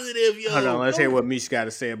positive, yo. Hold on, let's hear what Mish got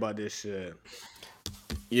to say about this shit.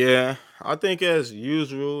 Yeah, I think as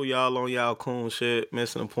usual, y'all on y'all coon shit,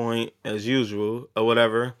 missing the point as usual or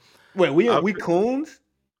whatever. Wait, we coons?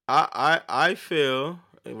 I feel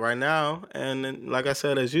right now, and then, like I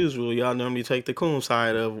said, as usual, y'all normally take the coon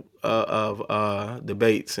side of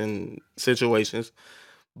debates and situations.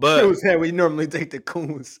 But Who said we normally take the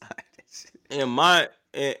coon side? in my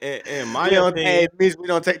in my We don't, opinion, we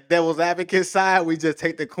don't take devil's advocate side. We just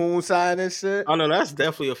take the coon side and shit. oh no, that's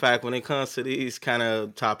definitely a fact when it comes to these kind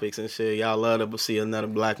of topics and shit. Y'all love to see another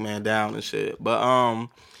black man down and shit. But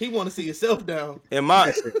He want to see himself down. in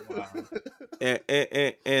my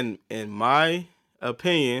in my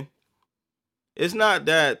opinion, it's not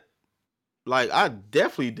that. Like, I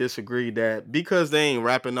definitely disagree that because they ain't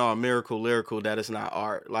rapping all miracle lyrical that it's not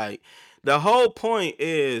art. Like, the whole point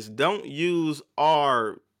is don't use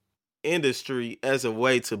our industry as a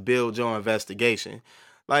way to build your investigation.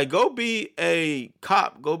 Like, go be a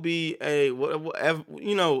cop, go be a whatever,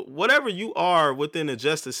 whatever you are within the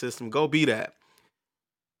justice system, go be that.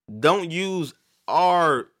 Don't use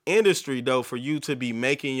our industry though for you to be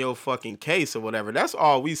making your fucking case or whatever. That's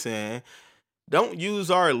all we saying. Don't use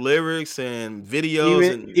our lyrics and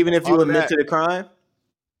videos Even if you all admit that. to the crime.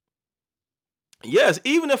 Yes,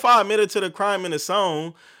 even if I admitted to the crime in the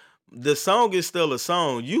song is still a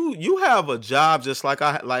song. You have a job just like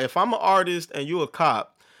if I'm an artist and you a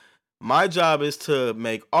cop, my job is to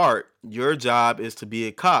make art. Your job is to be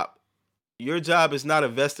a cop. Your job is not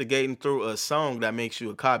investigating through a song that makes you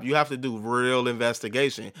a cop. You have to do real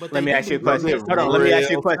investigation. But Let me ask you a question. Hold on. Let me ask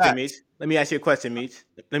you a question, Meech.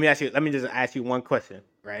 Let me just ask you one question,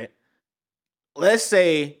 right? Let's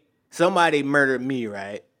say somebody murdered me,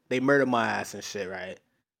 right? They murdered my ass and shit, right?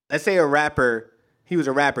 Let's say he was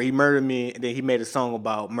a rapper, he murdered me, and then he made a song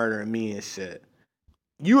about murdering me and shit.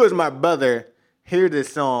 You as my brother hear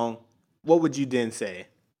this song, what would you then say?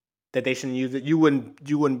 That they shouldn't use it? You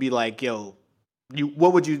wouldn't be like, yo,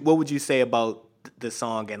 what would you say about the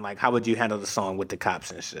song, and like how would you handle the song with the cops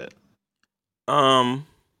and shit? Well,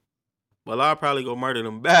 I'll probably go murder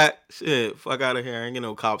them back. Shit, fuck out of here. Ain't get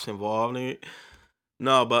no cops involved in it.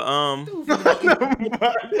 No, but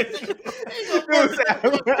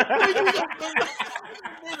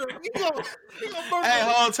hey,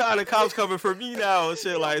 whole time the cops coming for me now and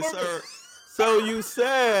shit like, sir. So you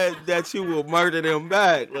said that you will murder them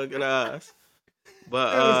back. Look at us.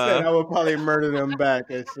 But I would probably murder them back.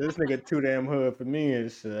 And shit. This nigga too damn hood for me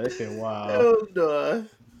and shit. That shit wild.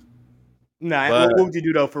 Nah, what would you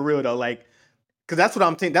do though, for real though? Like, cause that's what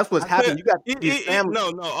I'm thinking. That's what's happening. You got these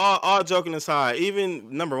families. No. All joking aside,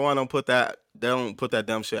 even number one, don't put that dumb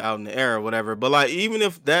shit out in the air or whatever. But like, even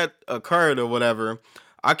if that occurred or whatever,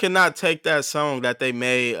 I cannot take that song that they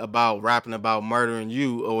made about rapping about murdering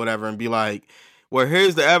you or whatever and be like, well,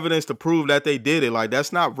 here's the evidence to prove that they did it. Like,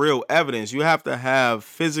 that's not real evidence. You have to have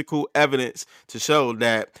physical evidence to show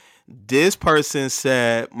that this person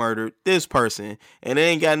said murdered this person, and it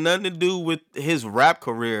ain't got nothing to do with his rap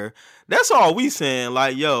career. That's all we saying.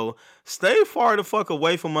 Like, yo, stay far the fuck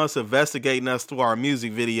away from us investigating us through our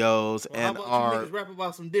music videos and how about our. you niggas rap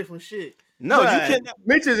about some different shit? No, Bruh, you can't.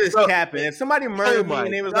 Mitch is just capping. If somebody murdered me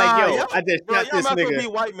and they was like, yo, I just shot this Y'all nigga. be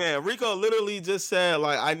white man. Rico literally just said,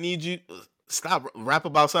 like, I need you stop rap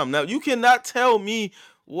about something. Now you cannot tell me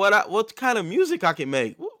what kind of music I can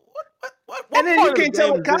make. What And then part you of the can't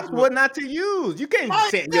tell game the is cops this? what not to use. You can't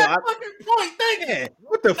say, yo, fucking point. Thank you.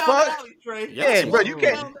 what the fuck? Yes, Bro, you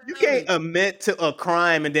can't admit to a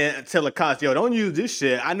crime and then tell the cops, yo, don't use this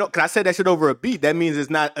shit. I know, cause I said that shit over a beat. That means it's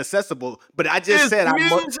not accessible. But I just said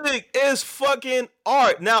music is fucking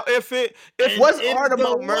art. Now, if what's art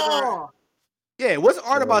about murder? Yeah, what's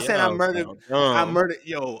art about saying I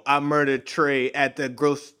murdered Trey at the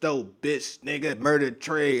grocery store, bitch, nigga. Murdered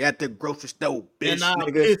Trey at the grocery store, bitch, and I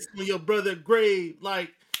nigga. pissed on your brother grave, like.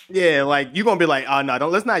 Yeah, like you gonna be like, oh no,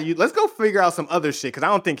 let's not use. Let's go figure out some other shit because I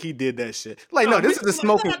don't think he did that shit. Like, no, this is a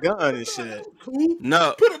smoking gun and shit. Cool.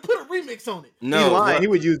 No, put a remix on it. No, he's lying. He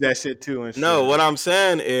would use that shit too and shit. No, what I'm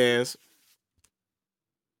saying is,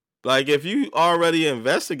 like, if you already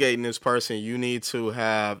investigating this person, you need to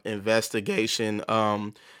have investigation.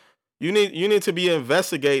 You need to be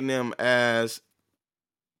investigating them as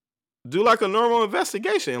do like a normal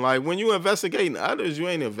investigation. Like when you investigating others, you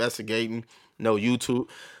ain't investigating no YouTube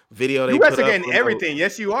video. You investigating everything.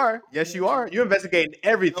 Yes, you are. Yes, you are. You investigating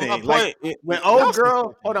everything. No, like when old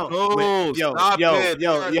girl, hold on.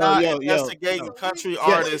 Investigating country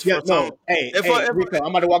artists for something. Hey, Rico,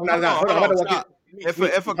 I'm about to walk down. Hold on, I'm about to walk.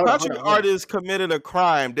 If a country artist committed a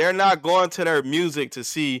crime, they're not going to their music to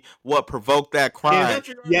see what provoked that crime.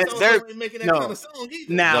 Yes, they're making that kind of song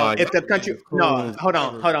either. Now, if the country, hold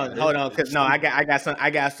on, because I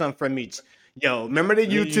got something from each. Yo, remember the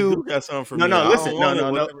YouTube? You got something from no, me. listen, no.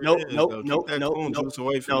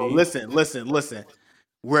 Listen.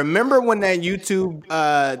 Remember when that YouTube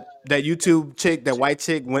chick, that white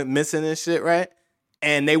chick went missing and shit, right?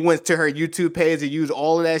 And they went to her YouTube page and used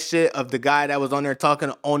all of that shit of the guy that was on there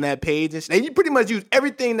talking on that page and shit. They pretty much used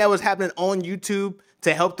everything that was happening on YouTube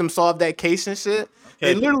to help them solve that case and shit.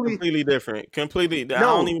 They literally completely different. Completely. I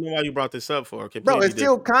No. don't even know why you brought this up for. Completely Bro, it's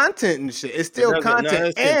still different. content and shit. It's still It doesn't- no, content.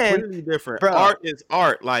 it's And completely different. bro. Art is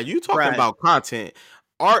art. Like you talking Right. about content.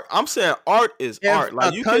 Art. I'm saying art is If art.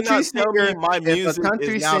 Like a you country cannot tell me singer- my if a music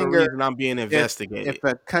country is now the singer- reason I'm being investigated. If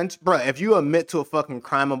a country, bro, if you admit to a fucking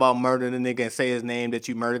crime about murdering a nigga and say his name that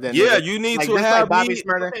you murdered that Yeah, nigga, you need like, to just have like Bobby me-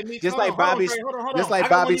 Smurder, Okay, Meech, just hold like on, hold on, Bobby, Trey, hold on. just I like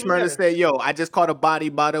got one Bobby even Smurder better. said, "Yo, I just caught a body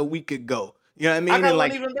about a week ago." You know what I mean? I got And one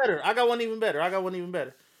like, even better. I got one even better.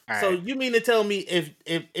 All So right. you mean to tell me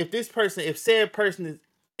if this person, if said person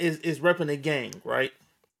is repping a gang, right?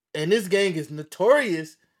 And this gang is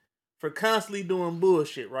notorious for constantly doing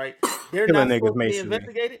bullshit, right? They're Killing not niggas supposed to be masonry.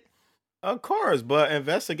 investigated. Of course, but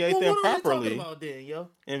investigate Well, them what are we properly. talking about then, yo?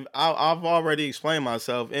 And I've already explained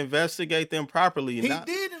myself. Investigate them properly. He not,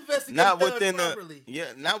 did investigate not that within properly.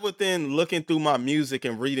 not within looking through my music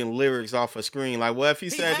and reading lyrics off a screen. Like, well, if he He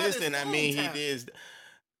said had this, his then I own mean he talent. did.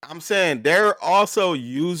 I'm saying they're also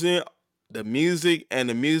using the music and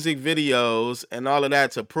the music videos and all of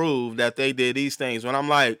that to prove that they did these things. When I'm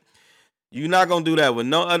like, you're not gonna do that with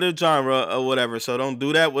no other genre or whatever. So don't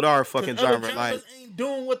do that with our fucking 'Cause other genre. genres Like, ain't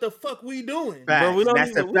doing what the fuck we doing. Facts. bro, we don't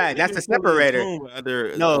That's even. the we fact. don't That's the even fully in separator. tune with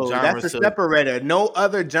other No, that's genres the to- separator. No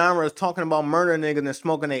other genre is talking about murdering niggas and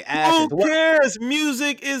smoking their asses. Who cares?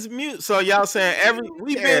 Music is music. So y'all saying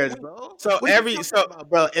Who cares, bro? so What are you every talking so about,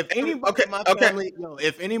 bro? If anybody in my family,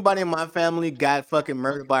 if anybody in my family got fucking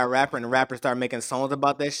murdered by a rapper and the rapper started making songs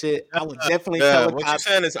about that shit, I would definitely tell the what you cops.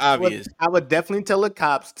 saying is obvious. I would definitely tell the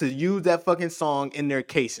cops to use that fucking song in their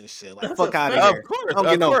case and shit. Like, That's fuck a out of fact. here. Of course, I don't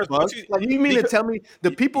of get no course, but fuck. Like, you mean to because- tell me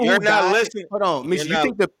the people You're who not died? listening. Hold on, Misha. You're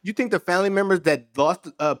not- You think the family members that lost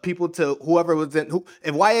people to whoever was in who?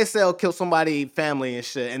 If YSL killed somebody, family and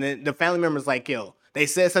shit, and then the family members like, yo, they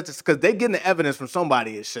said such as because they getting the evidence from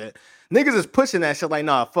somebody and shit. Niggas is pushing that shit like,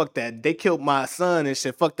 nah, fuck that. They killed my son and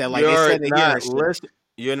shit. Fuck that. Like they said it here and shit.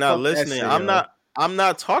 You're not Fuck that listening. shit, I'm yo. not. I'm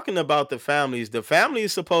not talking about the families. The family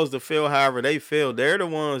is supposed to feel however they feel. They're the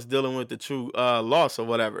ones dealing with the true loss or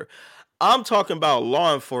whatever. I'm talking about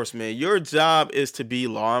law enforcement. Your job is to be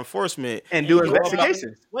law enforcement. And do your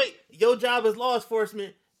investigations. Wait, your job as law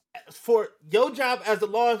enforcement, for your job as the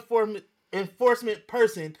law enforcement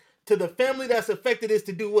person to the family that's affected is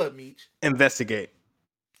to do what, Meech? Investigate.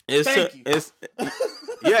 Thank you.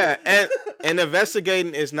 Yeah, and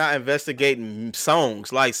investigating is not investigating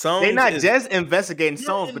songs. Like songs, They're not is, just investigating You're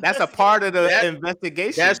songs, but that's a part of the That-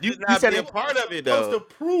 investigation. that should not said be a it. part of it Supposed though. to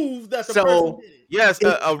prove that the So- person did it. Yes,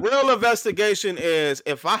 a real investigation is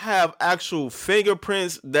if I have actual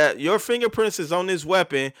fingerprints that your fingerprints is on this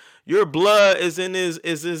weapon, your blood is in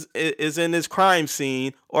this crime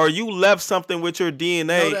scene, or you left something with your DNA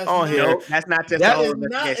No, that's on not. here. No, that's not just That a whole is not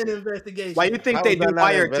investigation. an investigation. Why you think How they is do that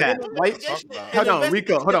not an wiretap? investigation? Why? Hold on,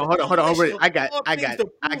 Rico. Hold on. I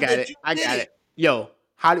got it. Yo,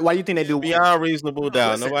 why do you think they do? Beyond reasonable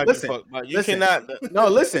doubt, Listen, nobody listen, can fuck. But you listen. cannot. No,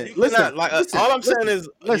 listen, You listen. cannot, like, listen, all I'm listen, saying is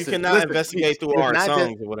you listen, cannot listen. investigate through It's our not just-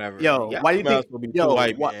 songs or whatever. Yo, Y'all why do you females think? will be too Yo,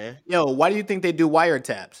 white, why, man. yo, why do you think they do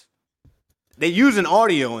wiretaps? They using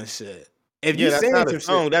audio and shit. If Yeah, you that's saying not some a shit,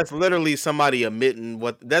 song. That's literally somebody admitting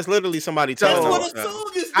what. That's literally somebody So- telling That's us what a something.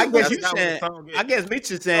 song is. I guess That's you not what saying. a song is. I guess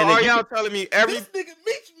Mitch is So saying are that. y'all telling me every? This nigga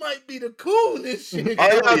Meech might be the coolest shit. Are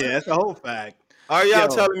Hell y'all- yeah, that's a whole fact. Are y'all Yo.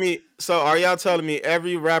 telling me? So are y'all telling me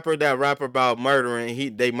every rapper that rap about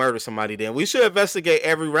murdering, they murder somebody? Then we should investigate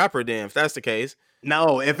every rapper. Then, if that's the case,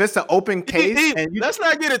 No, if it's an open case and you let's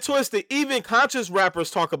not get it twisted. Even conscious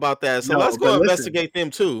rappers talk about that. So No, let's but go listen. investigate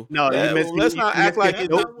them too. No, Yeah, you missed. let's you not missed act like it. it.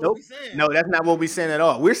 That's Nope, not what nope. we saying. No, that's not what we're saying at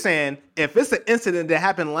all. We're saying if it's an incident that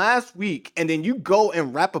happened last week and then you go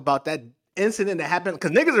and rap about that incident that happened, because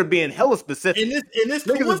niggas are being hella specific. In this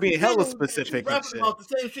Niggas is being hella coincidental, specific you and rapping shit. about the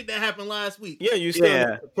same shit that happened last week. Yeah, you still Yeah.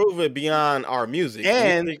 need to prove it beyond our music.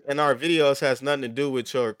 And- Music and our videos has nothing to do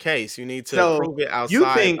with your case. You need to So prove it outside you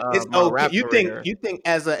think of it's my okay? rap You career. think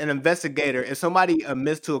as an investigator, if somebody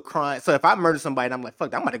admits to a crime, so if I murder somebody, and I'm like,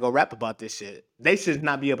 fuck, I'm about to go rap about this shit. They should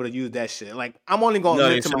not be able to use that shit. Like I'm only going to No,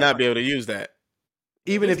 they admit to should my not be able to use that.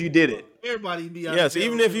 even if you did it. Everybody be out Yes, there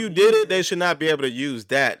even on if you social did media. it, they should not be able to use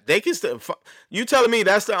that. They can still. You telling me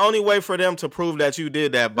that's the only way for them to prove that you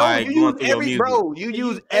did that No, by you going use through your every music? bro. You They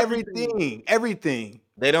use use everything. everything.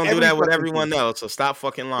 They don't do every that with fucking everyone thing. else. So stop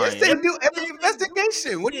fucking lying. Yes, they do every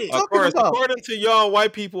investigation. What are you Of Of talking course, about? according to y'all,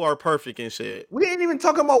 white people are perfect and shit. We ain't even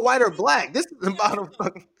talking about white or black. This is about a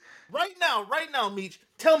fucking. Right now, Meech,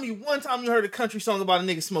 tell me one time you heard a country song about a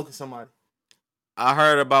nigga smoking somebody. I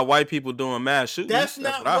heard about white people doing mass shootings. That's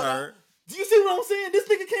That's not what what I heard. Do you see what I'm saying? This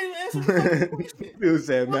nigga can't even answer the fucking question. You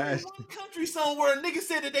said What mash. is one country song where a nigga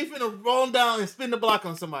said that they finna roll down and spin the block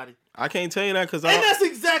on somebody? I can't tell you that because And that's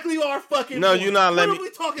exactly our fucking No, point. you're not letting What me.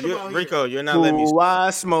 are we talking you- about Rico, here? you're not letting me. Who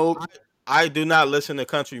I smoke. I do not listen to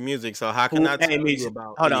country music, so how can I tell you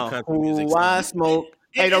about Hold any on. country music Who I song? smoke.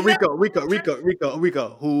 Hey, no, And that-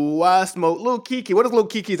 Rico. Who I smoke. Lil Kiki. What if Lil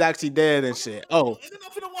Kiki's actually dead and shit? Oh, And then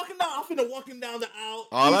I'm finna walk him down. I'm finna walk him down the aisle.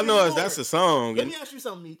 All I even know is more. that's a song. Let me ask you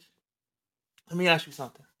something, Meech. Let me ask you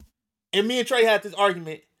something. And me and Trey had this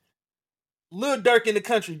argument. Lil Durk in the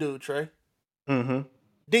country dude, Trey. mm-hmm.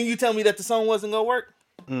 Didn't you tell me that the song wasn't gonna work?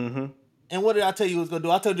 Mm-hmm. And what did I tell you it was gonna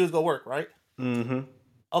do? I told you it was gonna work, right? Mm-hmm.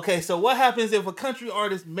 Okay, so what happens if a country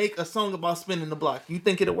artist make a song about spinning the block? You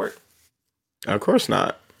think it'll work? Of course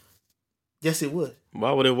not. Yes, it would.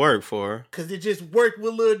 Why would it work for? Cause it just worked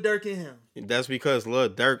with Lil Durk and him. That's because Lil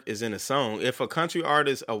Durk is in a song. If a country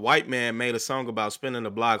artist, a white man, made a song about spinning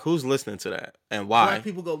the block, who's listening to that and why? Black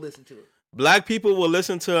people go listen to it. Black people will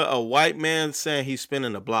listen to a white man saying he's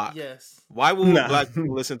spinning the block. Yes. Why would Nah. black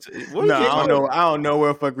people listen to? What No, you I don't know. know. I don't know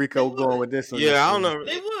where fuck Rico going with this one. Yeah, I don't know.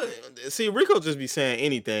 They would. See, Rico just be saying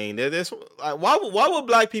anything. That's like, why would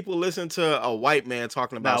black people listen to a white man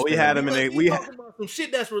talking about? No, we spinning had the him in block? a- Because we he ha- talking about some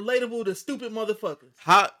shit that's relatable to stupid motherfuckers.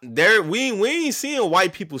 How there we ain't seeing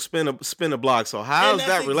white people spin a block. So how And is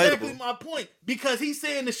that that's relatable? exactly my point. Because he's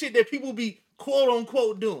saying the shit that people be quote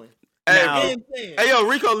unquote doing. Hey, Now- And saying. Hey yo,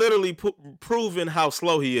 Rico literally proving how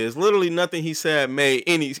slow he is. Literally nothing he said made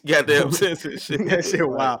any goddamn sense and shit. That shit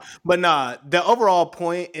wow. But nah, the overall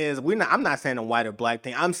point is I'm not saying a white or black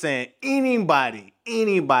thing. I'm saying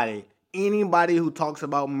anybody who talks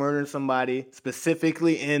about murdering somebody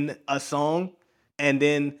specifically in a song, and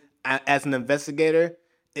then as an investigator,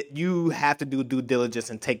 you have to do due diligence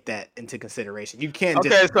and take that into consideration. You can't Okay,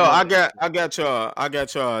 just so I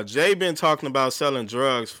got y'all. Jay been talking about selling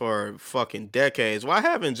drugs for fucking decades. Why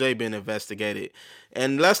haven't Jay been investigated?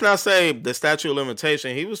 And let's not say the statute of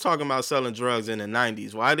limitation. He was talking about selling drugs in the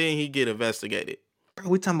 90s. Why didn't he get investigated?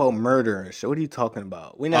 we talking about murder and shit. What are you talking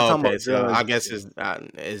about? We're not talking Okay, about so drugs. I guess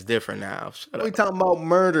it's different now. Shut We up. talking about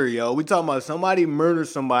murder, yo. We talking about somebody murder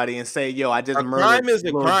somebody and say, yo, I just A murdered crime is a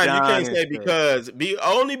Lil crime. You Jon can't and say shit.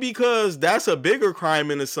 only because that's a bigger crime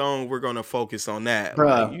in the song. We're gonna focus on that.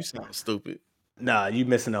 Bruh. Like, you sound stupid. Nah, you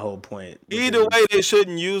missing the whole point. Either way, they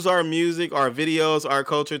shouldn't use our music, our videos, our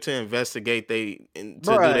culture to investigate. Do their that's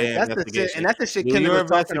the investigation. shit, and that's the shit Do Kendrick your was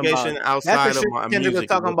talking about. investigation That's outside the of shit my Kendrick was music.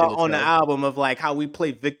 talking is what about on the it'll album of like how we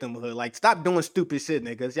play victimhood. Like, stop doing stupid shit,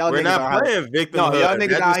 niggas. Y'all We're niggas not are playing victimhood. no, y'all niggas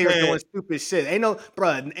That's out just here saying- doing stupid shit.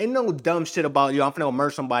 Ain't no dumb shit about you. I'm finna murder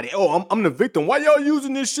somebody. Oh, I'm the victim. Why y'all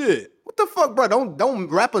using this shit? What the fuck, bro? Don't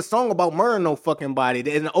rap a song about murdering no fucking body.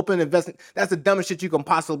 In an open investment, that's the dumbest shit you can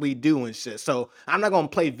possibly do and shit. So I'm not gonna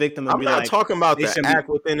play victim and I'm be not like, talking about they the shouldn't act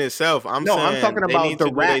within itself. I'm No, saying I'm talking they about need the to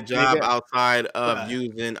do their rap, job nigga. outside of Bruh.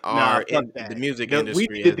 using Nah, our fuck that. the music We industry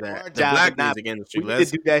need to as do that. our The job black and not- music industry. We need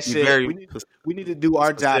Let's to do that be shit. very We need to do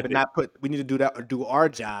our job and specific. not put. We need to do our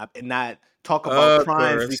job and not talk about Of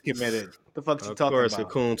crimes we course. committed. What the fuck you Of talking course, about? a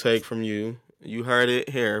coon take from you. You heard it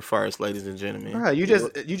here first, ladies and gentlemen. Bruh, you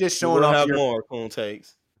just showing We'll off have your. more coon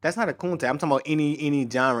takes. That's not a coon tag. I'm talking about any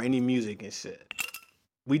genre, any music and shit.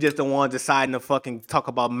 We just don't want to decide to fucking talk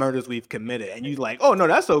about murders we've committed, and you like, oh no,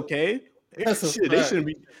 that's okay. That's a Shit, they fact. shouldn't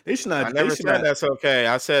be. They should not. I never they should said not, that's okay.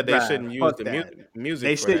 I said they Bruh, shouldn't use fuck the that. music.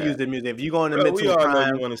 They for should that. use the music. If you go into Bro, we mental all know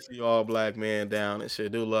crime, you want to see all black men down and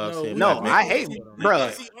shit. Do love seeing No, black men. I hate,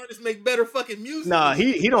 bruh. See artists make better fucking music. Nah,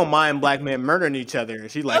 he don't mind black men murdering each other. And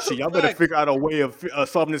she's like, That's a shit, y'all better fact. figure out a way of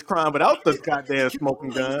solving this crime without this goddamn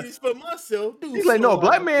smoking gun. For myself, dude. He's like, no,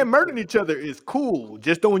 black men murdering each other is cool.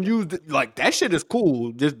 Just don't use like that shit is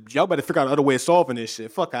cool. Just y'all better figure out another way of solving this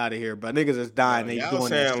shit. Fuck out of here, but niggas is dying. They Y'all doing that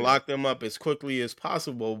saying shit. lock them up as quickly as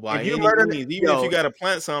possible by If you any murder- means. Even yo, if you got to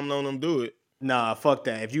plant something on them, do it. Nah, fuck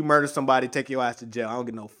that. If you murder somebody, take your ass to jail. I don't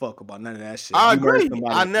give no fuck about none of that shit. I If you murder agree.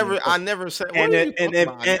 somebody, I never said. What And are if- you and talking if-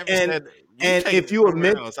 about? I never and- said- and take if it you somewhere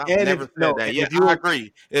admit- else. I've and never if- said no, that. and Yeah, if you- I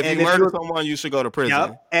agree. If and you if murder you- someone, you should go to prison.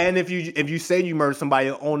 Yep. And if you say you murder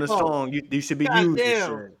somebody on a song, you should be used. this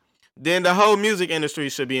Goddamn. shit. Then the whole music industry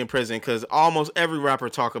should be in prison because almost every rapper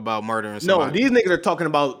talk about murdering No, somebody. these niggas are talking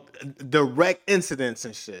about direct incidents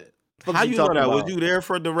and shit. Fuck How you you know talking that? about? Was you there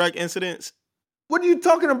for direct incidents? What are you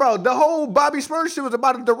talking about? The whole Bobby Smurf shit was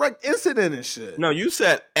about a direct incident and shit. No, you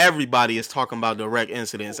said everybody is talking about direct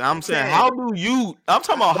incidents. I'm saying, saying- how do you? I'm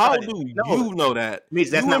talking about how do No. you know that? Meech,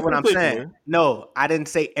 that's You not in what I'm particular saying. No, I didn't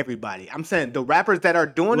say everybody. I'm saying the rappers that are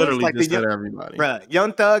doing Literally this, like the just said young, everybody. bruh,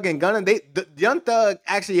 Young Thug and Gunna, the Young Thug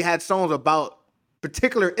actually had songs about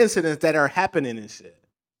particular incidents that are happening and shit.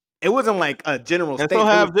 It wasn't like a general And state. so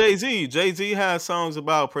have Jay-Z. Jay-Z has songs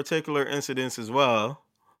about particular incidents as well.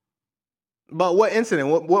 But what incident?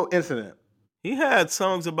 What incident? He had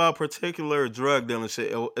songs about particular drug dealing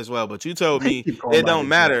shit as well. But you told me Keep going it by don't this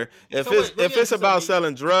matter. If So wait, let me if ask it's you about something.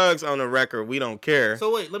 selling drugs on the record, we don't care.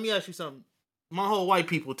 So wait, let me ask you something. My whole white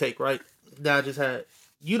people take, right, that I just had.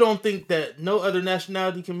 You don't think that no other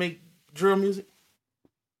nationality can make drill music?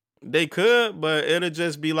 They could, but it'll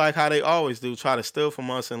just be like how they always do, try to steal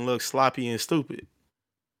from us and look sloppy and stupid.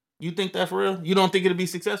 You think that for real? You don't think it'll be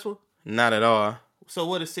successful? Not at all. So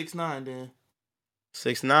what is 6ix9ine then?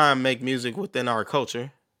 6ix9ine make music within our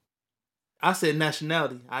culture. I said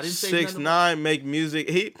nationality. I didn't say 6ix9ine make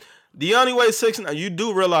music. The only way 6ix9ine, you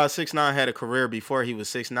do realize 6ix9ine had a career before he was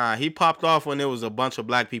 6ix9ine. He popped off when there was a bunch of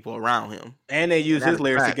black people around him. And they use That's his a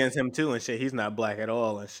lyrics fact. against him too and shit. He's not black at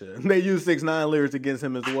all and shit. They use 6ix9ine lyrics against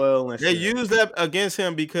him as well and They shit. used that against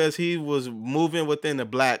him because he was moving within the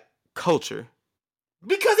black culture.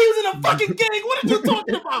 Because he was in a fucking gang. What are you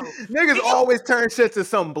talking about? Niggas always turn shit to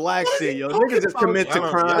some black What are shit, you yo. talking Niggas just about? commit to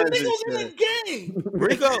Y'all don't- crimes The and nigga was in a shit. gang.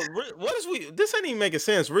 Rico, this ain't even making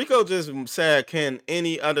sense. Rico just said, can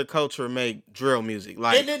any other culture make drill music?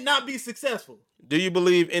 Like, And then not be successful. do you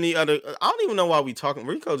believe any other? I don't even know why we talking.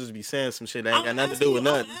 Rico just be saying some shit that ain't got nothing to do with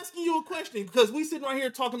nothing. I'm asking you a question because we sitting right here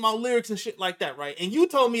talking about lyrics and shit like that, right? And you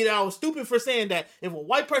told me that I was stupid for saying that if a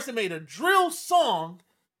white person made a drill song,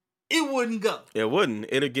 it wouldn't go. It wouldn't.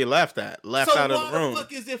 It'll get laughed out So of the why room. the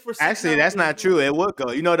fuck is it for? Actually, that's not true. It would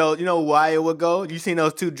go. You know though. You know why it would go? You seen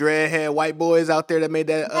those two dreadhead white boys out there that made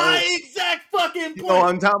that? My exact fucking point. You know what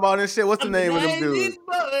I'm talking about and shit. What's the I'm name of them an dudes? island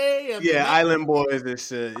boy. I'm Yeah, an Island Boys and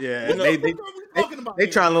shit. Yeah, What they the fuck are we talking about they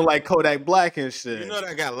here? trying to look like Kodak Black and shit. You know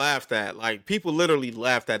that got laughed at. Like, people literally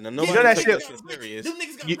laughed at. Now, Yeah, nobody know that took shit- that shit serious. Them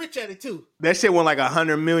niggas got You- rich at it too. That shit went like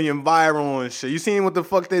 100 million viral and shit. You seen what the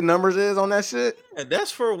fuck their numbers is on that shit? Yeah,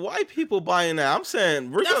 that's for white people buying that. I'm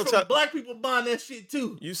saying, Rico, That's from black people buying that shit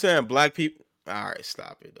too. you saying black people? All right,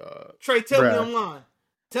 stop it, dog. Trey, tell me Bruh. I'm lying.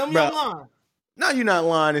 Tell me Bruh. I'm lying. No, you're not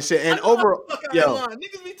lying and shit. And I know over, the fuck I ain't yo, lying.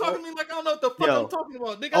 Niggas be talking to me like I don't know what the fuck Yo. I'm talking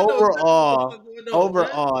about. Nigga, I know exactly overall, what the fuck going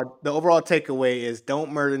on, man. the overall takeaway is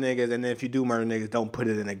don't murder niggas, and then if you do murder niggas, don't put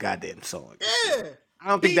it in a goddamn song. Yeah. I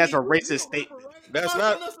don't think that's a racist statement. That's That's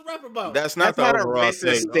not- not. Else to rap about. That's not That's the not a overall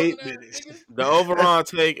racist take. statement. The overall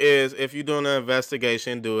take is if you're doing an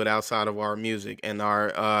investigation, do it outside of our music and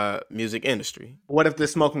our music industry. What if the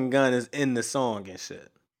smoking gun is in the song and shit?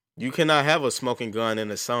 You cannot have a smoking gun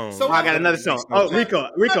in a song. So Oh, I got another song. Oh, Okay.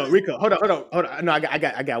 Rico. Hold on. No,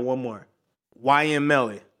 I got one more. YM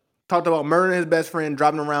Melly talked about murdering his best friend,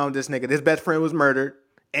 driving around with this nigga. His best friend was murdered,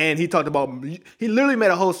 and he talked about he literally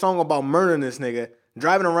made a whole song about murdering this nigga,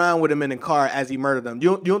 driving around with him in the car as he murdered him.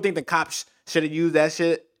 You don't think the cops should have used that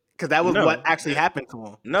shit? Because that was No. what actually happened to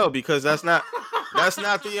him. No, because that's not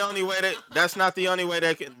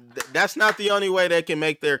the only way they can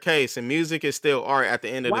make their case. And music is still art at the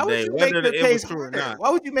end of Why the would day, you make whether your it was case true or harder? not. Why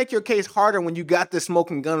would you make your case harder when you got this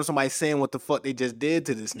smoking gun or somebody saying what the fuck they just did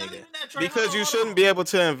to this Not nigga? even that, Trey. Because Hold you on, shouldn't hold be able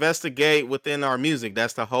to investigate within our music.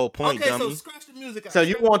 That's the whole on. point, Okay, so dummy. scratch the music out. So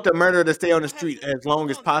you Trey. want the murderer to stay on the street as long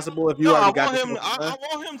as possible if you No, I already got want the him. smoking I gun?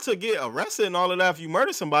 want him to get arrested and all of that. If you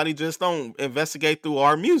murder somebody, just don't investigate through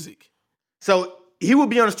our music. So he will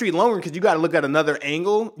be on the street longer because you got to look at another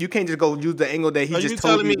angle. You can't just go use the angle that he So just you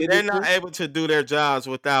told telling you. me they're not able to do their jobs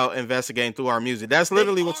without investigating through our music? That's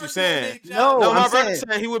literally what you're saying. No, No, I'm my brother saying-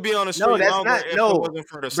 said he would be on the street No, that's longer not. if No, it wasn't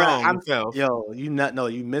for the Bruh, song itself.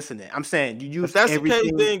 you missing it. I'm saying you use If that's the everything.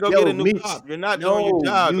 case, then go Yo, get a new Meech, cop. You're not doing your no,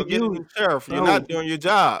 job. you Go get a new use- sheriff. You're no. not doing your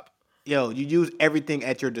job. Yo, you use everything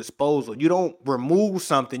at your disposal. You don't remove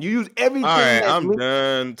something. You use everything. All right, that's I'm linked-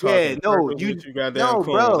 done talking. Yeah, no, circles you- with you goddamn no, coons.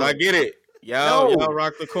 bro. I get it. Y'all No.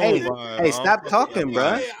 rock the coon Hey, vibe. hey, I stop don't fuck talking, with bruh.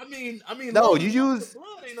 y'all. Yeah, I mean, No, long you as use- the blood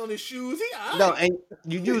ain't on his shoes. He all No, right. and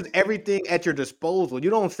you use everything at your disposal. You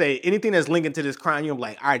don't say anything that's linking to this crime. You're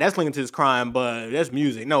like, all right, that's linking to this crime, but that's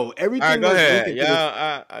music. No, everything All right, go that's ahead. linking to this. Y'all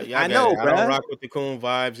I got know, it. I don't bruh. rock with the coon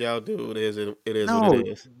vibes. Y'all do. It is No, what it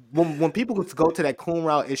is. when people go to that coon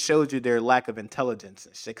route, it shows you their lack of intelligence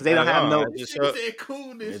and shit because they don't have no. It This just nigga shows, said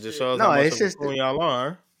cool this it just shit. shows No, how much it's of a just- coon y'all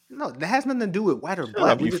are. No, that has nothing to do with white or Shut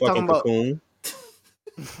black. up, We you just talking fucking about coon.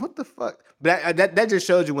 what the fuck. But that just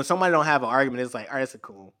shows you when somebody don't have an argument. It's like, all right, that's a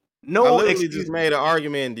cool. I No literally excuse. just made an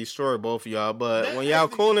argument and destroyed both of y'all. But That when y'all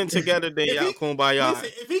actually- cooning together, then If y'all he- coon by y'all. Listen,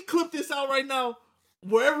 if he clip this out right now,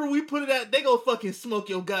 wherever we put it at, they go fucking smoke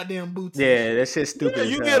your goddamn boots. and Yeah, shit. that shit's stupid. Yeah, as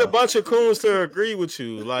you hell. get a bunch of coons to agree with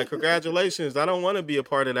you. Like, congratulations. I don't want to be a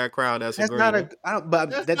part of that crowd that's That's agreeing. not a. I don't, but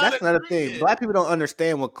That's that's not another thing. agreeing. Black people don't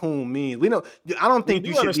understand what coon means. We don't. I don't We think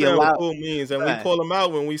you do should be understand what allowed. cool means, and Right. we pull them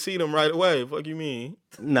out when we see them right away. Fuck you mean?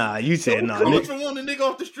 Nah, you said no. Coming Nigga. from on the nigga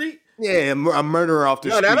off the street. Yeah, a murderer off the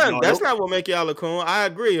No, street. that's not what make y'all a coon. I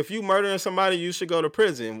agree. If you murdering somebody, you should go to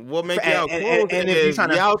prison. What make y'all coons and if you is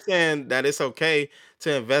tryna- y'all saying that it's okay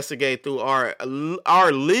to investigate through our You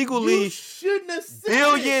legally shouldn't have said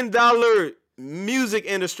 $1 billion music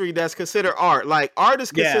industry that's considered art. Like, art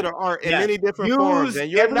is Yeah. considered art in Yeah. many different Use forms,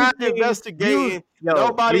 and you're not everything- investigating yo,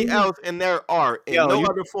 nobody use- else in their art in Yo, no you-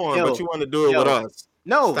 other form, yo, but you want to do it with yo. us.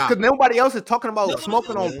 No, Stop. because nobody else is talking about No,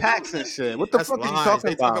 smoking no, on no, packs and shit. What the That's fuck are you lies. talking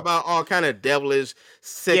They about? talk about all kind of devilish,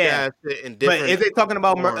 sick Yeah. ass shit in But different. if they talking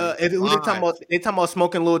about forms. who they talking about? They talking about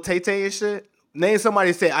smoking little Tay Tay and shit. Name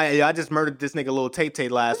somebody say, I just murdered this nigga little Tay Tay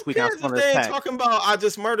last week. Who I cares was on if his they ain't pack. talking about I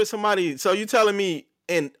just murdered somebody? So you telling me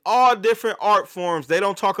in all different art forms they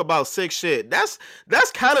don't talk about sick shit? That's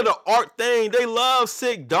kind of the art thing. They love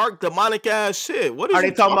sick, dark, demonic ass shit. What Are you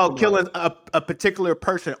they talking about killing a particular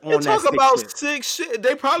person They on that talk sick about shit? sick shit.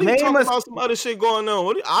 They probably Name talk us- about some other shit going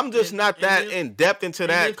on. I'm just And- not and that then- in depth into And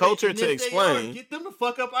that if culture they- to and if they are, explain. get them the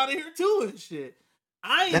fuck up out of here too and shit.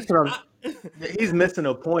 That's what He's missing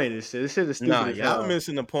a point and shit. This shit is stupid. Nah, as y'all hell.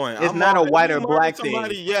 missing the point. It's not a if you white or murder black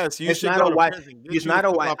somebody, thing. Yes, you It's should not go a to white. prison. Get It's you not the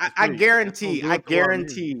a fuck white. off the I street. That's gonna guarantee. do I it for our youth.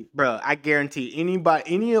 guarantee, bro. I guarantee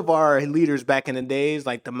any of our leaders back in the days,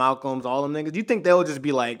 like the Malcolms, all them niggas. You think they'll just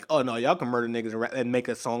be like, oh no, y'all can murder niggas and make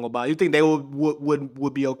a song about it? You think they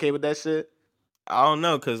would be okay with that shit? I don't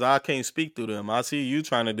know, cause I can't speak through them. I see you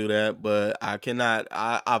trying to do that, but I cannot.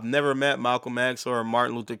 I've never met Malcolm X or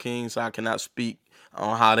Martin Luther King, so I cannot speak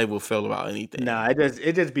on how they will feel about anything. Nah,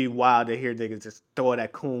 it just be wild to hear niggas just throw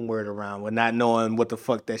that coon word around with not knowing what the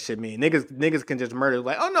fuck that shit mean. Niggas can just murder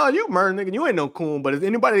like, oh no, you murder nigga, you ain't no coon. But if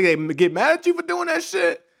anybody get mad at you for doing that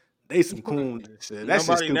shit, they some coons and shit. That shit's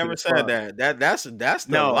Nobody stupid never as said fuck. that. That's the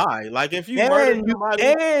No. lie. Like if you murder And you somebody,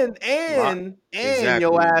 and Exactly.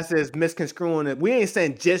 your ass is misconstruing it. We ain't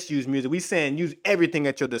saying just use music. We saying use everything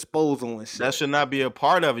at your disposal and shit. that should not be a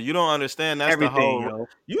part of it. You don't understand. That's everything, the whole. yo.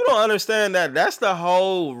 You don't understand that. That's the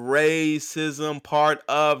whole racism part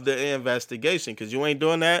of the investigation. Because you ain't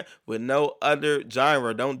doing that with no other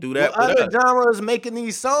genre. Don't do that. What with other us. genres making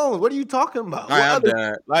these songs? What are you talking about? All right, I'm What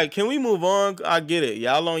other- done. Like, can we move on? I get it.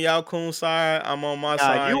 Y'all on y'all coon side. I'm on my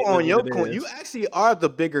side. You It on is your what it coon. is. You actually are the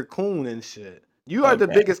bigger coon and shit. You are the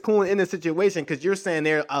Okay. biggest coon in the situation because you're saying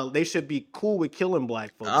they should be cool with killing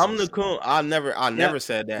black folks. I'm and the shit. coon. I never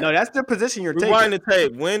said that. No, that's the position you're taking. Rewind the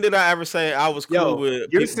tape. When did I ever say I was cool Yo, with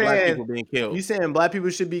you're black saying- people being killed? You saying black people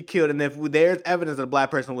should be killed, and if there's evidence that a black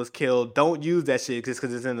person was killed, don't use that shit just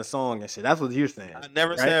because it's in the song and shit. That's what you're saying. I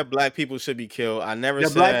never right? said black people should be killed. I never The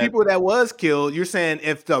said black people that was killed, you're saying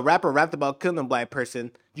if the rapper rapped about killing a black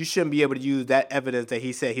person, you shouldn't be able to use that evidence that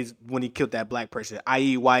he said when he killed that black person,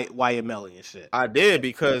 i.e. YML and shit. I did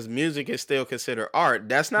because music is still considered art.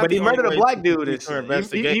 That's not. But the he only murdered a way black to dude do and your shit.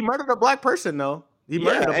 investigation. He murdered a black person though. He Yeah,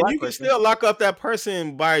 murdered a and black you can person. still lock up that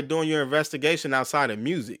person by doing your investigation outside of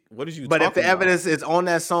music. What is you? But if talking the evidence is on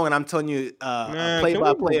that song, and I'm telling you, Man, play can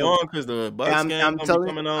by we play, move on because the bus game I'm gonna be telling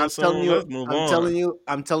coming you, on I'm soon. telling you, Let's move on.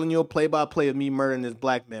 I'm telling you a play by play of me murdering this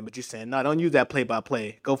black man. But you're saying no, don't use that play by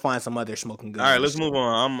play. Go find some other smoking gun. All right, and let's shit. move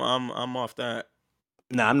on. I'm off that.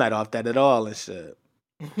 Nah, I'm not off that at all and shit.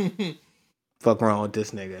 Fuck wrong with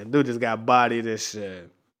this nigga. Dude just got bodied and shit.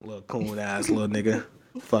 Little coon ass little nigga.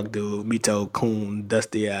 Fuck dude. Mito coon,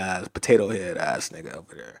 dusty ass, potato head ass nigga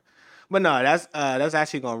over there. But no, that's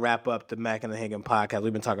actually gonna wrap up the Mac and the Hagen podcast.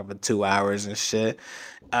 We've been talking for 2 hours and shit.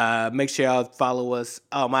 Make sure y'all follow us.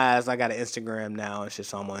 Oh my ass, I got an Instagram now and shit.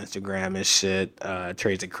 So I'm on Instagram and shit.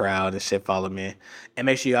 Trades the crowd and shit. Follow me. And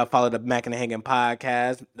make sure y'all follow the Mac and the Hagen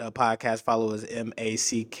podcast. The podcast follow is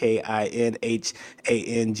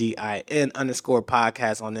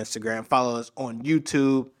MACKINHANGIN_podcast on Instagram. Follow us on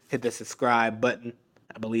YouTube. Hit the subscribe button.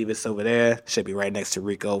 I believe it's over there. Should be right next to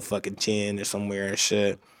Rico fucking Chin or somewhere and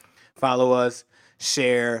shit. Follow us,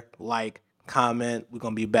 share, like, comment. We're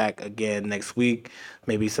going to be back again next week.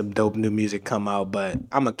 Maybe some dope new music come out, but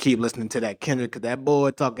I'm going to keep listening to that Kendrick because that boy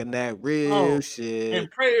talking that real shit. And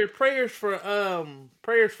prayers for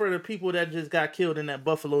the people that just got killed in that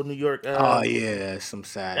Buffalo, New York. Oh, yeah, some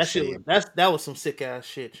sad that shit. shit. That was some sick ass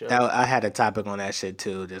shit, yo. I had a topic on that shit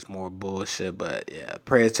too, just more bullshit. But yeah,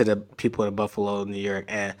 prayers to the people in Buffalo, New York,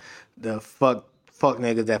 and the fuck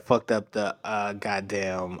niggas that fucked up the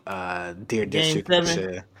goddamn Deer Game District and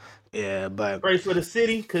 7. shit. Yeah, but Pray for the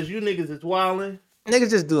city, cause you niggas is wildin'.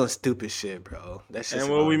 Niggas just doing stupid shit, bro. That's just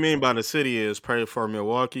And what we annoying. mean by the city is pray for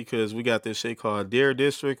Milwaukee because we got this shit called Deer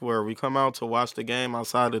District where we come out to watch the game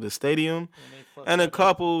outside of the stadium. And a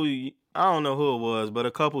couple, I don't know who it was, but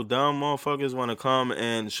a couple dumb motherfuckers want to come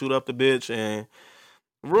and shoot up the bitch and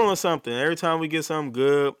ruin something. Every time we get something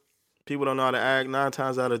good, people don't know how to act. 9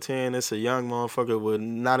 times out of 10, it's a young motherfucker with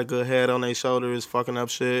not a good head on their shoulders fucking up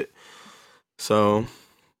shit. So,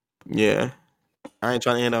 yeah. I ain't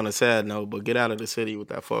trying to end on a sad note, but get out of the city with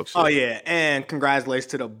that fuck shit. Oh yeah, and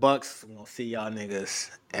congratulations to the Bucks. We're gonna see y'all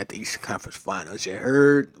niggas at the Eastern Conference Finals. You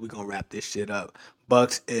heard? We're gonna wrap this shit up.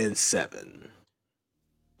 Bucks in 7.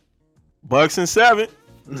 Bucks in 7.